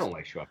 Schweppes. I don't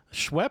like Schweppes.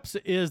 Schweppes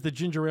is the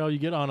ginger ale you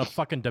get on a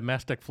fucking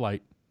domestic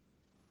flight.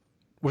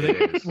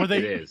 It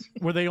is.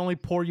 Where they only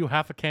pour you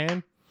half a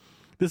can.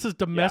 This is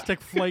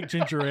domestic flight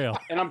ginger ale.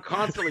 And I'm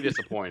constantly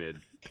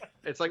disappointed.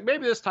 It's like,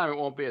 maybe this time it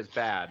won't be as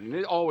bad. And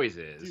it always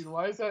is. Dude,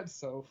 why is that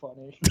so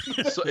funny?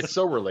 It's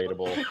so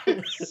relatable.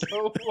 It's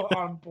so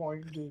on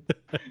point, dude.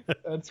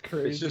 That's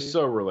crazy. It's just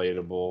so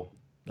relatable.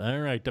 All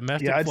right,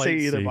 domestic Yeah, I'd flight say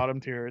either C. bottom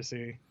tier or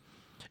C.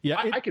 Yeah,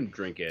 I can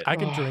drink it. I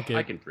can drink it.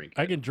 I can drink it.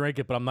 I can drink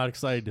it, but I'm not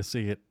excited to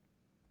see it.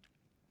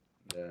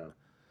 Yeah.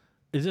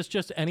 Is this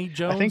just any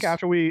Jones? I think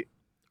after we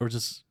or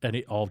just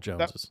all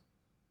Joneses?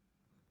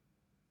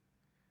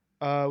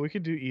 we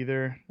could do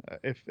either.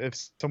 If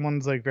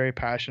someone's like very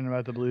passionate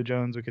about the Blue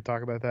Jones, we could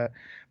talk about that.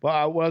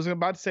 But what I was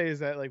about to say is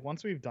that like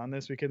once we've done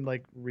this, we can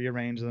like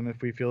rearrange them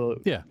if we feel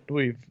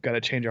we've got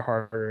to change a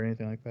heart or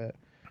anything like that.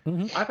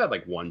 Mm-hmm. I've had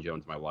like one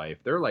Jones in my life.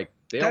 They're like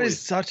That is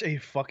such a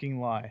fucking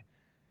lie.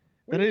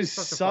 That is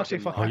such a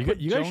fucking. Oh, I you put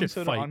guys Jones should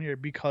Soda fight. on here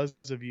because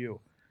of you.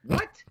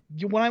 What?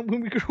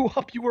 When we grew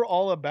up, you were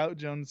all about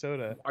Jones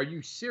Soda. Are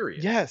you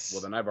serious? Yes.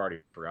 Well, then I've already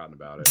forgotten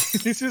about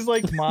it. This is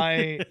like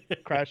my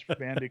Crash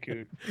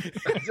Bandicoot.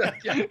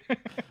 Yeah.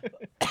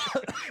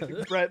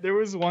 Brett, there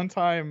was one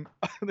time,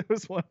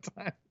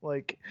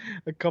 like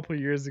a couple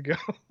years ago,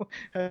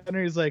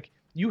 Henry's like,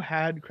 "You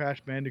had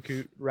Crash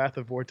Bandicoot: Wrath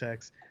of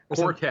Vortex."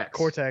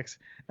 Cortex.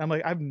 And I'm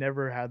like, "I've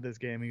never had this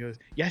game." He goes,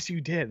 "Yes,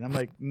 you did." And I'm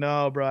like,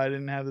 "No, bro, I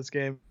didn't have this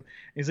game."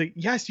 And he's like,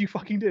 "Yes, you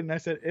fucking did." And I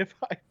said, "If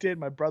I did,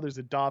 my brother's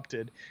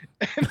adopted."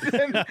 And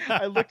then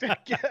I looked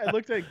at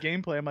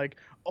gameplay. I'm like,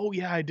 "Oh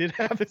yeah, I did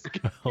have this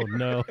game." Oh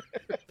no.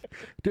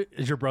 Dude,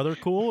 is your brother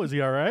cool? Is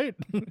he all right?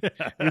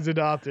 He's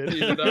adopted.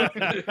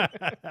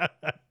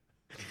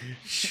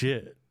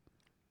 Shit.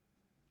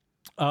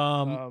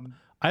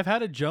 I've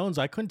had a Jones.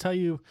 I couldn't tell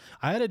you.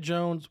 I had a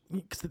Jones.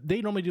 'Cause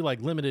they normally do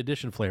like limited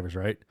edition flavors,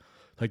 right?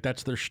 Like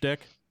that's their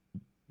shtick.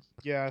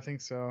 Yeah, I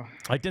think so.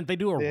 Like didn't they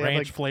do a They have,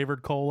 ranch like-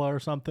 flavored cola or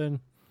something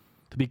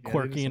to be Yeah, they do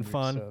quirky some and weird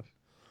fun? stuff.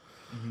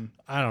 Mhm.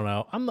 I don't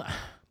know.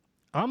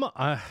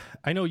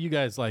 I know you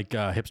guys like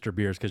hipster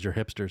beers because you're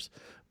hipsters,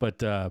 but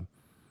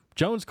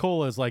Jones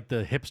Cola is like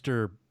the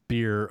hipster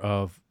beer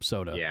of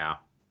soda. Yeah,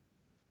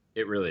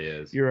 it really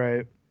is. You're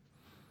right.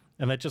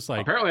 And that just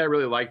like Apparently, I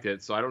really liked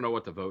it, so I don't know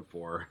what to vote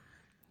for.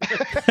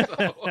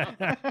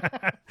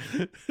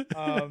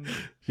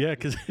 yeah,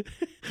 because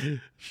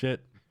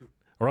shit,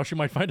 or else you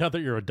might find out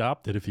that you're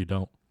adopted if you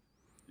don't.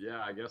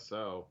 Yeah, I guess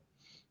so.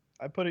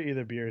 I put it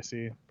either B or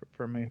C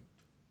for me.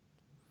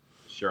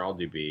 Sure, I'll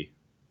do B.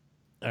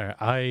 All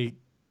right,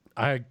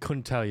 I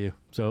couldn't tell you,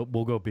 so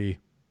we'll go B.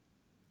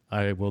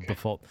 I will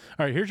default.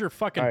 All right, here's your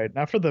fucking All right,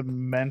 now for the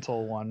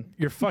mental one.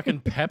 your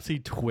fucking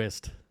Pepsi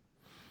Twist.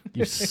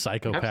 You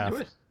psychopath. Pepsi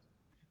Twist.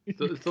 It's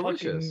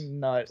delicious. Fucking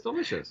nut. It's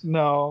delicious.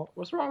 No,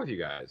 What's wrong with you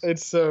guys?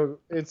 it's so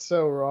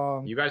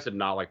wrong You guys did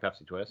not like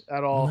Pepsi Twist.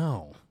 at all.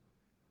 No,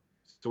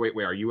 So wait,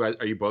 are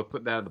you both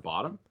putting that at the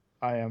bottom?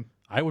 I am.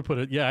 I would put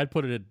it. Yeah, I'd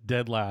put it at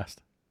dead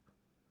last.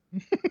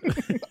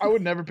 I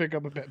would never pick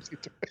up a Pepsi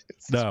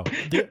Twist. No, Are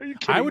you kidding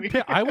I would me?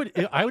 pick.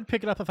 I would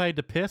pick it up if I had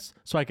to piss,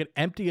 so I could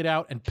empty it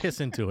out and piss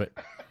into it.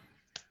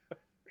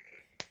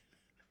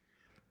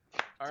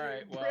 All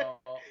right. Well,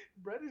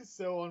 Brett is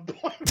so on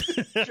point with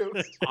his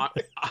jokes.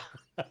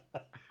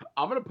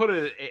 I'm gonna put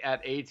it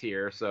at A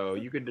tier, so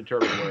you can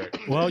determine where it.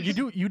 Well, you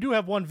do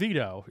have one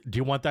veto. Do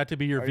you want that to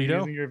be your Are you veto?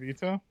 using your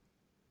veto?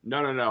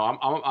 No.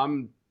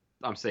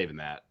 I'm saving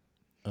that.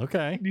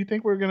 Okay. Do you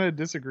think we're gonna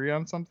disagree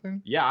on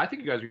something? Yeah, I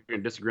think you guys are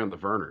gonna disagree on the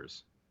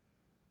Verners.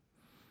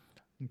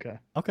 Okay.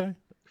 Okay.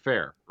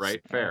 Fair,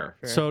 right? Fair.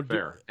 Fair. So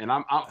Fair. And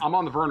I'm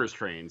on the Verners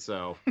train,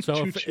 so So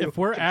Choo-choo. if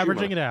we're Choo-choo.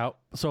 averaging it out,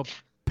 so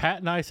Pat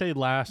and I say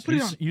last. Put it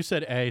You, on. you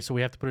said A, so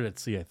we have to put it at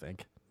C, I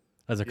think,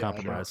 as a Yeah,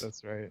 compromise.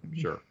 that's right.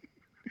 sure.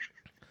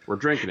 We're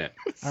drinking it.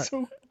 It's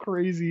so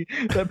crazy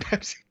that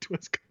Pepsi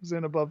Twist comes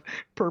in above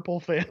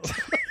Purple Fanta.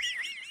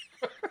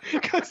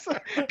 Because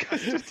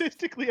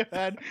statistically, I've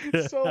had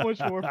so much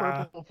more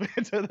Purple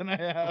Fanta than I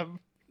have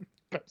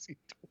Pepsi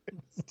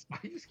Twist.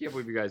 I just can't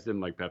believe you guys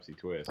didn't like Pepsi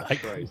Twist. I-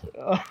 Christ.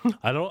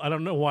 I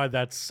don't know why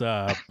that's.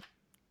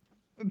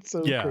 It's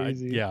so Yeah,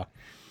 crazy. yeah.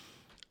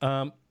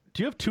 Do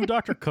you have two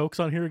Dr. Cokes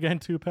on here again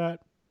too, Pat?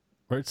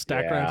 Or it's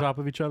stacked right on Yeah. top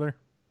of each other?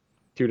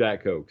 2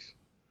 Diet Cokes.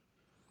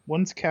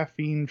 One's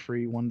caffeine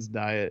free, one's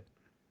diet.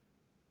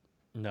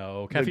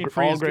 No, The caffeine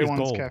free all is gray one's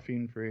gold.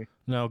 caffeine free.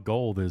 No,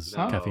 gold is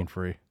No. caffeine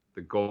free.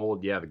 The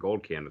gold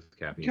can is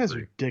caffeine You guys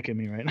free. are dicking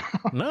me right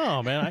now.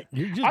 No, man,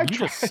 you I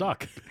just tried.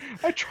 suck.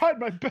 I tried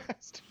my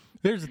best.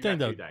 Here's the You thing,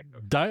 got though. two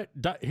Diet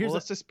Cokes. Here's Well, the,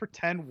 let's just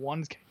pretend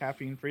one's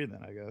caffeine free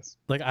then, I guess.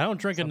 like I don't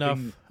drink something-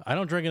 enough. I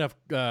don't drink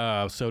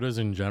enough sodas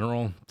in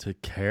general to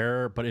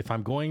care. But if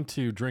I'm going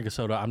to drink a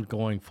soda, I'm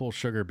going full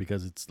sugar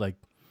because it's like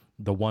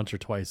the once or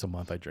twice a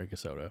month I drink a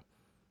soda.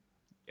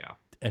 Yeah.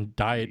 And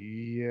diet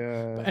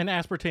Yeah. and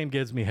aspartame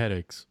gives me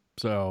headaches.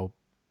 So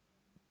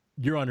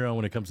you're on your own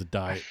when it comes to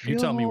diet. You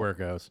tell me feel- where it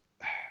goes.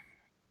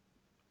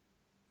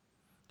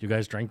 Do you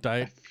guys drink I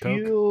Diet Coke?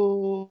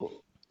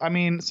 feel. I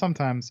mean,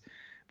 sometimes,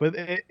 but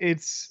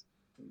it's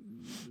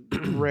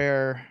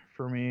rare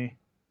for me.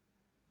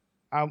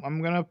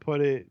 I'm gonna put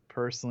it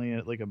personally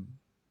at like a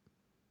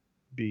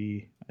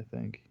B. I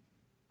think.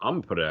 I'm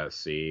gonna put it at a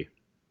C.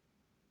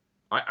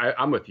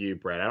 I'm with you,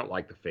 Brad. I don't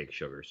like the fake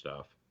sugar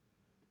stuff.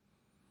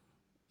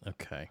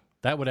 Okay.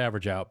 That would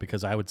average out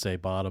because I would say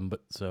bottom,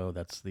 but so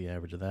that's the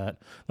average of that.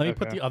 Let me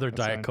put Okay, the other that's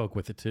Diet fine. Coke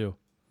with it too.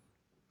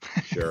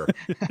 Sure.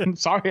 I'm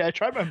sorry. I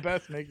tried my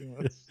best making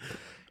this.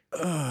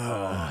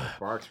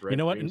 Sparks Red You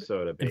know what? Cream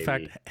Soda, baby. In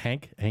fact,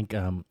 Hank,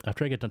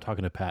 after I get done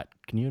talking to Pat,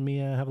 can you and me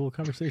have a little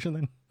conversation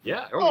then?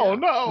 yeah. Oh yeah.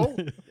 no!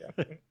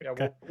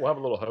 Yeah, we'll have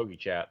a little hoagie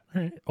chat.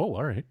 All right. Oh,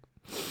 all right.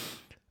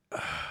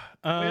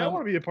 I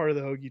want to be a part of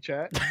the hoagie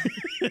chat.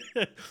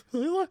 I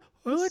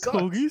like Sucks.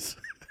 hoagies.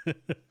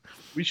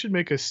 We should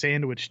make a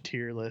sandwich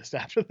tier list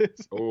after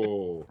this.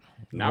 Oh,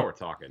 now we're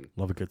talking.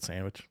 Love a good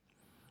sandwich.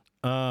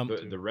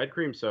 The Red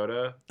Cream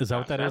Soda. Is that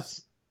what that that's, is?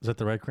 Is that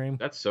the red cream?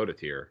 That's soda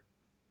tier.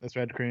 That's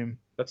red cream.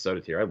 That's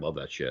soda tier. I love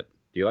that shit.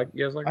 Do you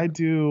guys like? I that?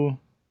 do.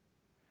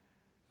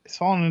 It's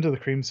fallen into the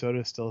cream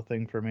soda still a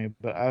thing for me,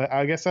 but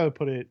I guess I would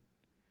put it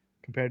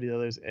compared to the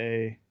others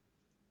A.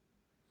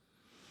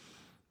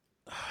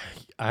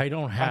 I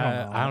don't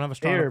have. know. I don't have a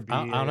strong. A or B,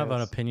 I don't have an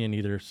yes. opinion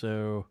either.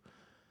 So,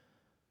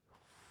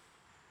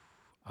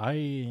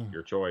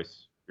 Your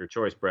choice. Your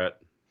choice, Brett.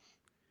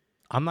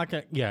 I'm not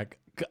gonna. Yeah,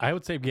 I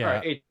would say yeah. All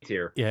right, A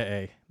tier. Yeah,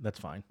 A. That's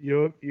fine.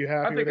 You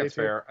happy I think with that's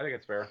A tier? fair. I think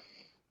it's fair.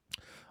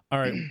 All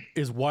right.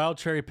 Is Wild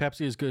Cherry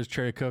Pepsi as good as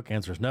Cherry Coke?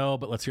 Answer is no.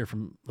 But let's hear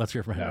from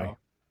Henry. No.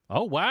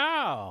 Oh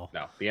wow.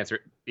 No, the answer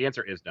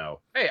is no.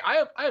 Hey,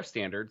 I have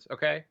standards.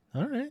 Okay,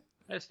 All right.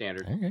 I have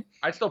standards. All right.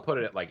 I'd still put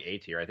it at like A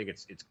tier. I think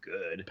it's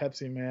good.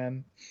 Pepsi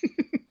man.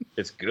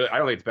 It's good. I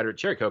don't think it's better.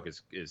 Cherry Coke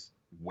is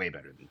way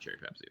better than Cherry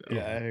Pepsi though.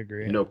 Yeah, I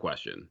agree. No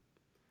question.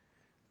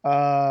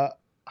 I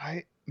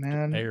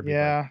Man, A or B,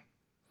 yeah.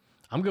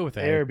 I'm good with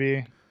A. A or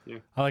B.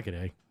 I like it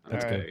A.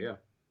 That's All right. good. Yeah.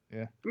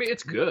 Yeah. I mean,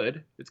 it's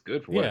good. It's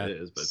good for what Yeah. it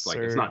is, but it's like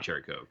it's not Surge.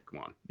 cherry Coke. Come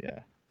on, Yeah.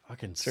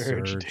 Fucking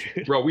Surge, Surge.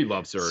 dude. bro. We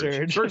love Surge.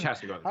 Surge. Surge has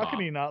to go to the How top.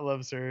 can you not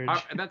love Surge?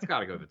 That's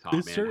got to go to the top,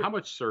 Is man. Surge- How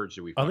much Surge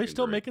do we? Are they fucking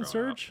still drink making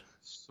growing up? Surge?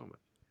 So much.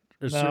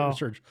 Or No.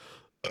 Surge.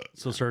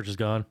 So Surge is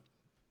gone.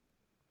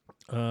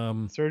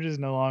 Surge is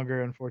no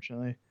longer,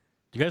 unfortunately.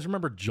 Do you guys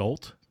remember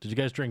Jolt? Did you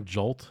guys drink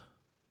Jolt?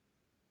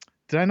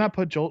 Did I not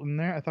put Jolt in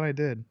there? I thought I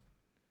did.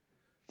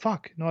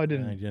 Fuck. No, I I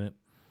didn't. didn't.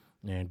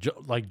 Yeah,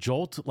 like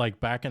Jolt, like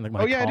back in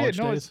my Oh, yeah, I college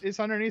did. No, days. it's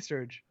underneath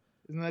Surge.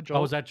 Isn't that Jolt?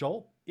 Oh, is that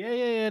Jolt? Yeah,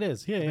 it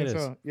is. Yeah, I it think is.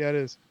 so. Yeah, it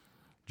is.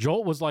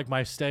 Jolt was like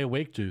my stay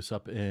awake juice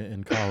up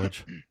in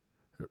college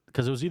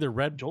because it was either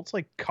red. Jolt's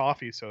like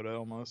coffee soda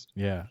almost.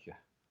 Yeah.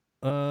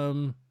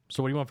 So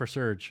what do you want for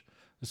Surge?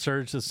 Is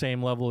Surge the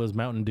same level as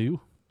Mountain Dew,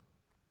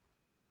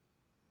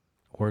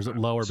 or is it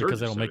lower Surge because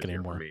they is don't make it Surge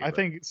here for anymore? me, I but-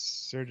 think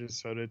Surge is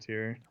soda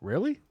tier.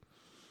 Really?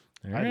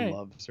 All I right.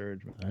 love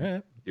Surge. All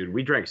right. dude,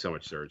 we drank so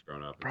much Surge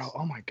growing up. Bro, It's,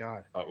 oh my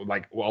god.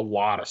 like a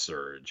lot of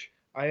Surge.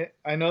 I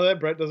know that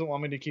Brett doesn't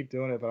want me to keep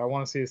doing it, but I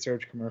want to see a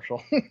Surge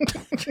commercial.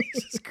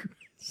 Jesus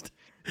Christ.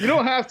 You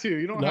don't have to.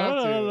 You don't No, have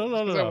no, to. no,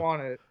 no, Because no. I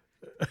want it.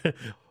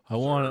 I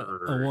want it.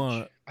 I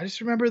want it. I just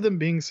remember them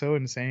being so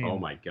insane. Oh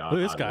my god!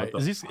 Look at this guy. what the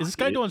Is this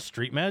guy fuck, doing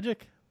street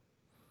magic?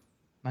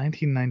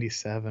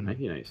 1997.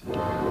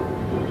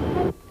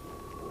 1997.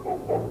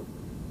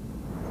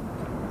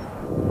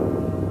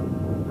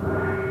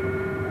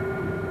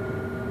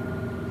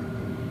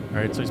 All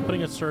right, so he's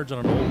putting a Surge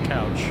on an old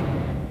couch.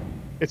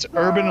 It's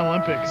Urban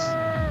Olympics.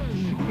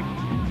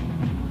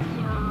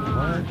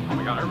 What? Oh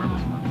my god! I remember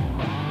this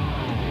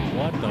one.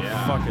 What the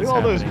Yeah. fuck Look is at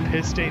all those happening?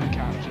 piss stained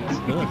couches.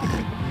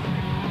 Ugh.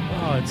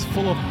 Oh, it's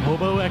full of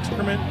hobo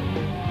excrement.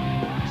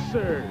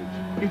 Surge.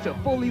 It's a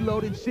fully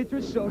loaded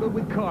citrus soda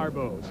with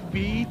carbos.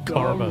 Beat the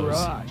Carbos.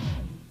 rush.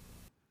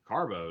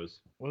 Carbos.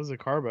 What is a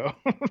carbo?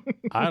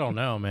 I don't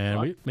know,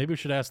 man. Maybe we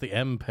should ask the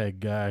MPEG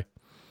guy.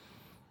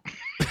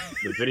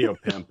 The video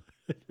pimp.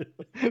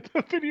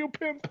 The video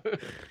pimp.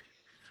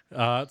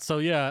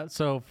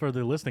 So for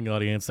the listening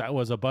audience, that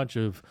was a bunch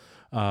of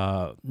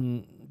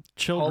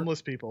children.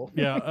 Homeless people.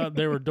 Yeah,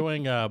 they were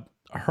doing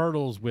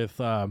hurdles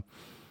with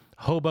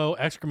hobo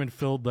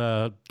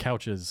excrement-filled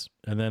couches,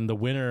 and then the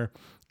winner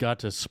got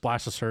to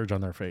splash a Surge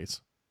on their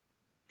face.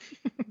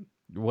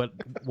 What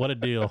a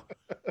deal!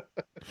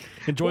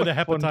 Enjoy the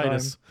What fun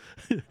hepatitis,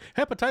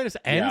 hepatitis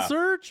and Yeah.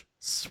 Surge.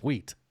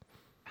 Sweet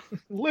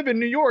Live in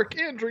New York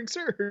and drink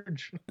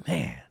Surge.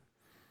 man,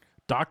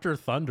 Dr.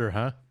 Thunder,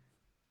 huh?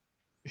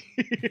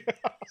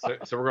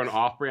 So we're going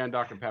off-brand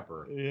Dr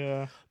Pepper.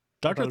 Yeah.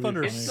 Dr. That'd be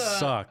Thunder funny.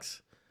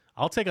 sucks.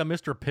 I'll take a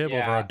Mr. Pibb over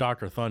Yeah. a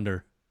Dr.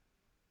 Thunder.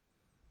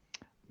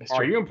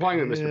 Are you implying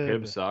that Mr.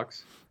 Pibb Pibb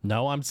sucks?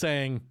 No, I'm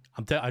saying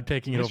I'm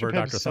taking it Mr. over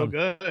Pibb's Dr. so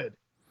Thunder. good.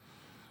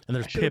 And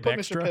I there's should have Pibb put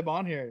Extra. Mr. Pibb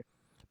on here.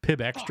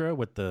 Pibb Extra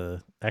with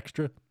the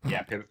extra.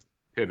 Yeah,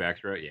 Pibb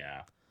Extra.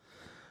 Yeah.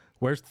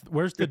 Where's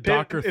the If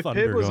Dr. Pibb,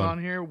 Thunder if Pibb was going? on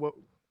here,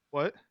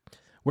 what?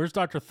 Where's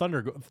Dr.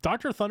 Thunder?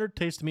 Dr. Thunder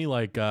tastes to me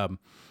like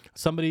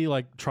somebody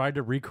like tried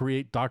to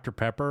recreate Dr.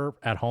 Pepper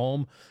at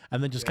home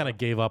and then just kind of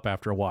gave up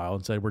after a while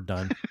and said we're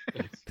done.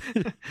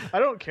 I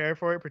don't care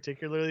for it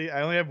particularly.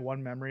 I only have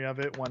one memory of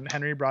it when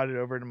Henry brought it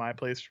over to my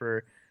place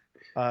for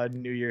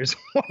New Year's.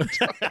 One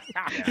time.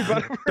 He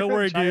brought over Don't a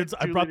worry, giant dudes.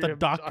 I brought the 2 liter of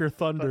Dr.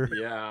 Thunder.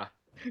 Yeah.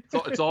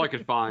 It's all I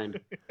could find.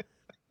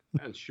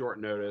 And short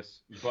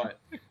notice, but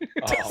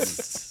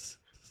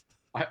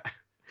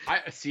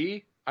I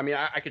see. I mean,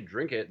 I could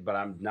drink it, but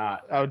I'm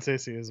not. I would say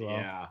C as well.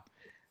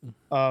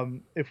 Yeah.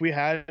 If we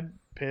had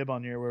Pibb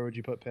on here, where would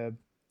you put Pibb?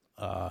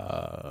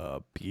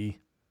 B.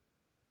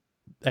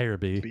 A or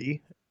B.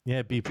 B?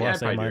 Yeah, B Yeah,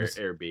 plus, I'd A probably do minus.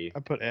 A or B. I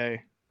put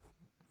A.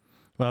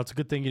 Well, it's a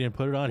good thing you didn't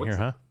put it on here,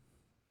 huh?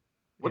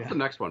 What's Yeah. the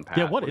next one, Pat?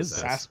 Yeah, what is that?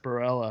 this?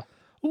 Sarsaparilla.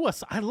 Ooh,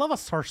 I love a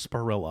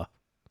sarsaparilla.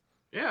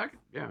 Yeah,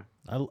 yeah.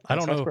 I don't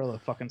know. Sarsaparilla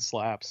fucking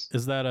slaps.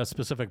 Is that a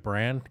specific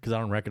brand? Because I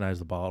don't recognize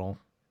the bottle.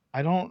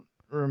 I don't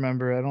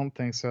remember. I don't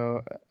think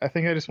so. I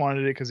think I just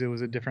wanted it because it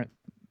was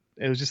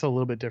it was just a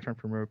little bit different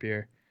from root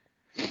beer.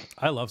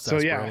 I love So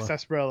sarsaparilla. yeah,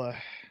 sarsaparilla.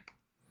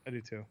 I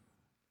do too.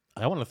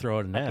 I want to throw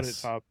out an I'll put it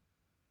S. top.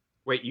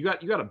 Wait, you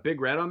got a Big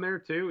Red on there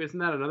too? Isn't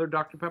that another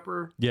Dr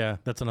Pepper? Yeah,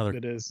 that's another.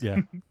 It is. Yeah,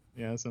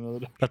 Yeah, it's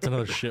another. that's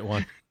another shit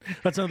one.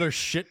 That's another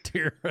shit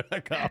tier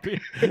copy.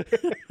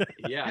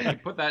 Yeah, I can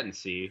put that in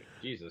C.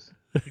 Jesus.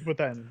 You put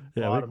that in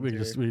Yeah, bottom we tier.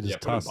 just Yeah,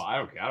 put toss. I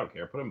don't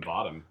care. Put him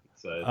bottom.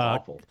 It's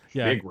awful.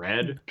 yeah. Big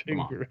Red. Big Come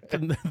on.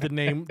 Red.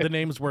 the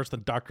name's worse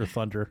than Dr.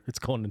 Thunder. It's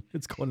going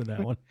in that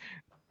one.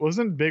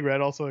 Wasn't Big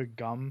Red also a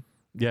gum?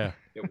 Yeah,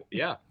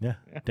 Yeah. yeah.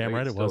 Damn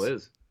right it still was.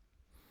 is.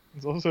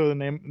 It's also the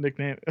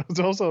nickname. It was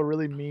also a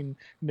really mean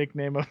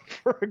nickname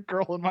for a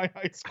girl in my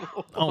high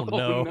school. Oh no.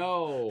 Oh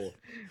no.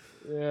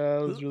 Yeah,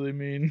 it was really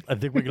mean. I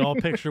think we can all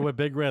picture what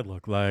Big Red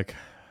looked like.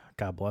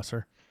 God bless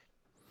her.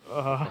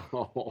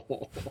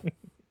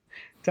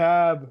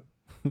 Tab.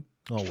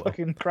 Oh well.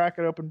 Fucking crack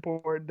it open,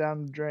 pour it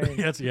down the drain.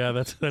 That's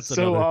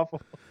so another.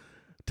 awful.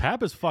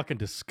 Tab is fucking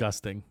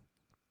disgusting.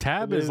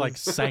 Tab is like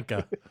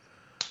Sanka.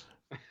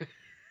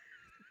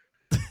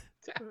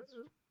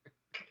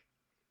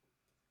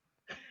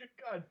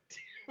 God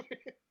damn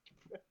it.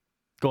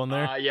 Going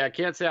there? Yeah, I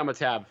can't say I'm a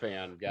Tab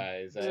fan,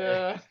 guys.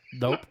 Yeah.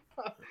 Nope.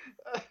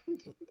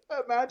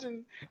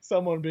 Imagine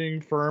someone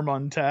being firm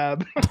on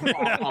Tab.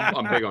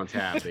 I'm big on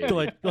Tab,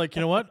 baby. Like,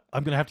 you know what?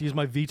 I'm gonna have to use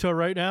my veto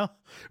right now.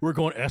 We're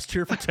going S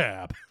tier for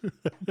Tab.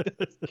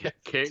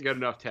 Can't get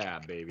enough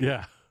Tab, baby.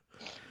 Yeah.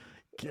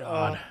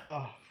 God.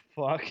 Oh,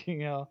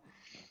 fucking hell.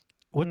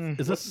 What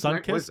is this? What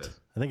is Sunkissed? this?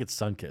 I think it's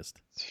Sunkissed.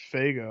 It's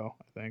Fago,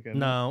 I think. isn't it?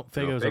 No,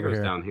 Fago's over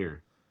here. down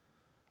here.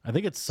 I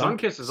think it's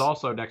Sunkiss is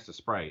also next to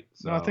Sprite.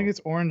 So. No, I think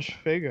it's Orange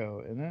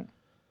Fago, isn't it?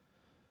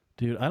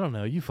 Dude, I don't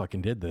know. You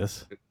fucking did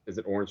this. Is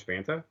it Orange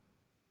Fanta?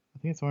 I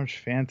think it's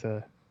Orange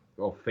Fanta.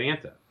 Oh,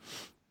 Fanta.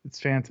 It's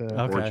Fanta.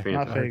 Okay. Orange Fanta.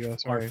 Not Fago,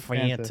 sorry. Or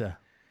Fanta.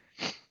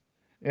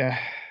 Yeah.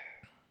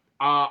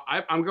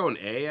 I'm going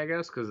A, I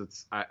guess,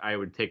 because I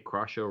would take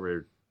Crush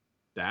over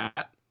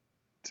that.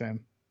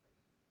 Same.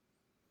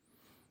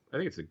 I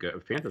think it's a good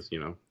Fanta's,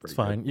 pretty It's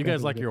fine. good. You guys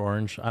Fanta's like good. your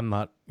orange. I'm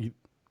not.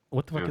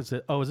 What the fuck Yeah. is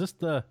it? Oh, is this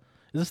the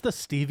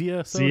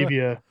stevia soda?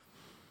 Stevia.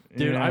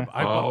 Dude,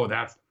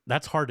 Yeah.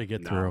 that's hard to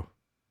get No. through.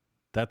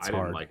 That's I didn't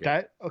hard. like it.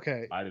 That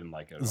okay. I didn't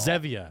like it at all.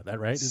 Zevia, that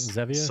right? Is it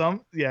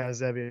Zevia?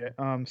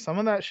 Zevia. Some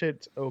of that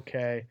shit's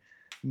okay.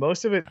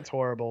 Most of it's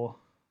horrible.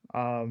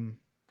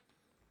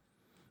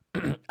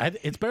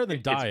 It's better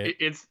than diet.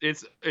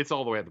 It's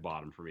all the way at the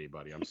bottom for me,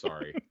 buddy. I'm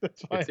sorry.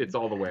 That's fine. it's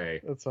all the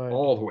way. That's fine.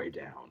 All the way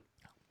down.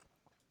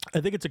 I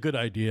think it's a good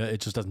idea.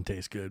 It just doesn't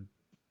taste good.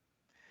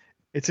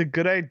 It's a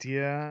good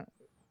idea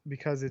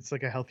because it's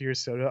like a healthier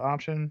soda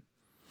option.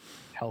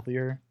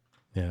 Healthier,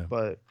 Yeah.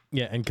 but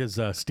Yeah, and because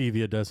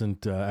stevia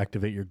doesn't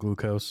activate your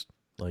glucose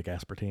like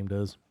aspartame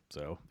does.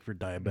 So if you're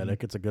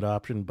diabetic, it's a good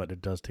option, but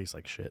it does taste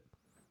like shit.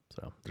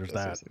 So there's it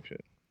that. tastes like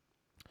shit.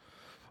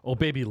 Oh,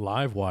 baby,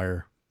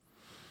 Livewire.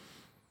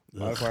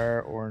 Ugh.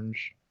 Livewire,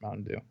 Orange,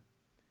 Mountain Dew.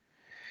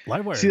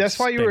 Livewire. See, that's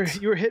why you were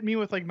stinks. hitting me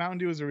with like Mountain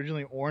Dew was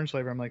originally orange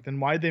flavor. I'm like, then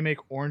why'd they make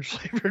orange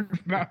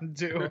flavored Mountain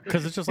Dew?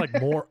 Because it's just like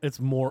more. It's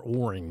more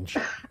orange.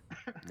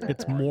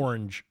 It's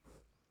morange.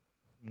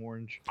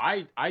 Orange.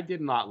 I did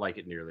not like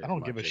it nearly. I as don't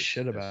much give a as-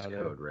 shit as about it.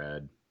 Code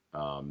Red.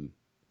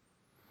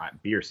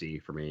 Beer C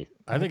for me.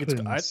 I think it's.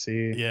 put it in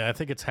C. Yeah, I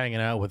think it's hanging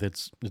out with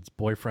its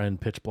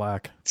boyfriend, Pitch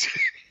Black.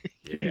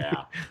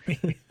 Yeah.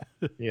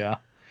 Yeah.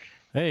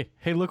 Hey,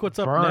 look what's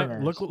up next.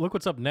 Burners. Look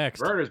what's up next.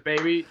 Burners,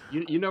 baby.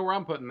 You know where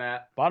I'm putting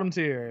that. Bottom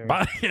tier.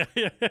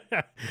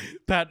 Yeah.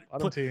 Pat,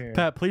 Bottom tier.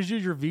 Pat, please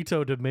use your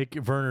veto to make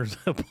Verner's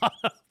a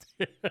bottom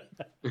tier.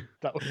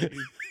 That would be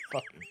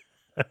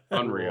fucking.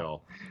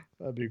 Unreal.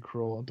 That'd be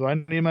cruel. Do I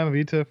need my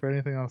veto for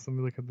anything else? Let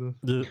me look at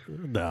this.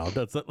 No,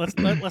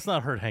 let's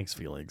not hurt Hank's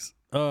feelings.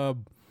 No,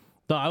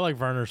 I like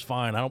Verner's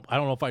fine. I don't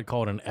know if I'd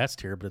call it an S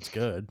tier, but it's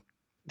good.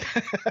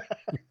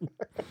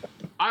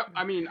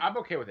 I mean, I'm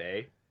okay with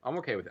A. I'm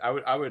okay with. I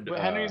would. But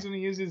Henry's gonna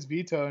use his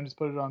veto and just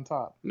put it on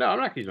top. No, I'm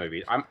not gonna use my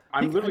veto.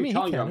 I'm literally he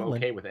telling you can, I'm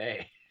like- okay with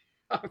A.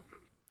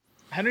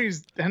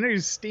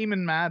 Henry's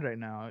steaming mad right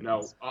now.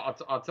 No,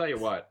 I'll tell you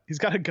what. He's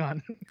got a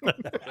gun.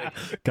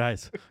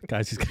 guys,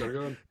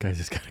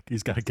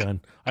 he's got a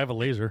gun. I have a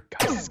laser.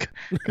 Guys,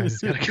 he's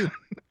got a gun.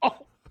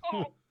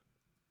 Oh,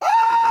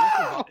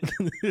 Oh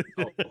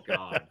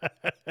God.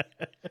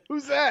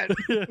 who's that?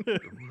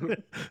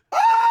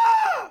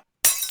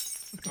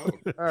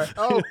 All right.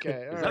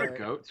 Okay. All Is that right. a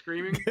goat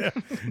screaming?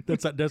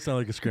 That sounds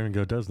like a screaming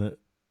goat, doesn't it?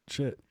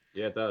 Shit.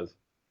 Yeah, it does.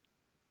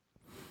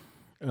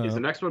 Is the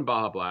next one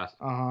Baja Blast?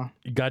 Uh huh.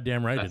 You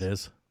goddamn right it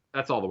is.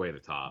 That's all the way to the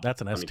top.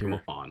 That's an S Come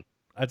tier. on.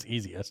 That's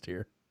easy S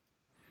tier.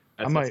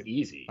 That's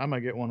easy. I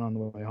might get one on the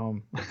way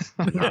home.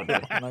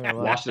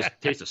 Wash this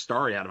taste of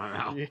starry out of my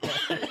mouth.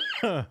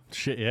 Yeah.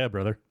 Shit, yeah,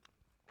 brother.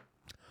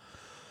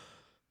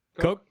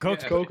 Coke's yeah,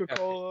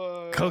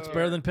 Coca-Cola. Coke's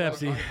better than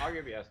Pepsi. I'll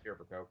give you S tier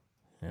for Coke.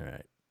 All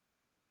right.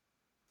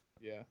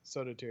 Yeah.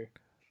 Soda tier.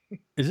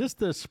 Is this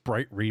the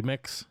Sprite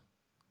remix?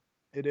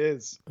 It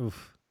is.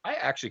 Oof. I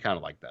actually kind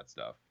of like that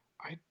stuff.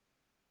 I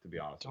to be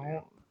honest. with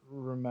don't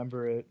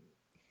remember it.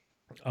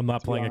 I'm not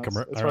To be playing a honest.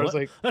 commercial. As far as,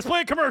 like- Let's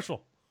play a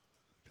commercial.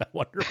 I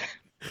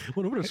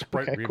wonder what a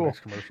Sprite Okay, remix cool.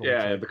 commercial. you.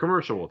 Yeah, looks the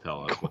commercial will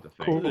tell us what to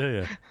think. Cool.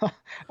 like.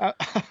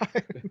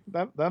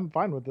 Yeah. I'm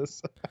fine with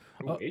this.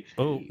 Ooh, HP.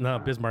 Oh no,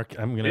 Bismarck.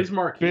 I'm gonna.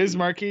 Bismarck.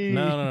 Bismarcky.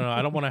 No.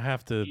 I don't want to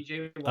have to.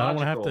 DJ I don't want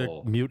to have to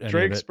Logical. mute any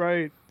Drake of it.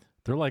 Sprite.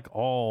 They're like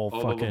all Oh,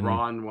 the fucking.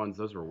 LeBron ones.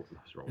 Those were.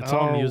 It's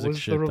all music was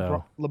shit, the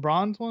though.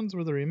 LeBron's ones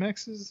were the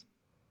remixes.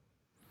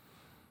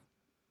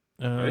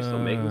 Are they still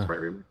making the Uh, Sprite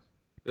remix?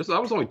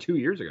 That was only 2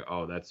 years ago.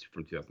 Oh, that's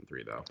from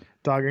 2003 though.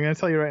 Dog, I'm gonna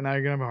tell you right now,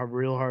 you're gonna have a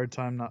real hard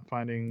time not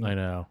finding I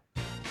know.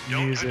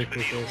 music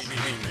with this.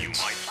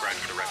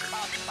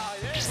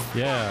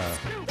 Yeah.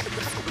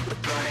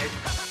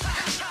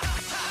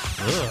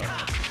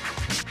 Ugh.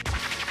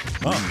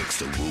 Remix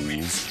the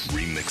rules,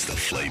 remix the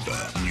flavor.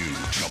 New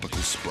Tropical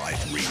Sprite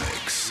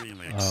Remix.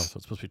 Oh, so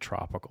it's supposed to be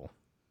tropical.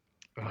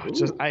 Ugh, it's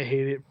just I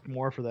hate it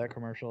more for that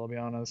commercial. I'll be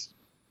honest.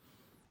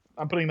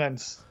 I'm putting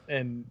that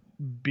in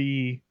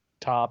B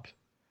top.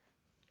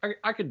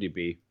 I could do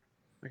B.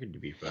 I could do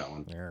B for that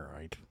one. All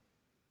right.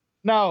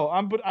 No,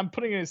 I'm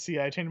putting it as C.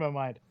 I changed my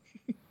mind.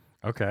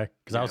 Okay,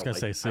 because I was gonna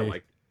say C. All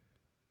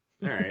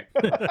right.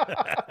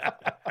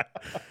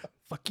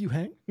 Fuck you,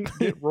 Hank.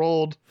 Get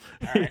rolled.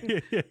 All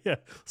right. Yeah,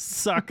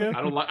 sucker.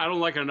 I don't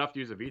like it enough to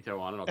use a veto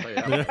on it. I'll tell you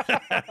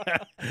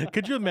that.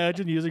 Could you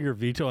imagine using your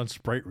veto on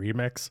Sprite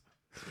Remix?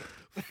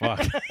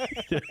 Fuck.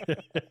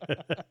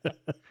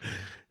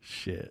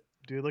 Shit.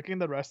 Dude, looking at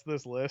the rest of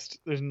this list,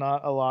 there's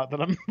not a lot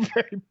that I'm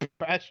very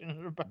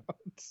passionate about.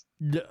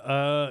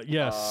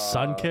 Yeah,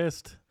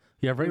 Sunkissed.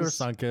 Yeah, regular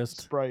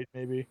Sunkissed. Sprite,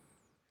 maybe.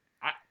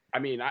 I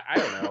mean, I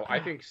don't know.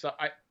 I think so.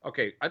 I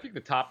think the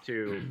top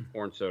two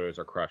orange sodas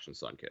are Crush and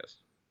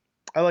Sunkist.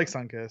 I like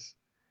Sunkist.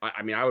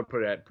 I mean, I would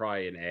put it at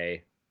probably an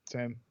A.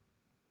 Same.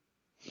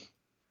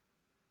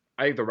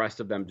 I think the rest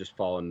of them just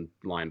fall in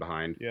line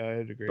behind. Yeah,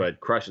 I'd agree. But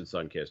Crush and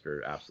Sunkist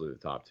are absolutely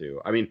the top two.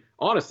 I mean,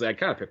 honestly, I'd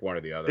kind of pick one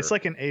or the other. It's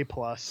like an A+.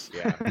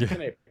 Yeah, it's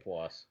an A+.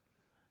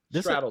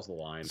 Straddles the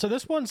line. So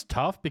this one's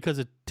tough because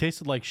it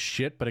tasted like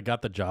shit, but it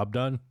got the job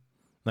done.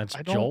 That's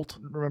I don't Jolt.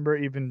 remember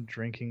even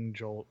drinking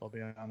Jolt, I'll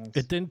be honest.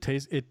 It didn't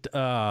taste it.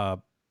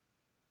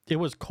 It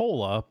was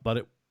cola, but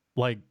it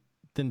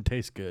didn't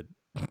taste good.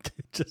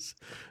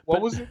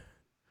 Was it?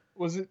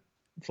 Was it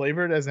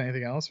flavored as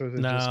anything else, or was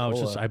it just cola? No, it's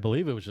just I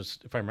believe it was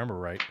just, if I remember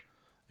right,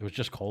 it was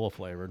just cola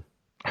flavored.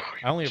 I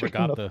only ever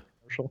got the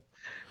commercial.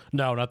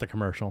 No, not the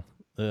commercial.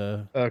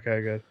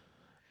 Okay, good.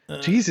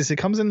 Jesus, it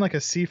comes in like a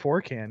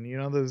C4 can. You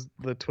know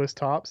the twist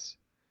tops.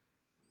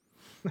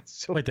 That's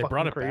so Wait, they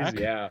brought it crazy. back?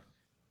 Yeah.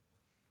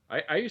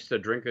 I used to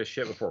drink this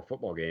shit before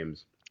football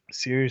games.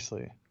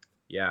 Seriously.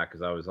 Yeah,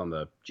 because I was on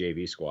the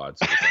JV squad.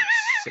 So it was like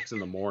 6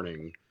 a.m.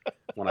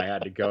 when I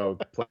had to go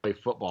play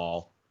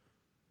football.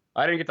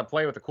 I didn't get to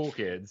play with the cool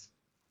kids.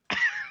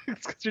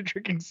 It's because you're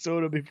drinking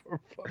soda before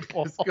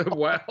football. It's good.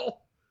 Well,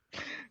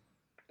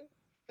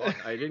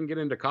 I didn't get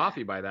into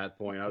coffee by that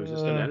point. I was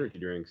just in energy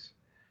drinks.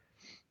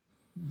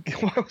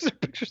 Why was there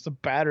pictures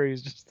of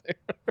batteries just there?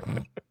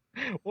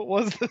 What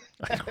was the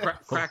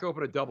crack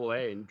open a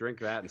AA and drink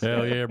that instead.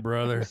 Hell yeah,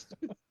 brother.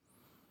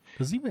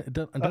 It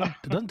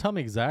doesn't tell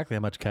me exactly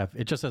how much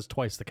caffeine. It just says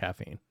twice the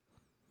caffeine.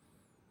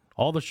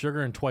 All the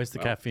sugar and twice the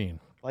caffeine.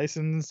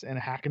 Licensed in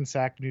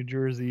Hackensack, New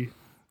Jersey.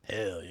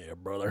 Hell yeah,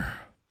 brother.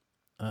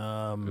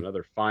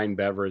 Another fine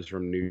beverage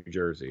from New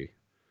Jersey.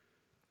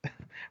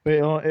 Wait,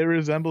 it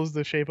resembles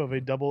the shape of a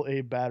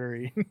AA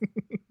battery.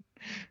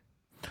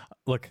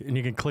 Look, and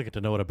you can click it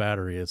to know what a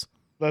battery is.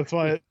 That's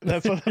why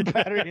the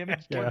battery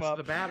image came What's up.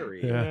 the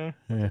battery? Yeah.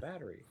 What's the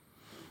battery?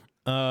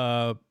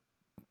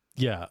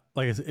 Yeah,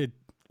 like I said,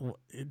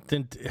 it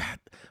didn't.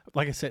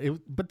 Like I said,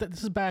 but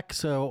this is back.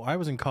 So I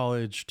was in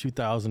college,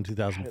 2000,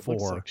 2004. It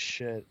looks like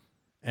shit.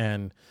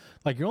 And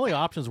like your only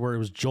options were it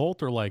was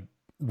Jolt or like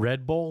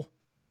Red Bull,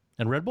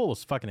 and Red Bull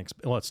was fucking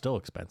well, it's still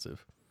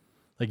expensive.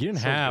 Like you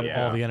didn't have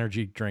all the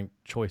energy drink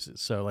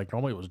choices. So like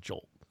normally it was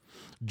Jolt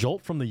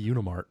from the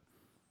Unimart.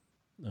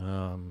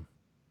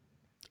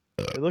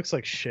 It looks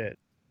like shit.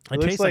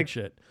 It tastes like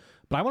shit.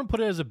 But I want to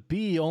put it as a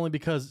B only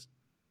because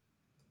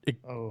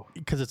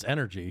it's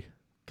energy,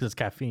 because it's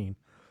caffeine.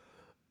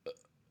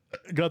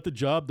 Got the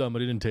job done,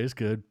 but it didn't taste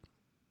good.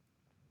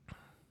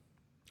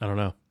 I don't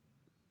know.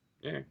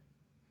 Yeah.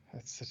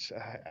 That's such.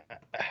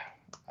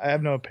 I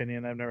have no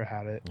opinion. I've never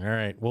had it. All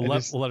right, we'll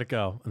let it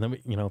go, and then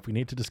if we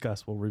need to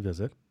discuss, we'll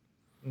revisit.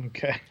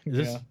 Okay.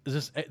 Is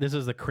this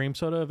the cream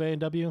soda of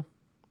A&W?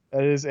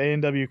 That is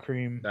A&W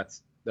cream.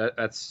 That's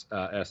S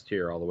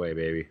tier all the way,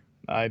 baby.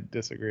 I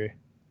disagree.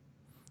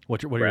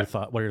 What are your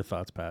thoughts? What are your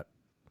thoughts, Pat?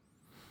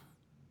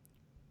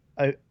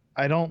 I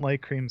don't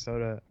like cream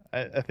soda.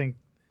 I think.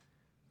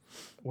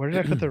 Where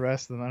did I put the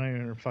rest of them? I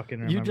don't even fucking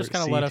remember. You just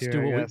kind of let us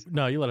do you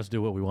let us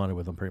do what we wanted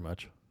with them, pretty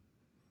much.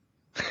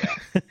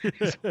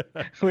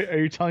 Wait, are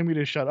you telling me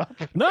to shut up?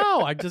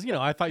 No, I just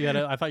I thought you had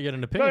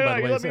an opinion by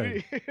the way you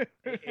said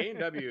it.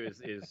 A&W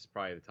is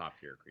probably the top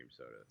tier cream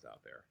soda that's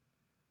out there.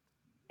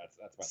 That's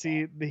my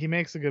See, he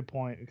makes a good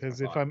point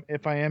because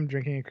if I am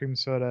drinking a cream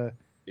soda,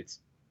 it's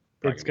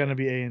gonna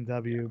be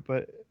A&W,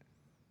 but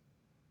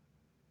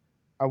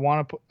I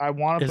want to put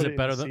it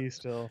in C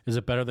still. Is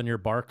it better than your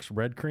Barks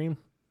Red Cream?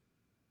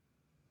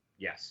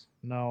 Yes.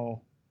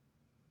 No.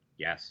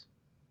 Yes.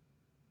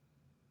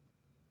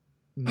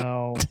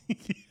 No.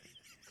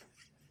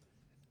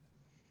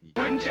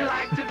 Wouldn't you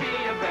like to be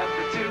a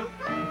beverage too?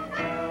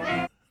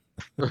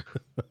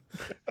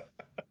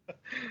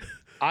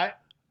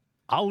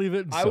 I'll leave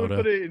it in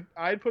soda.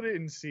 I'd put it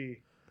in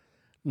C.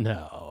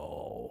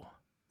 No.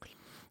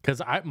 Because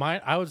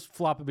I was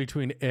flopping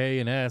between A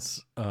and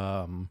S.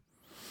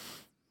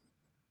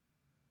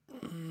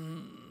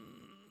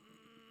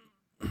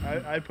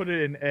 I put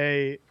it in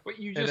A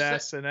and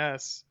S and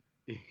S.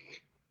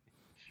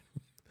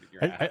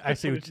 I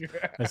see what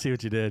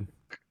you did.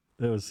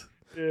 That was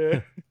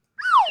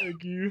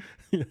Thank you.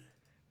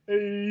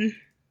 Hey.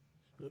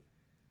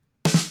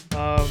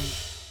 All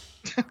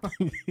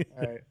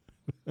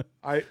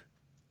right.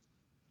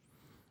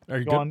 Are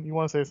you go on? You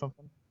want to say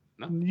something?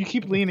 No. You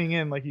keep leaning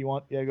in like you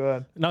want. Yeah, go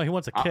ahead. No, he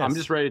wants a kiss. I'm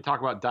just ready to talk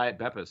about Diet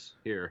Beppis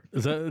here.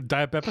 Is that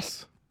Diet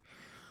Beppis?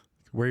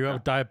 Where you at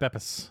with Diet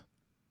Beppis?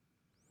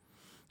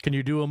 Can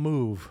you do a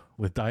move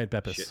with Diet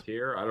Beppis? Shit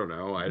tier? I don't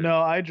know.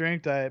 No, I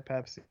drink Diet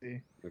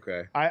Pepsi.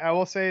 Okay. I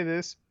will say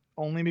this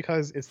only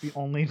because it's the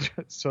only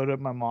soda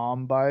my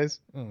mom buys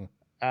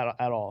at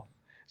all.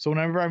 So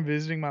whenever I'm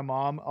visiting my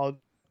mom, I'll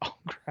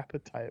grab a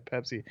Diet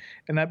Pepsi,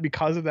 and that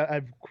because of that,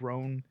 I've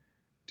grown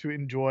to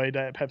enjoy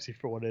Diet Pepsi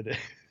for what it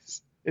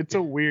is. It's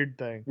a weird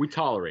thing. We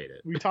tolerate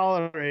it. We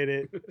tolerate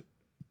it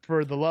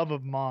for the love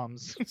of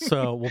moms.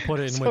 So we'll put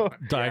it in with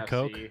Diet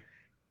Coke. See.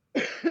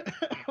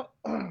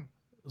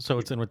 So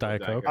it's in with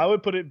Diet Coke. I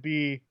would put it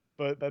B,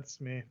 but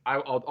that's me.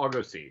 I'll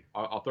go C.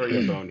 I'll throw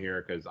you a bone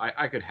here because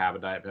I could have a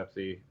Diet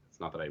Pepsi. It's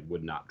not that I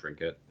would not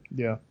drink it.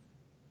 Yeah.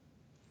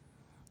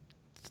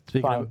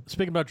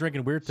 Speaking about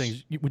drinking weird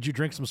things, would you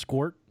drink some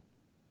Squirt?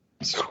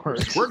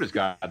 Squirt is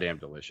goddamn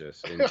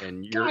delicious,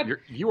 and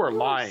you are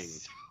lying.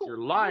 You're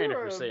lying if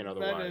you're saying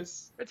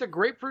otherwise. It's a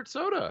grapefruit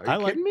soda. Are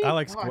you kidding me? I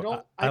like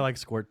Squirt. I like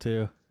Squirt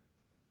too.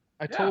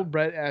 I told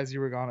Brett as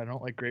you were gone, I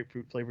don't like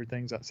grapefruit flavored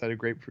things outside of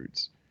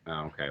grapefruits.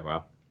 Oh, okay.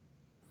 Well,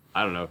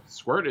 I don't know.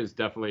 Squirt is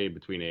definitely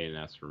between A and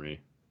S for me.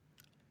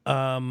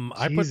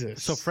 I put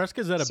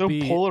Fresca's at a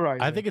B.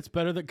 Polarizing. I think it's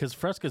better because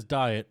Fresca's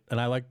diet,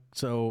 and I like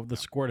the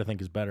Squirt. I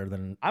think is better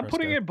than. I'm Fresca.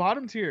 putting it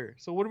bottom tier.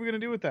 So what are we gonna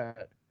do with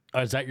that?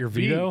 Is that your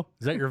veto?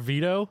 Is that your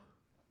veto?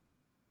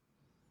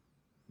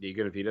 Are you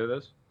gonna veto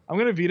this? I'm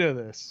gonna veto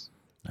this.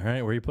 All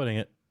right, where are you putting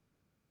it?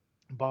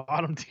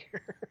 Bottom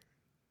tier.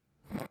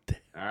 All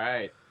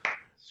right.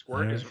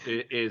 Squirt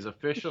is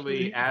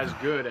officially as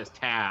good as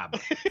Tab.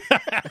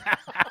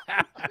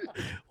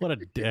 What a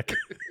dick.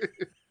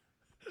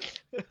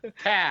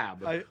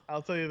 Tab.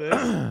 I'll tell you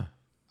this.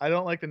 I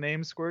don't like the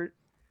name Squirt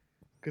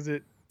because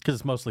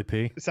it's mostly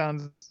pee. It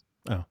sounds.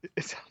 Oh.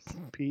 It sounds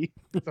like pee.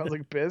 It sounds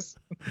like piss.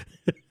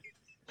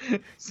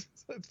 It's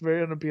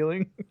very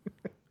unappealing.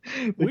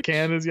 The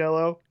can is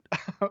yellow.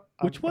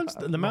 Which one's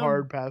the Mountain?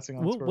 Hard passing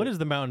on. What is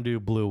the Mountain Dew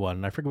blue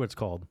one? I forget what it's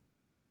called.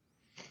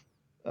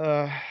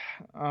 Arctic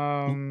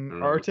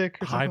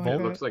or High something.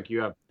 volt. It looks like you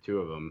have two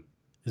of them.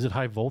 Is it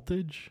high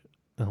voltage?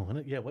 Oh,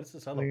 yeah. What's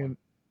this other one?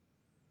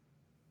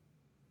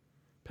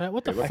 Pat,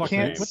 what the fuck? I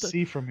can't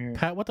see from here.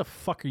 Pat, what the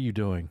fuck are you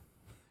doing?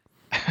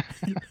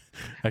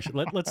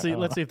 Actually, let's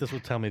see if this will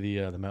tell me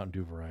the Mountain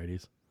Dew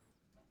varieties.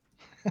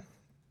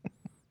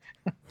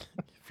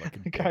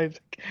 Guys,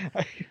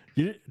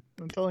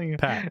 I'm telling you,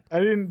 Pat. I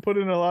didn't put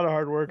in a lot of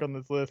hard work on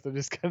this list. I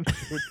just kind of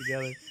threw it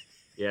together.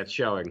 Yeah, it's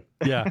showing.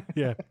 Yeah.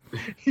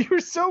 You were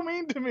so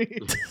mean to me.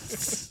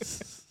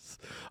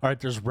 All right,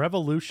 there's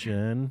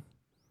Revolution.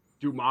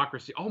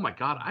 Democracy. Oh my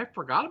god, I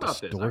forgot about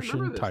Distortion, this. I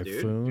remember this,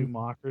 Typhoon. dude.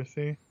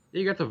 Democracy.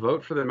 You got to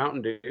vote for the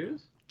Mountain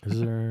Dews? Is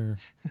there?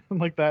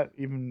 Like that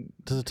even?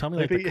 Does it tell me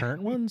like the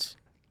current ones?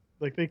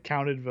 Like they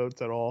counted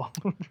votes at all?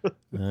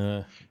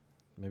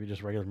 Maybe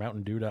just regular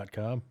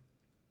MountainDew.com.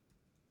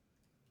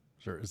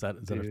 Sure, is that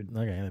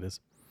okay? It is.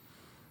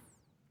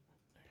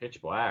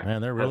 Pitch Black.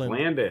 Man, they're really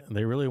landed.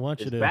 They really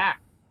want you It's to.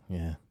 back.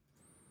 Yeah.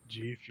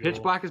 G Fuel.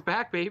 Pitch Black is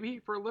back, baby,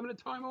 for a limited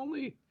time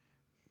only.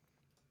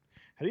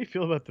 How do you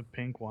feel about the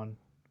pink one?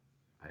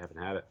 I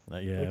haven't had it. I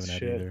haven't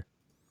had it either.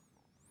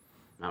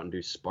 Mountain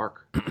Dew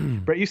Spark.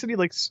 Brett, you said you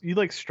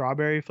like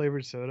strawberry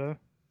flavored soda.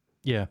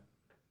 Yeah.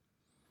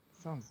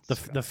 Sounds the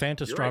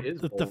Fanta strawberry.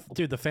 Right,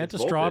 Dude, the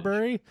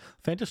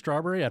Fanta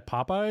strawberry at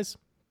Popeyes,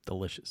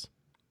 delicious.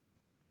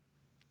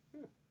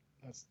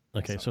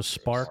 Okay, so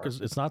Spark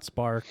is it's not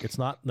Spark. It's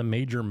not the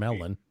Major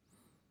Melon.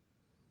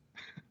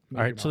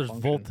 All right, so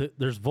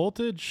there's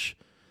voltage.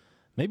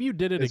 Maybe you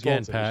did it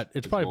again, voltage. Pat.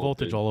 It's probably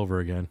voltage all over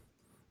again.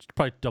 It's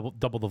probably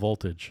double the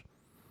voltage.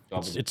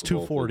 It's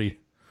 240,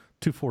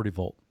 240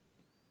 volt.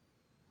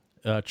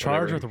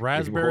 Charged with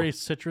raspberry,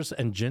 citrus,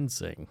 and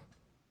ginseng.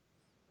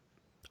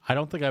 I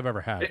don't think I've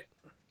ever had it.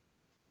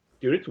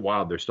 Dude, it's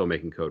wild. They're still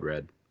making Code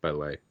Red, by the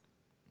way.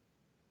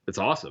 It's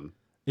awesome.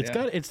 It's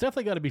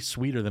definitely got to be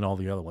sweeter than all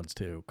the other ones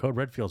too. Code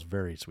Red feels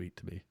very sweet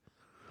to me,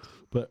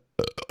 but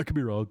I could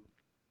be wrong.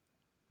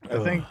 I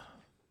think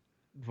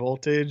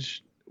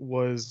Voltage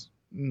was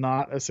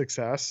not a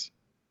success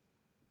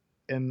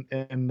in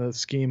the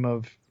scheme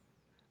of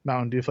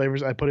Mountain Dew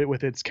flavors. I put it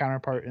with its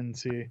counterpart in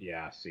C.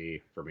 Yeah,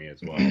 C for me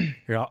as well.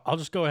 Here, I'll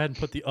just go ahead and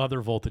put the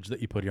other voltage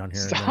that you put on here.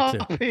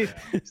 Stop it!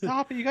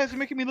 Stop it! You guys are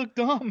making me look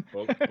dumb.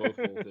 Both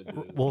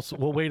voltages.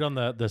 We'll wait on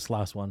this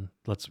last one.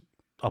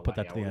 I'll put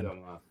that to the end.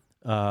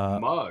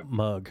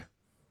 Mug.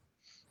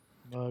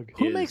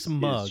 Who makes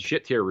Mug?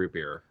 Shit tier root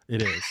beer.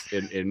 It is.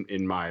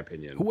 In my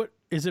opinion. What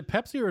is it?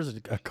 Pepsi or is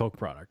it a Coke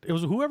product? It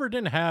was whoever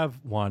didn't have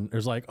one. It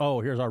was like,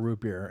 oh, here's our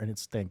root beer, and it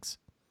stinks.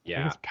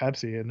 Yeah, it's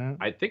Pepsi, isn't it?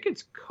 I think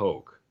it's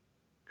Coke.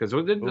 Because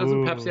doesn't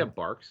Pepsi have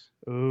Barks?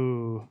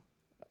 Ooh.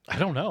 I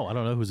don't know.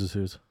 Whose is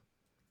whose.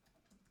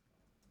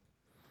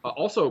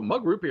 Also,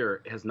 Mug root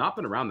beer has not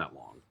been around that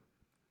long.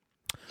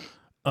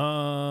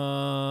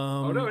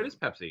 Oh no, it is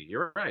Pepsi.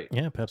 You're right.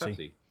 Yeah,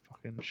 Pepsi.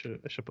 Fucking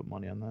I should put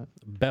money on that.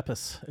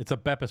 Beppis. It's a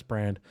Beppis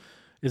brand.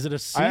 Is it a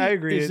C? I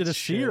agree. Is it a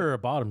C or a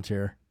bottom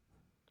tier?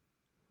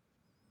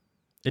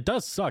 It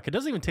does suck. It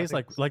doesn't even taste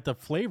like the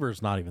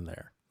flavor's not even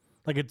there.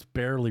 Like it's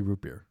barely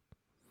root beer.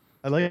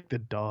 I like the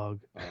dog.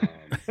 I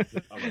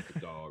like the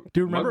dog.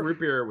 Do you remember? Mug Root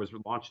Beer was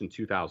launched in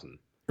 2000.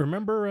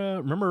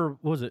 Remember,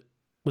 was it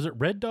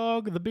Red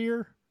Dog, the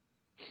beer?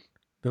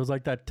 It was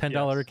like that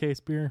 $10 a case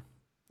beer.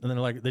 And then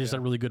like they just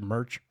had really good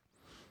merch.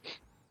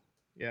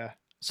 Yeah.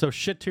 So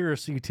shit tier or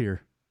C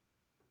tier?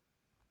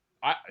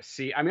 I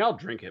mean, I'll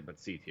drink it, but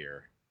C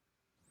tier.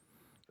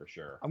 For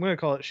sure. I'm going to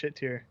call it shit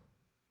tier.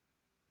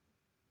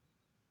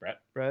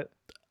 Brett?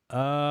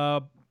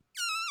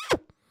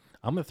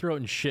 I'm gonna throw it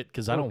in shit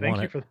because I don't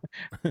want it.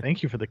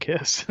 Thank you for the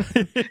kiss.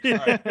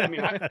 Right. I mean,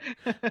 I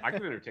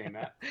can entertain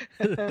that.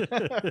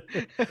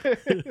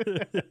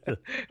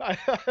 I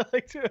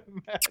like to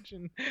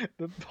imagine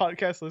the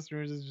podcast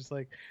listeners is just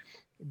like,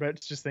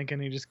 Brett's just thinking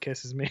he just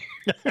kisses me.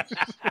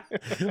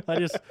 I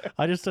just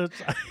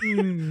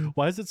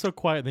why is it so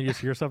quiet and then you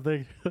just hear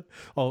something?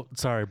 Oh,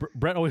 sorry.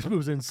 Brett always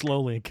moves in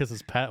slowly and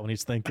kisses Pat when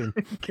he's thinking.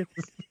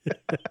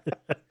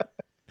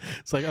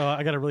 It's like, oh,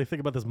 I got to really think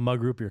about this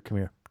Mug Root Beer. Come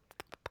here.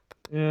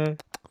 Yeah.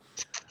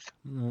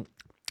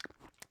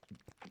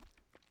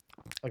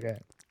 Okay.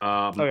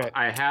 Okay.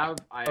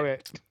 Okay.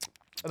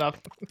 Enough.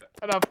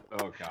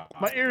 Oh God.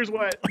 My ear's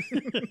wet.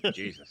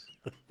 Jesus.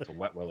 It's a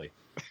wet willy.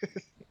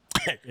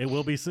 It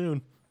will be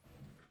soon.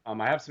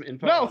 I have some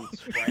info on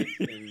Sprite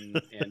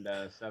and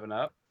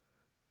 7-Up.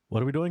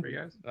 What are we doing? For you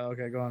guys?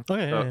 Okay, go on.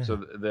 Okay.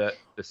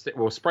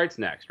 So Sprite's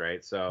next,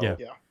 right? So yeah.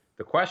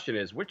 The question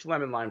is, which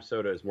lemon lime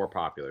soda is more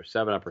popular,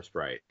 7-Up or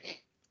Sprite?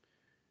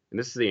 And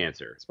this is the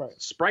answer.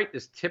 Sprite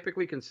is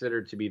typically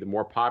considered to be the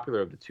more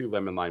popular of the two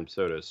lemon lime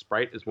sodas.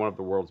 Sprite is one of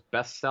the world's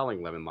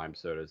best-selling lemon lime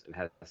sodas and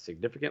has a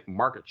significant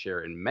market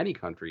share in many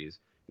countries,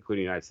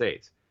 including the United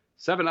States.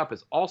 7-Up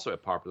is also a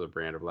popular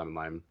brand of lemon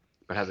lime,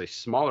 but has a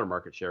smaller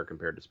market share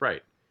compared to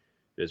Sprite.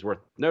 It is worth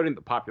noting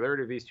the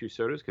popularity of these two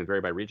sodas can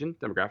vary by region,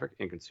 demographic,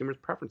 and consumers'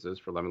 preferences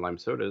for lemon lime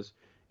sodas,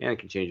 and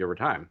can change over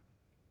time.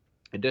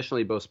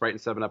 Additionally, both Sprite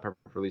and 7-Up have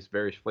released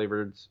various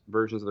flavored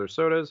versions of their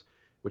sodas,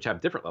 which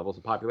have different levels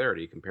of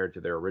popularity compared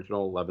to their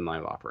original lemon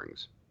lime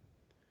offerings.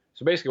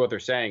 So basically what they're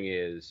saying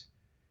is,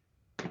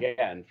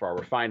 again, for our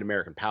refined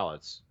American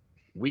palates,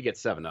 we get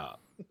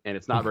 7-Up, and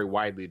it's not very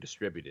widely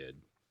distributed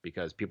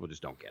because people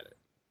just don't get it.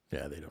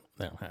 Yeah, they don't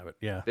have it.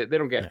 Yeah. They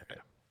don't get it.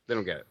 They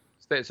don't get it.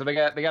 So they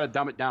got to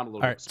dumb it down a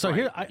little bit. So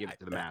here to give it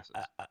to the masses.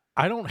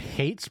 I don't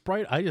hate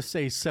Sprite. I just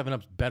say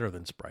 7-Up's better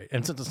than Sprite.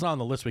 And since it's not on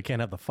the list, we can't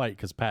have the fight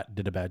because Pat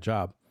did a bad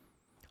job.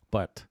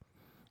 But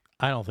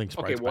I don't think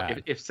Sprite's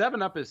bad. If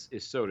 7-Up is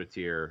soda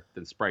tier,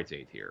 then Sprite's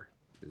A tier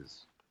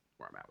is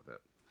where I'm at with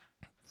it.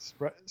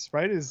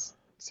 Sprite is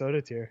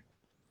soda tier.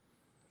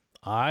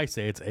 I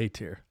say it's A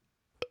tier.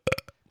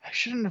 I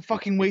shouldn't have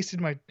fucking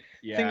wasted my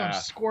thing on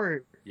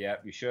Squirt. Yeah,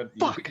 you should.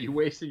 You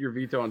wasted your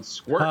veto on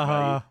Squirt,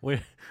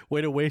 buddy.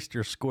 Way to waste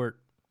your Squirt.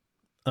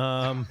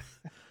 I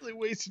really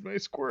wasted my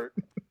Squirt.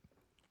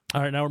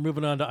 All right, now we're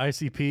moving on to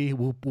ICP.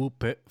 Whoop whoop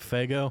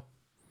Faygo.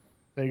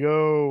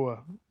 Faygo.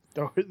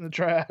 Throw it in the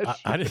trash.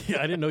 I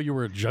didn't know you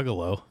were a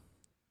juggalo.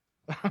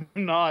 I'm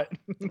not.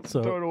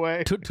 So throw it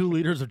away. 2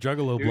 liters of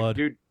juggalo blood.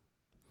 Dude,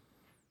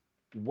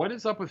 what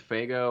is up with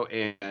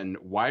Faygo, and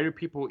why do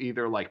people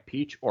either like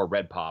peach or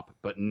red pop,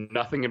 but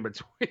nothing in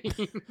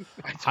between?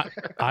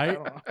 I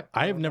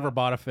have never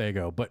bought a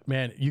Faygo, but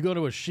man, you go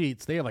to a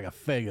Sheetz, they have like a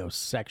Faygo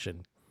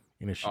section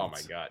in a Sheetz. Oh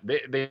my God,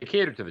 they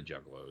cater to the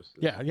juggalos.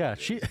 Yeah.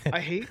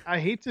 I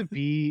hate to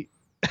be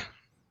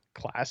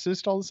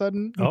classist all of a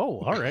sudden.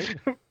 Oh, all right.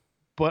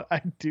 But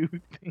I do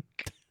think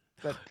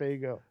that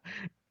Faygo.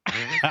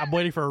 I'm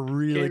waiting for a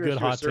really good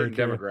hot take.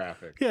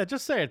 Demographic. Yeah,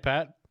 just say it,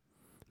 Pat.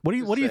 What do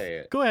you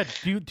go ahead?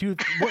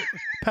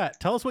 Pat,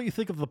 tell us what you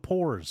think of the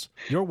pores.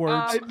 Your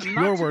words.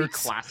 Your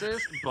words.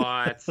 Classist,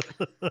 but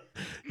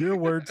your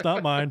words,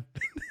 not mine.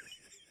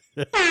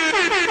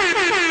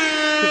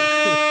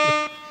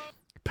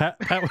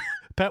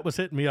 Pat was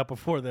hitting me up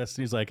before this.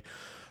 He's like,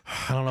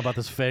 I don't know about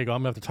this Faygo.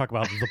 I'm gonna have to talk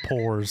about the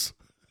pores.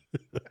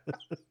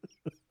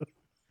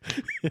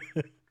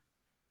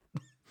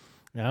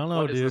 I don't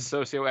know, what dude. What is the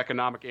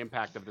socioeconomic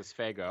impact of this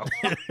Faygo?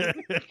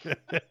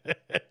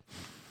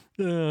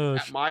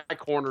 At my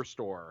corner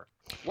store,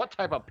 what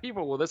type of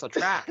people will this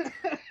attract?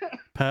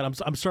 Pat,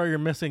 I'm sorry you're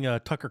missing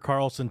Tucker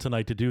Carlson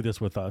tonight to do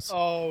this with us.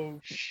 Oh,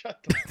 shut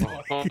the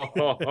fuck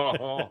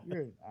up.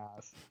 You're an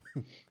ass.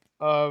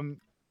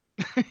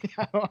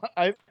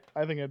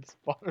 I think it's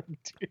bottom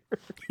tier.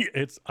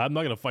 I'm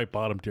not gonna fight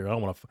bottom tier. I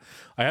don't want to.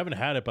 I haven't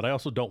had it, but I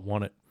also don't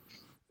want it.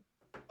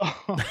 Oh.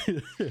 God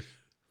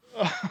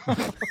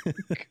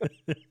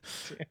damn it.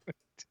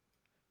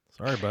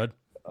 Sorry, bud.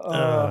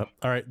 All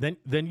right,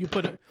 then you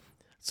put it.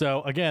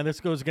 So again, this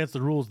goes against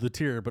the rules of the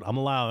tier, but I'm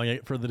allowing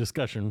it for the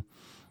discussion.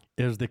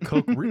 Is the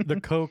Coke the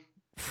Coke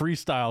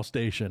Freestyle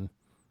Station?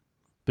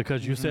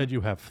 Because you said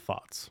you have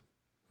thoughts.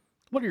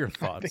 What are your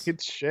thoughts? I think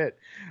it's shit.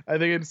 I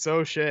think it's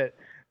so shit.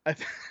 I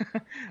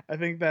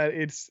think that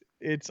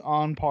it's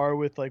on par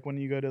with like when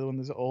you go to one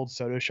of those old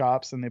soda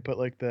shops and they put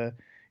like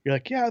you're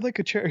like, yeah, I'd like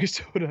a cherry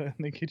soda, and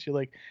they get you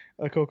like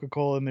a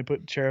Coca-Cola and they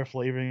put cherry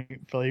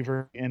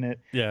flavor in it.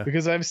 Yeah.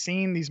 Because I've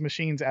seen these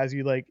machines as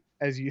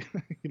as you,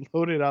 you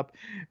load it up,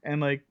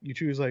 and like you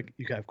choose like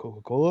you can have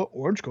Coca-Cola,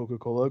 orange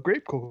Coca-Cola,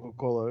 grape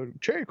Coca-Cola,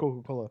 cherry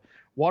Coca-Cola,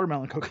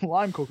 watermelon Coca,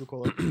 lime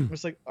Coca-Cola.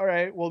 It's like, all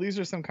right, well these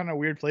are some kind of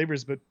weird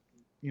flavors, but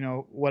you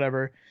know,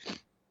 whatever.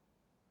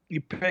 You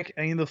pick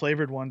any of the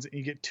flavored ones, and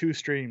you get 2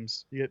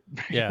 streams. You get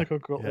regular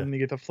Coca-Cola, and you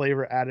get the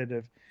flavor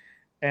additive.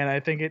 And I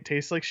think it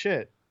tastes like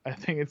shit. I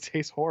think it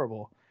tastes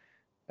horrible.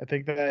 I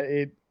think that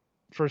it,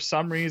 for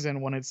some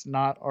reason, when it's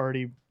not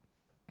already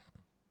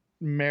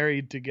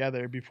married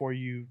together before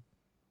you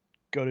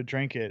go to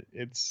drink it,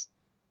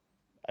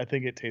 I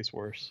think it tastes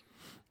worse.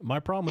 My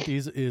problem with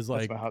these is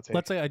like,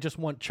 let's say I just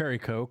want cherry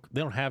Coke.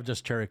 They don't have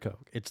just cherry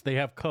Coke. They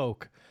have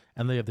Coke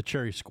and they have the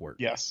cherry squirt.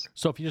 Yes.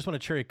 So if you just want a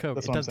cherry Coke,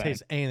 it doesn't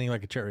taste anything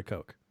like a cherry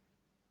Coke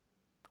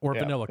or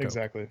vanilla Coke.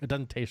 Exactly. It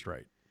doesn't taste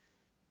right.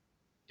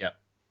 Yep.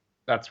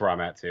 That's where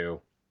I'm at too.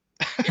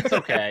 It's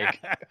okay.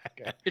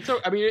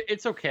 I mean,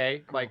 it's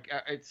okay. Like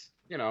it's,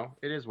 you know,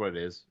 it is what it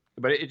is.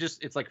 But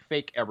it's like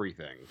fake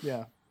everything.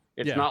 Yeah.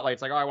 It's not like,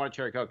 it's like, oh, I want a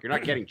cherry Coke. You're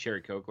not getting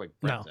cherry Coke like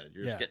Brett said.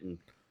 You're just getting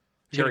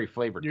cherry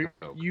flavored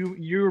Coke.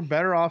 You're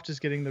better off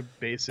just getting the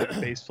basic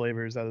base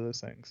flavors out of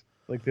those things.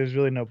 Like there's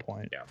really no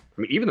point. Yeah.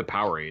 I mean, even the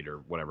Powerade or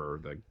whatever,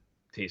 the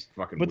taste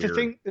fucking but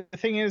weird. the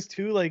thing is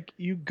too, like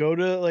you go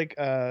to like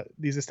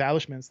these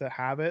establishments that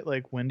have it,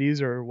 like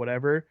Wendy's or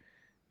whatever,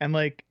 and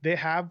like they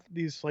have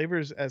these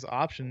flavors as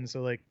options.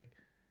 So like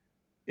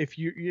if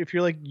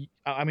you're like,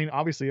 I mean,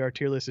 obviously our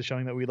tier list is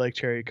showing that we like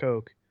cherry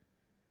Coke.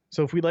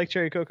 So if we like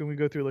cherry Coke and we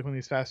go through like one of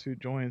these fast food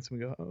joints and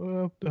we go,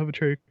 oh, I'll have a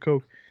cherry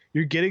Coke,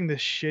 you're getting the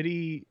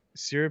shitty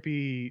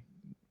syrupy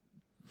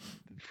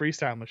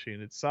freestyle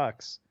machine. It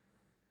sucks.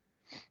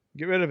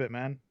 Get rid of it,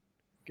 man.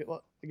 Get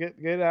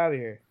it out of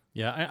here.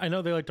 Yeah, I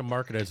know they like to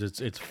market it as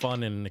it's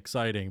fun and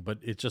exciting, but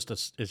it's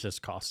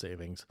just cost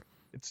savings.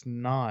 It's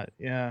not.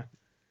 Yeah,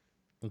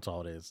 that's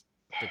all it is.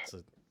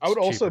 I would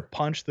also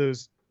punch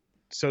those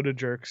soda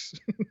jerks,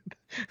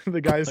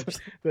 the guys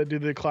that do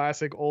the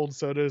classic old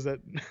sodas that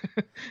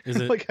is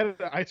it like at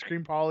the ice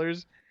cream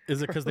parlors.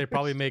 Is it because they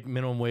probably make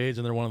minimum wage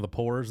and they're one of the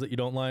poors that you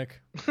don't like?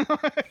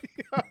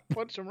 Yeah,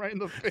 punch them right in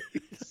the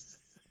face.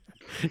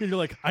 You're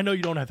like, I know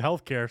you don't have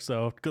health care,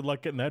 so good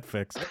luck getting that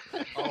fixed.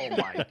 Oh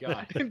my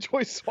god!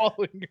 Enjoy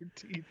swallowing your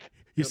teeth.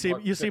 You see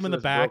him in the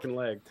back.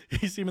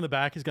 You see him in the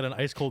back. He's got an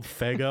ice cold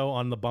Faygo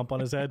on the bump on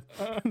his head.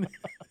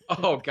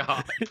 Oh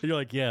god! You're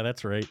like, yeah,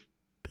 that's right.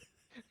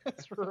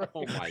 That's right.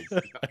 Oh my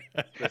god!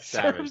 That's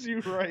serves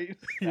you right.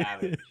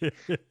 Savage.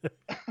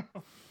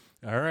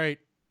 All right,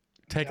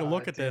 take a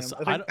look at this.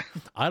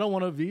 I don't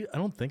want to. I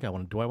don't think I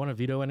want to. Do I want to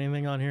veto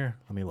anything on here?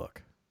 Let me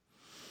look.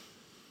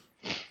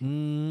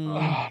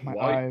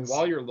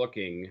 While you're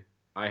looking,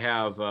 I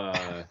have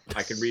I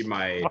can read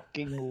my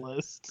fucking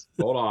list.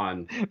 Hold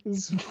on.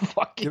 This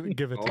fucking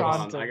give it hold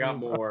on. I got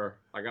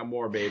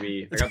more,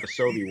 baby. I got the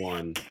Sobe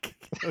one.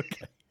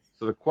 Okay.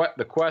 So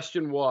the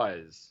question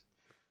was,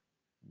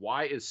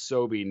 why is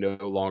Sobe no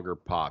longer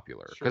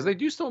popular? Because they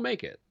do still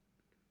make it,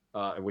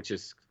 which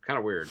is kind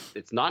of weird.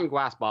 It's not in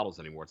glass bottles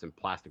anymore. It's in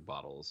plastic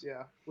bottles.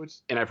 Yeah,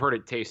 and I've heard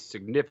it tastes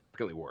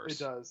significantly worse.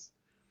 It does.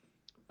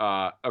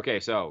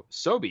 Okay, so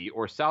Sobe,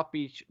 or South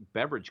Beach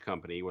Beverage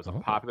Company, was a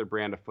popular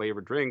brand of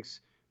flavored drinks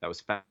that was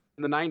founded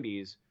in the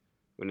 90s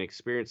when it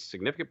experienced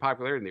significant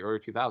popularity in the early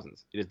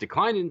 2000s. It has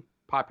declined in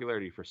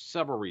popularity for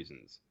several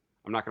reasons.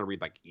 I'm not going to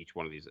read like each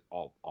one of these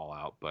all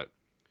out, but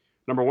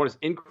number one is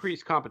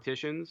increased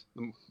competitions.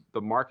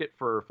 The market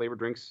for flavored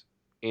drinks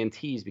and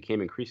teas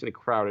became increasingly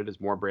crowded as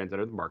more brands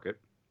entered the market.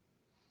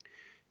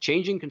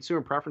 Changing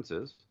consumer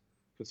preferences.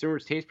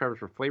 Consumers' taste preference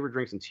for flavored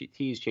drinks and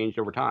teas changed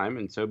over time,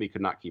 and Sobe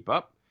could not keep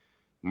up.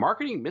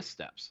 Marketing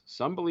missteps.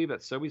 Some believe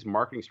that Sobe's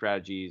marketing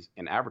strategies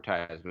and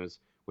advertisements,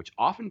 which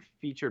often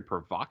featured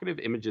provocative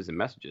images and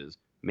messages,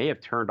 may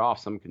have turned off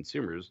some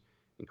consumers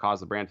and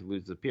caused the brand to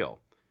lose its appeal.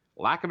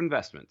 Lack of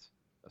investment.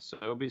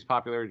 Sobe's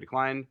popularity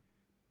declined.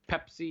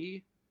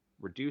 Pepsi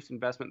reduced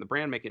investment in the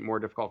brand, making it more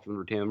difficult for them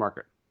to retain the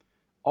market.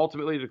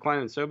 Ultimately, the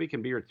decline in Sobe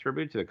can be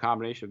attributed to the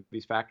combination of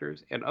these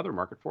factors and other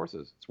market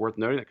forces. It's worth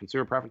noting that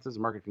consumer preferences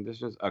and market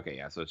conditions. Okay,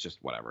 yeah, so it's just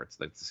whatever. It's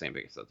the same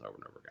thing. So it's over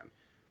and over again.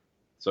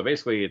 So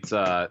basically, it's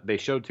they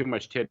showed too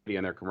much titty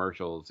in their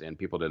commercials, and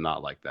people did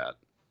not like that.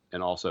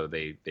 And also,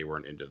 they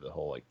weren't into the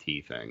whole like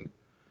tea thing.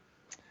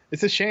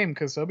 It's a shame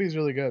because Sobe's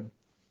really good.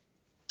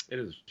 It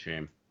is a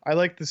shame. I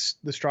like the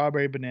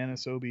strawberry banana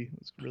Sobe.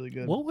 It's really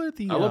good. What were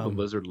the? I love the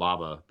lizard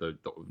lava, the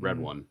red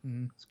one.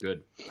 Mm-hmm. It's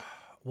good.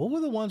 What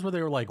were the ones where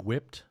they were like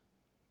whipped?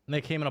 And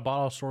they came in a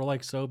bottle sort of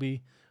like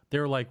Sobe. They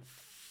were like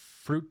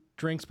fruit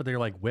drinks, but they were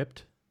like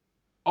whipped.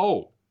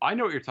 Oh, I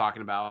know what you're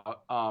talking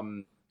about.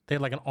 They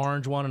had like an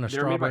orange one and a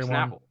strawberry one.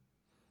 Snapple.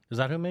 Is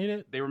that who made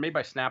it? They were made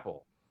by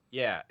Snapple.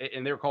 Yeah,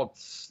 and they were called.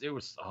 It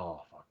was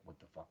fuck. What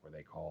the fuck were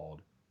they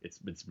called? It's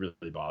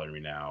really bothering me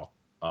now.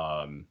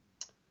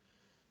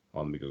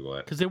 Let me Google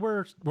it. Because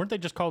weren't they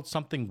just called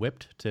something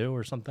whipped too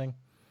or something?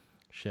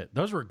 Shit,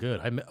 those were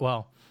good.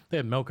 They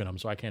had milk in them,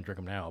 so I can't drink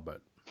them now,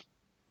 but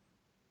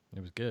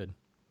it was good.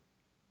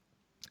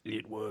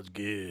 It was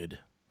good.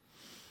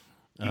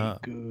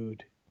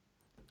 Good.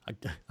 I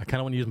kind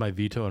of want to use my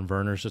veto and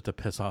Verner's just to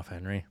piss off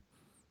Henry,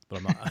 but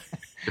I'm not.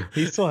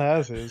 He still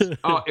has his.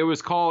 Oh, it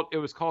was called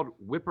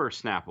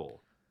Whippersnapple.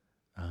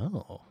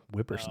 Oh,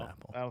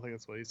 Whippersnapple. I don't think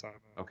that's what he's talking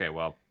about. Okay,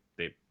 well,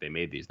 they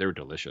made these. They were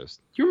delicious.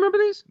 Do you remember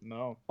these?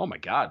 No. Oh my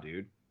god,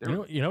 dude.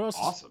 You know what's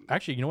awesome.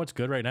 Actually, you know what's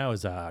good right now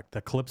is the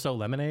Calypso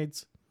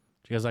lemonades.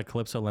 Do you guys like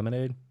Calypso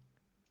lemonade?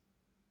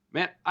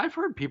 Man, I've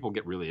heard people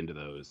get really into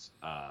those.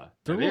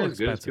 They're are real they as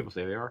good as expensive. people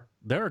say they are?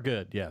 They're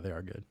good. Yeah, they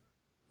are good.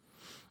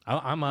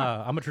 I'm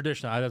a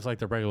traditional. I just like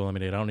the regular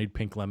lemonade. I don't need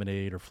pink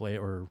lemonade or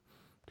flavor.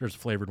 There's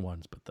flavored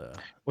ones, but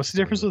What's the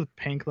difference with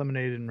pink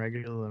lemonade and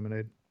regular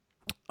lemonade?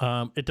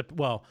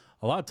 Well,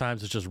 a lot of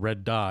times it's just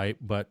red dye,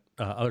 but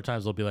other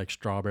times it'll be like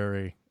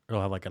strawberry.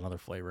 It'll have like another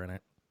flavor in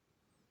it.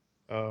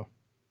 Oh,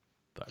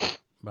 but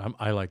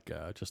I like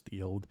just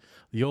the old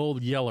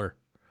Yeller,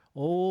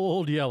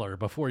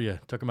 before you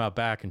took him out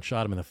back and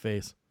shot him in the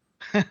face.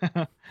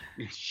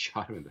 You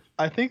shot him in the.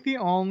 I think the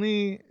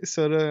only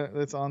soda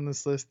that's on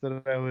this list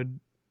that I would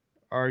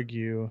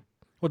argue.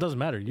 Well, it doesn't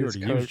matter. You already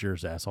used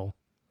yours, asshole.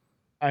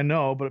 I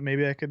know, but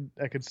maybe I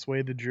could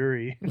sway the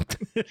jury.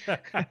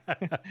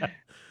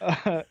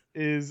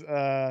 Is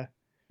the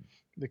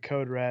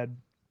Code Red.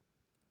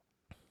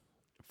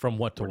 From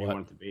what to What do you what?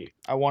 want it to be?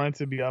 I want it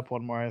to be up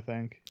one more, I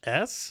think.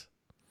 S?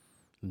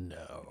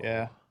 No.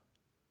 Yeah.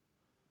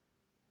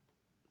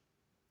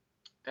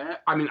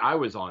 I mean, I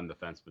was on the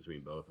fence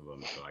between both of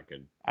them, so I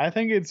could. I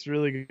think it's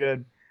really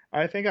good.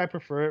 I think I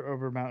prefer it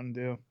over Mountain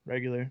Dew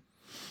regular.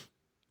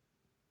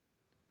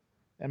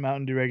 And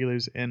Mountain Dew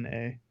regular's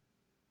NA.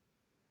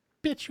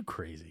 Bitch, you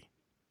crazy.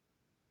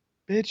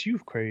 Bitch, you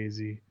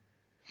crazy.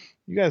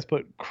 You guys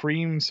put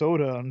cream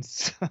soda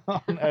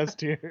on S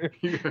tier.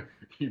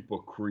 You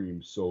put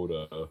cream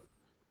soda.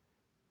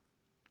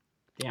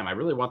 Damn, I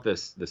really want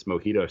this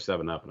Mojito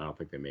 7-Up, and I don't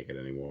think they make it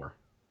anymore.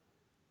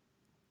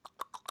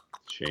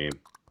 Shame.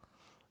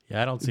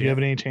 Yeah, I don't see. Do you have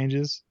any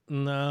changes?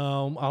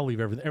 No, I'll leave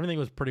everything. Everything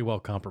was pretty well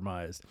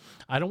compromised.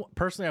 I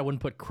wouldn't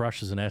put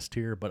Crush as an S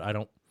tier, but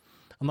I'm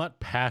not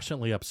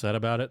passionately upset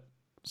about it,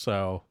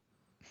 so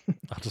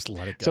I'll just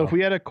let it go. So if we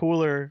had a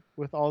cooler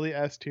with all the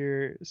S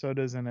tier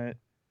sodas in it,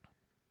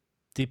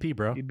 DP,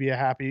 bro, you'd be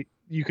happy.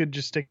 You could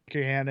just stick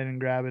your hand in and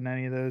grab in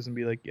any of those and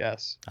be like,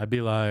 yes. I'd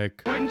be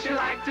like, Wouldn't you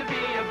like to be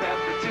a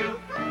beverage too?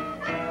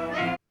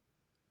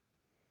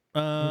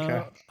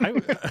 Okay.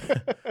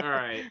 All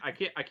right, I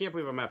can't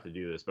believe I'm gonna have to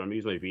do this, but I'm gonna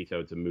use my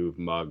veto to move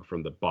Mug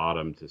from the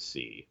bottom to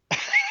C.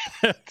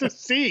 To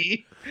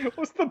C?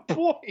 What's the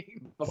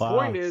point? The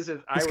point is I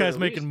this would guy's at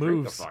making least drink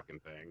moves. the fucking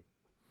thing.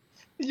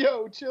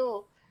 Yo,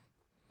 chill.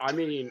 I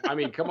mean,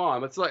 come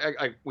on. Let's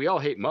we all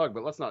hate Mug,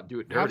 but let's not do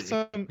it dirty.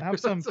 Have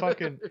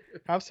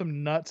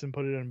some nuts and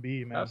put it on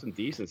B, man. Have some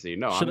decency.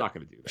 No, I'm not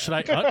gonna do that.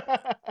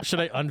 Should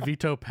I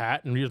unveto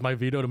Pat and use my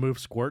veto to move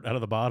Squirt out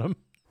of the bottom?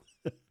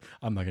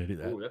 I'm not gonna do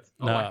that. Ooh, that's,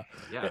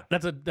 yeah.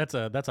 That's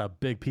a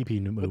big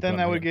PP move. But then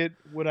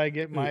would I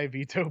get my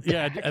veto back?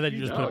 Yeah, and then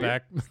you just put it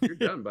back. You're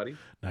done, buddy.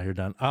 Now you're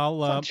done.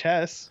 I'll It's not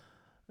chess.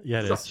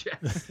 Yeah, it It's is.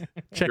 not chess.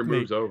 Checkmate. Your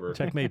move's over.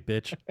 Checkmate,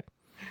 bitch.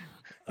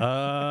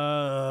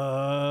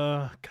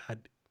 God,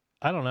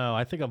 I don't know.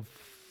 I think I'm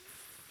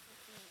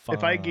fine.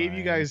 If I gave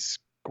you guys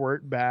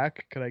Squirt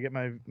back, could I get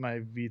my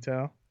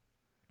veto?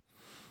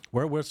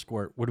 Where was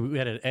Squirt? We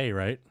had an A,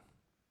 right?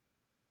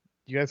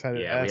 You guys had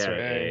an Yeah, we S had or an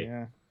A. A.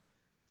 Yeah.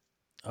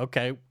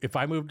 Okay. If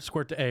I moved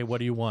Squirt to A, what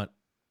do you want?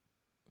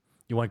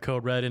 You want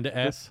Code Red into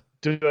S?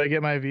 Do I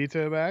get my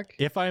veto back?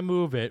 If I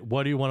move it,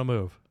 what do you want to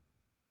move?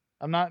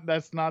 I'm not.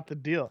 That's not the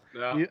deal.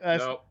 No,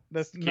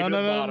 That's Keep no. it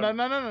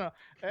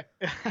at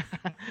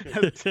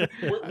the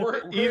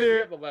We're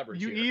either the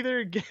leverage you here.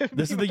 either give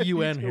This me is the my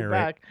UN veto here,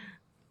 back, right?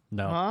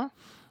 No. Huh?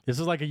 This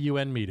is like a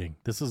UN meeting.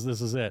 This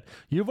is it.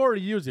 You've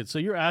already used it, so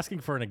you're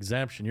asking for an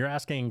exemption. You're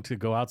asking to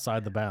go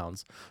outside the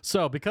bounds.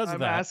 So because of I'm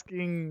that,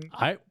 asking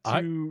I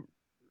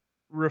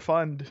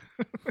refund.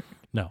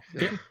 no.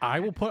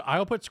 I will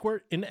put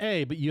Squirt in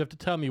A, but you have to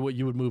tell me what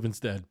you would move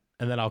instead,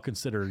 and then I'll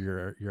consider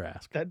your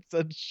ask. That's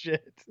such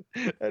shit.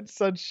 That's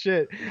such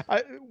shit.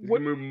 You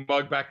can move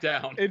Mug back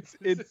down. It's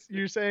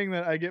you're saying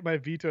that I get my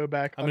veto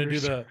back. I'm gonna under do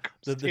that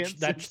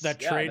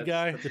circumstances. trade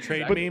guy, the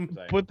trade exactly meme. what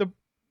I'm saying.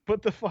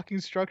 But the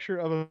fucking structure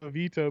of a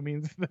veto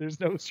means that there's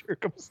no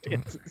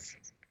circumstances.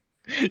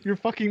 You're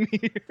fucking me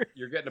here.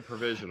 You're getting a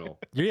provisional.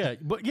 Yeah,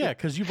 but yeah,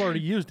 because you've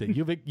already used it.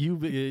 You've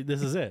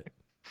this is it.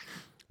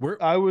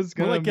 I was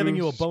gonna like giving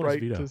move you a bonus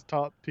Sprite veto. to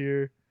top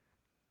tier.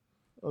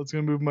 I was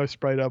gonna move my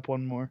Sprite up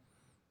one more.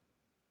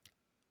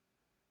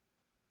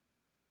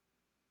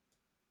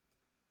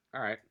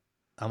 All right.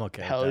 I'm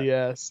okay. Hell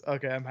yes.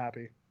 Okay, I'm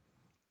happy.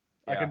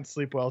 I Yeah. can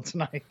sleep well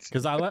tonight.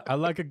 Because I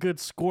like a good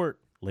Squirt.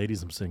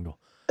 Ladies, I'm single.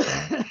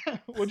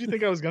 What do you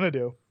think I was gonna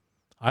do?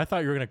 I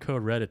thought you were gonna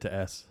Code Red it to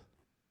S.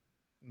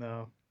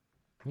 No.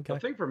 Okay. The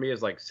thing for me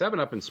is like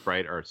 7-Up and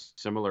Sprite are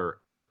similar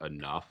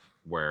enough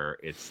where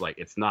it's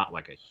not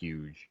like a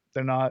huge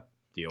They're not.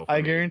 deal. For I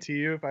me. guarantee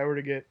you, if I were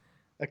to get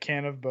a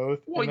can of both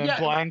Well, and then yeah,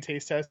 blind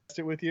taste test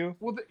it with you,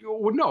 Well,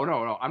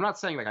 no. I'm not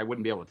saying like I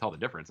wouldn't be able to tell the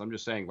difference. I'm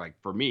just saying like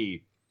for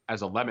me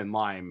as a lemon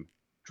lime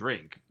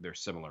drink, they're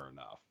similar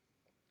enough.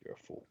 You're a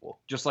fool.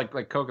 Just like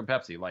Coke and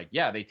Pepsi. Like,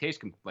 yeah, they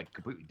taste like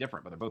completely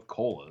different, but they're both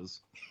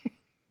colas.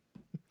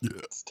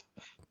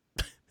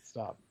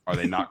 Stop. Are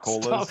they not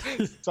colas?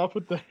 Stop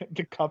with the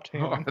cupped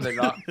hand. Are they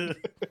not?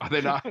 Are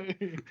they not?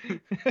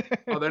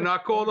 Are they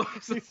not colas?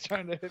 He's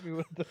trying to hit me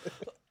with the.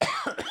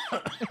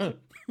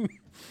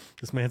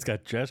 This man's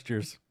got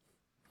gestures.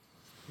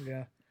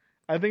 Yeah,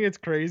 I think it's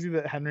crazy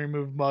that Henry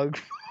moved Mug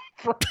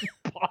from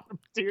bottom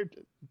tier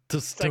to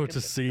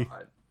C.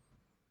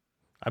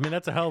 I mean,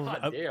 that's a hell of a.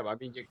 God damn! I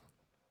mean,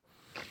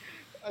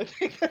 I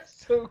think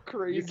that's so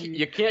crazy.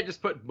 You can't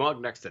just put Mug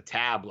next to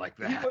Tab like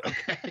that.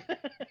 Okay?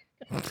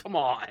 Come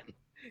on.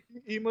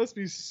 He must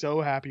be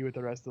so happy with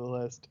the rest of the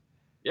list.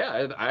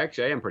 Yeah, I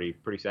actually am pretty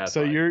satisfied.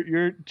 So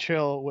you're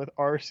chill with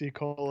RC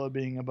Cola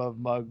being above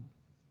Mug.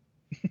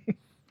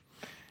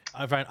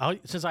 I find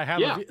since I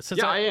have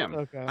I am.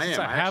 Okay. Since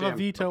I have a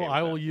veto,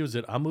 I will use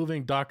it. I'm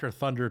moving Dr.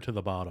 Thunder to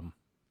the bottom.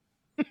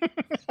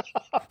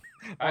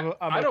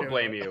 I don't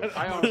blame you.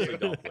 I honestly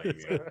don't blame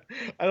you.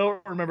 I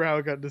don't remember how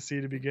it got to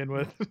C to begin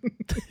with.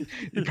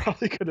 You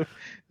probably could have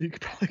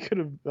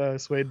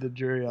swayed the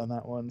jury on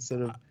that one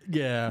instead of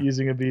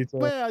using a veto.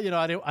 Well,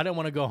 I don't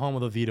want to go home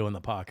with a veto in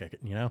the pocket.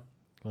 I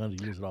want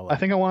to use it all up. I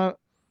think I want to.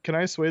 Can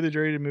I sway the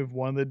jury to move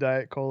one of the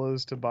Diet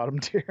Colas to bottom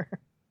tier?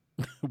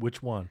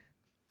 Which one?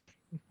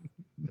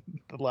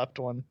 The left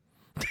one.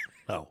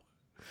 Oh,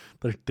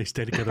 they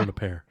stay together in a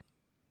pair.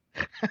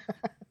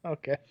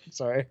 Okay,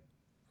 sorry.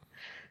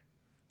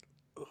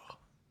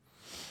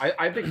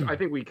 I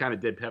think we kind of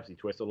did Pepsi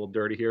Twist a little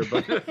dirty here,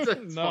 but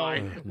it's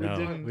fine.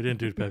 We didn't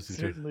do Pepsi Twist.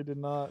 Certainly did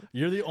not.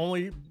 You're the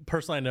only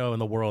person I know in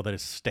the world that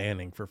is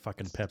standing for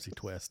fucking Pepsi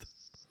Twist.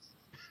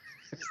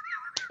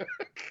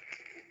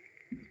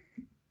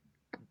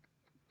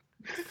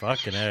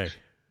 Fucking A.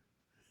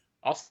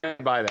 I'll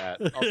stand by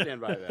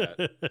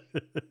that.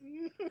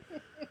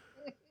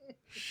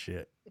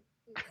 Shit.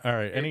 All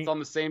right. It's on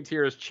the same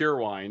tier as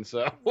Cheerwine,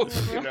 so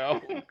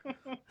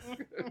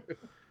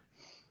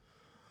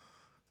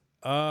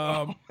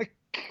Oh my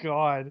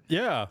god.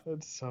 Yeah.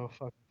 That's so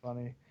fucking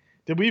funny.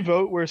 Did we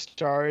vote where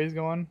Starry's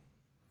going?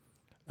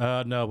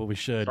 No, but we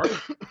should.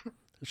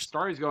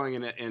 Starry's going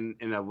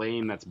in a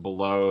lane that's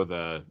below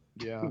the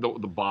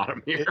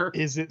bottom here.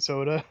 Is it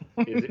soda?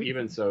 Is it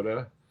even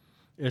soda?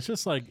 It's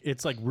just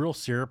it's real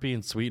syrupy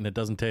and sweet, and it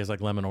doesn't taste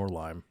like lemon or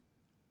lime.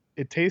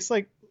 It tastes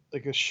like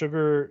a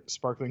sugar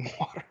sparkling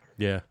water.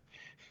 Yeah.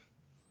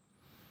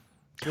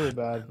 It's really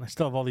bad. I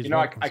still have all these.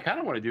 I kind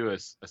of want to do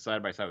a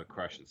side by side with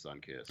Crush and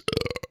Sunkist.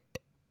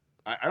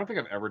 I don't think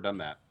I've ever done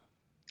that.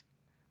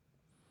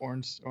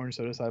 Orange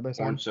soda side by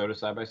side. Orange soda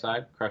side by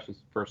side. Crush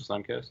versus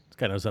Sunkist. This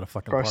guy knows how to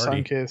fucking Crush,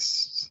 party.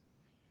 Sunkist.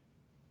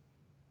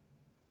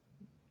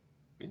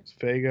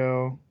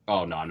 Fago.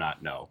 Oh no, I'm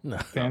not. No.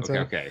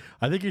 Fanta. Okay.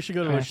 I think you should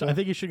go to. I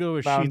think you should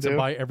go to Sheets and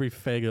buy every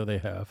Fago they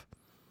have.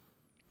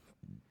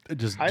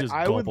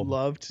 I would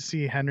love to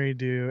see Henry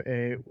do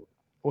a.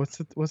 What's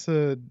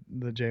the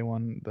J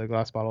one, the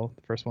glass bottle,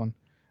 the first one?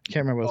 I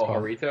can't remember what it's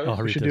called.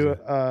 Doritos? We should do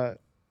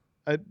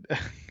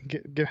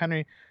give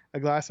Henry a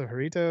glass of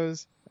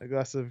Doritos, a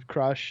glass of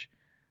Crush,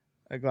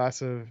 a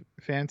glass of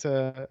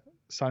Fanta,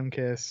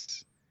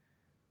 Sunkist,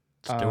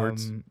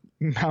 Stewart's,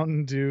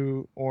 Mountain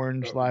Dew,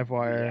 Orange,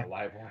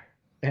 Livewire,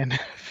 and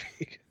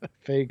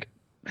Fake.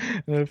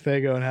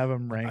 Fago and have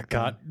him rank.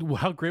 God,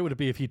 how great would it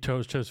be if he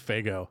chose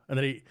Fago and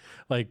then he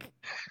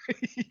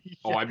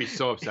Oh, I'd be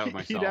so upset with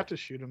myself. He'd have to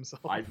shoot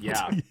himself.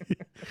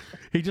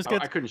 He just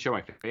gets. I couldn't show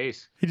my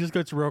face. He just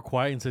gets real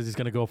quiet and says he's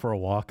going to go for a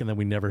walk, and then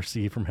we never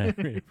see from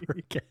Henry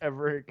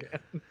ever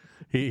again.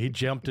 He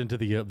jumped into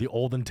the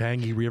Olden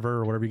Tangy River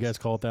or whatever you guys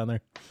call it down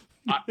there.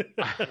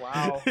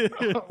 Wow.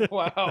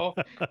 Wow.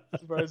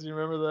 Surprised you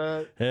remember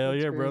that. Hell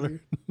That's yeah, brother.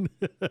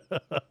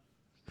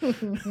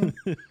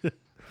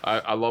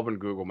 I love when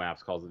Google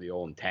Maps calls it the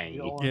Olden Tangy.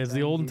 Yeah, it's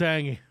the Olden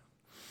Tangy.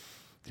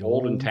 The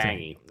Olden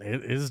Tangy.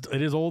 It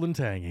is old and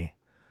tangy.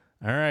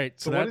 All right.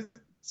 So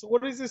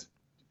what is this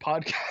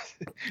podcast?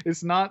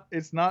 It's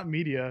not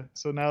media.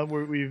 So now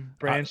we've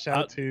branched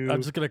out to.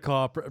 I'm just gonna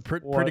call it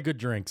pretty good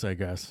drinks, I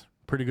guess.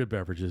 Pretty good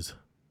beverages.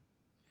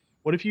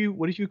 What if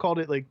you called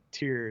it like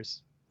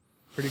tiers?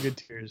 Pretty good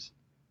tiers.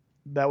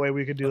 That way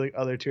we could do like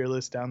other tier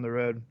lists down the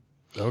road.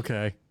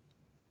 Okay.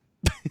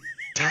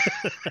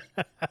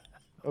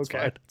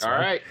 Okay. All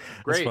right.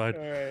 Great. All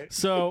right.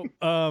 So,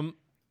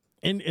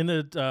 in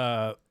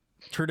the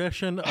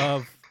tradition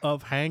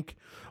of Hank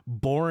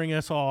boring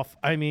us off,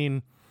 I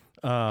mean,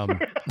 ending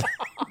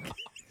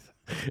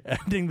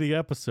the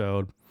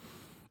episode.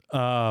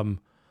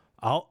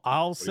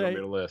 I'll say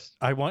list?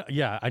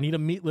 I need a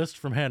meat list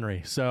from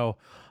Henry. So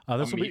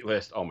this will be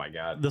list. Oh my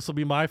God. This will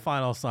be my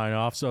final sign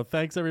off. So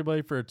thanks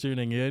everybody for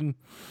tuning in.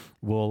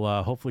 We'll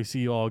hopefully see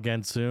you all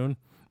again soon.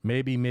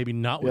 Maybe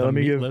not with a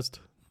meat list.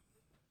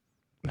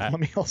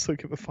 Let me also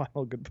give a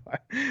final goodbye.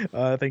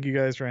 Thank you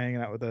guys for hanging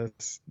out with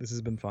us. This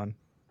has been fun.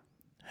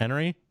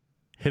 Henry,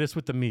 hit us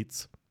with the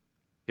meats.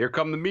 Here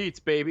come the meats,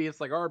 baby. It's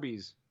like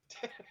Arby's.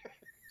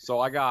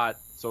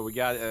 So we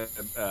got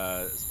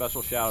a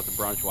special shout out to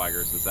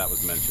Brunchweiger since that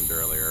was mentioned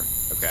earlier.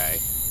 Okay.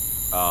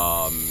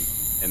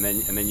 And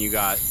then you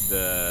got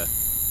the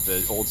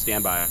old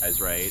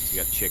standbys, right? So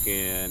you got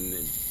chicken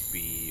and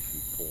beef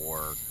and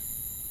pork.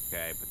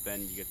 Okay, but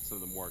then you get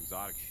some of the more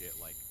exotic shit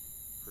like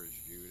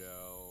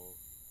prosciutto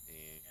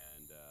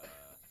and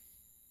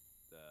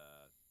the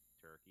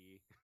turkey.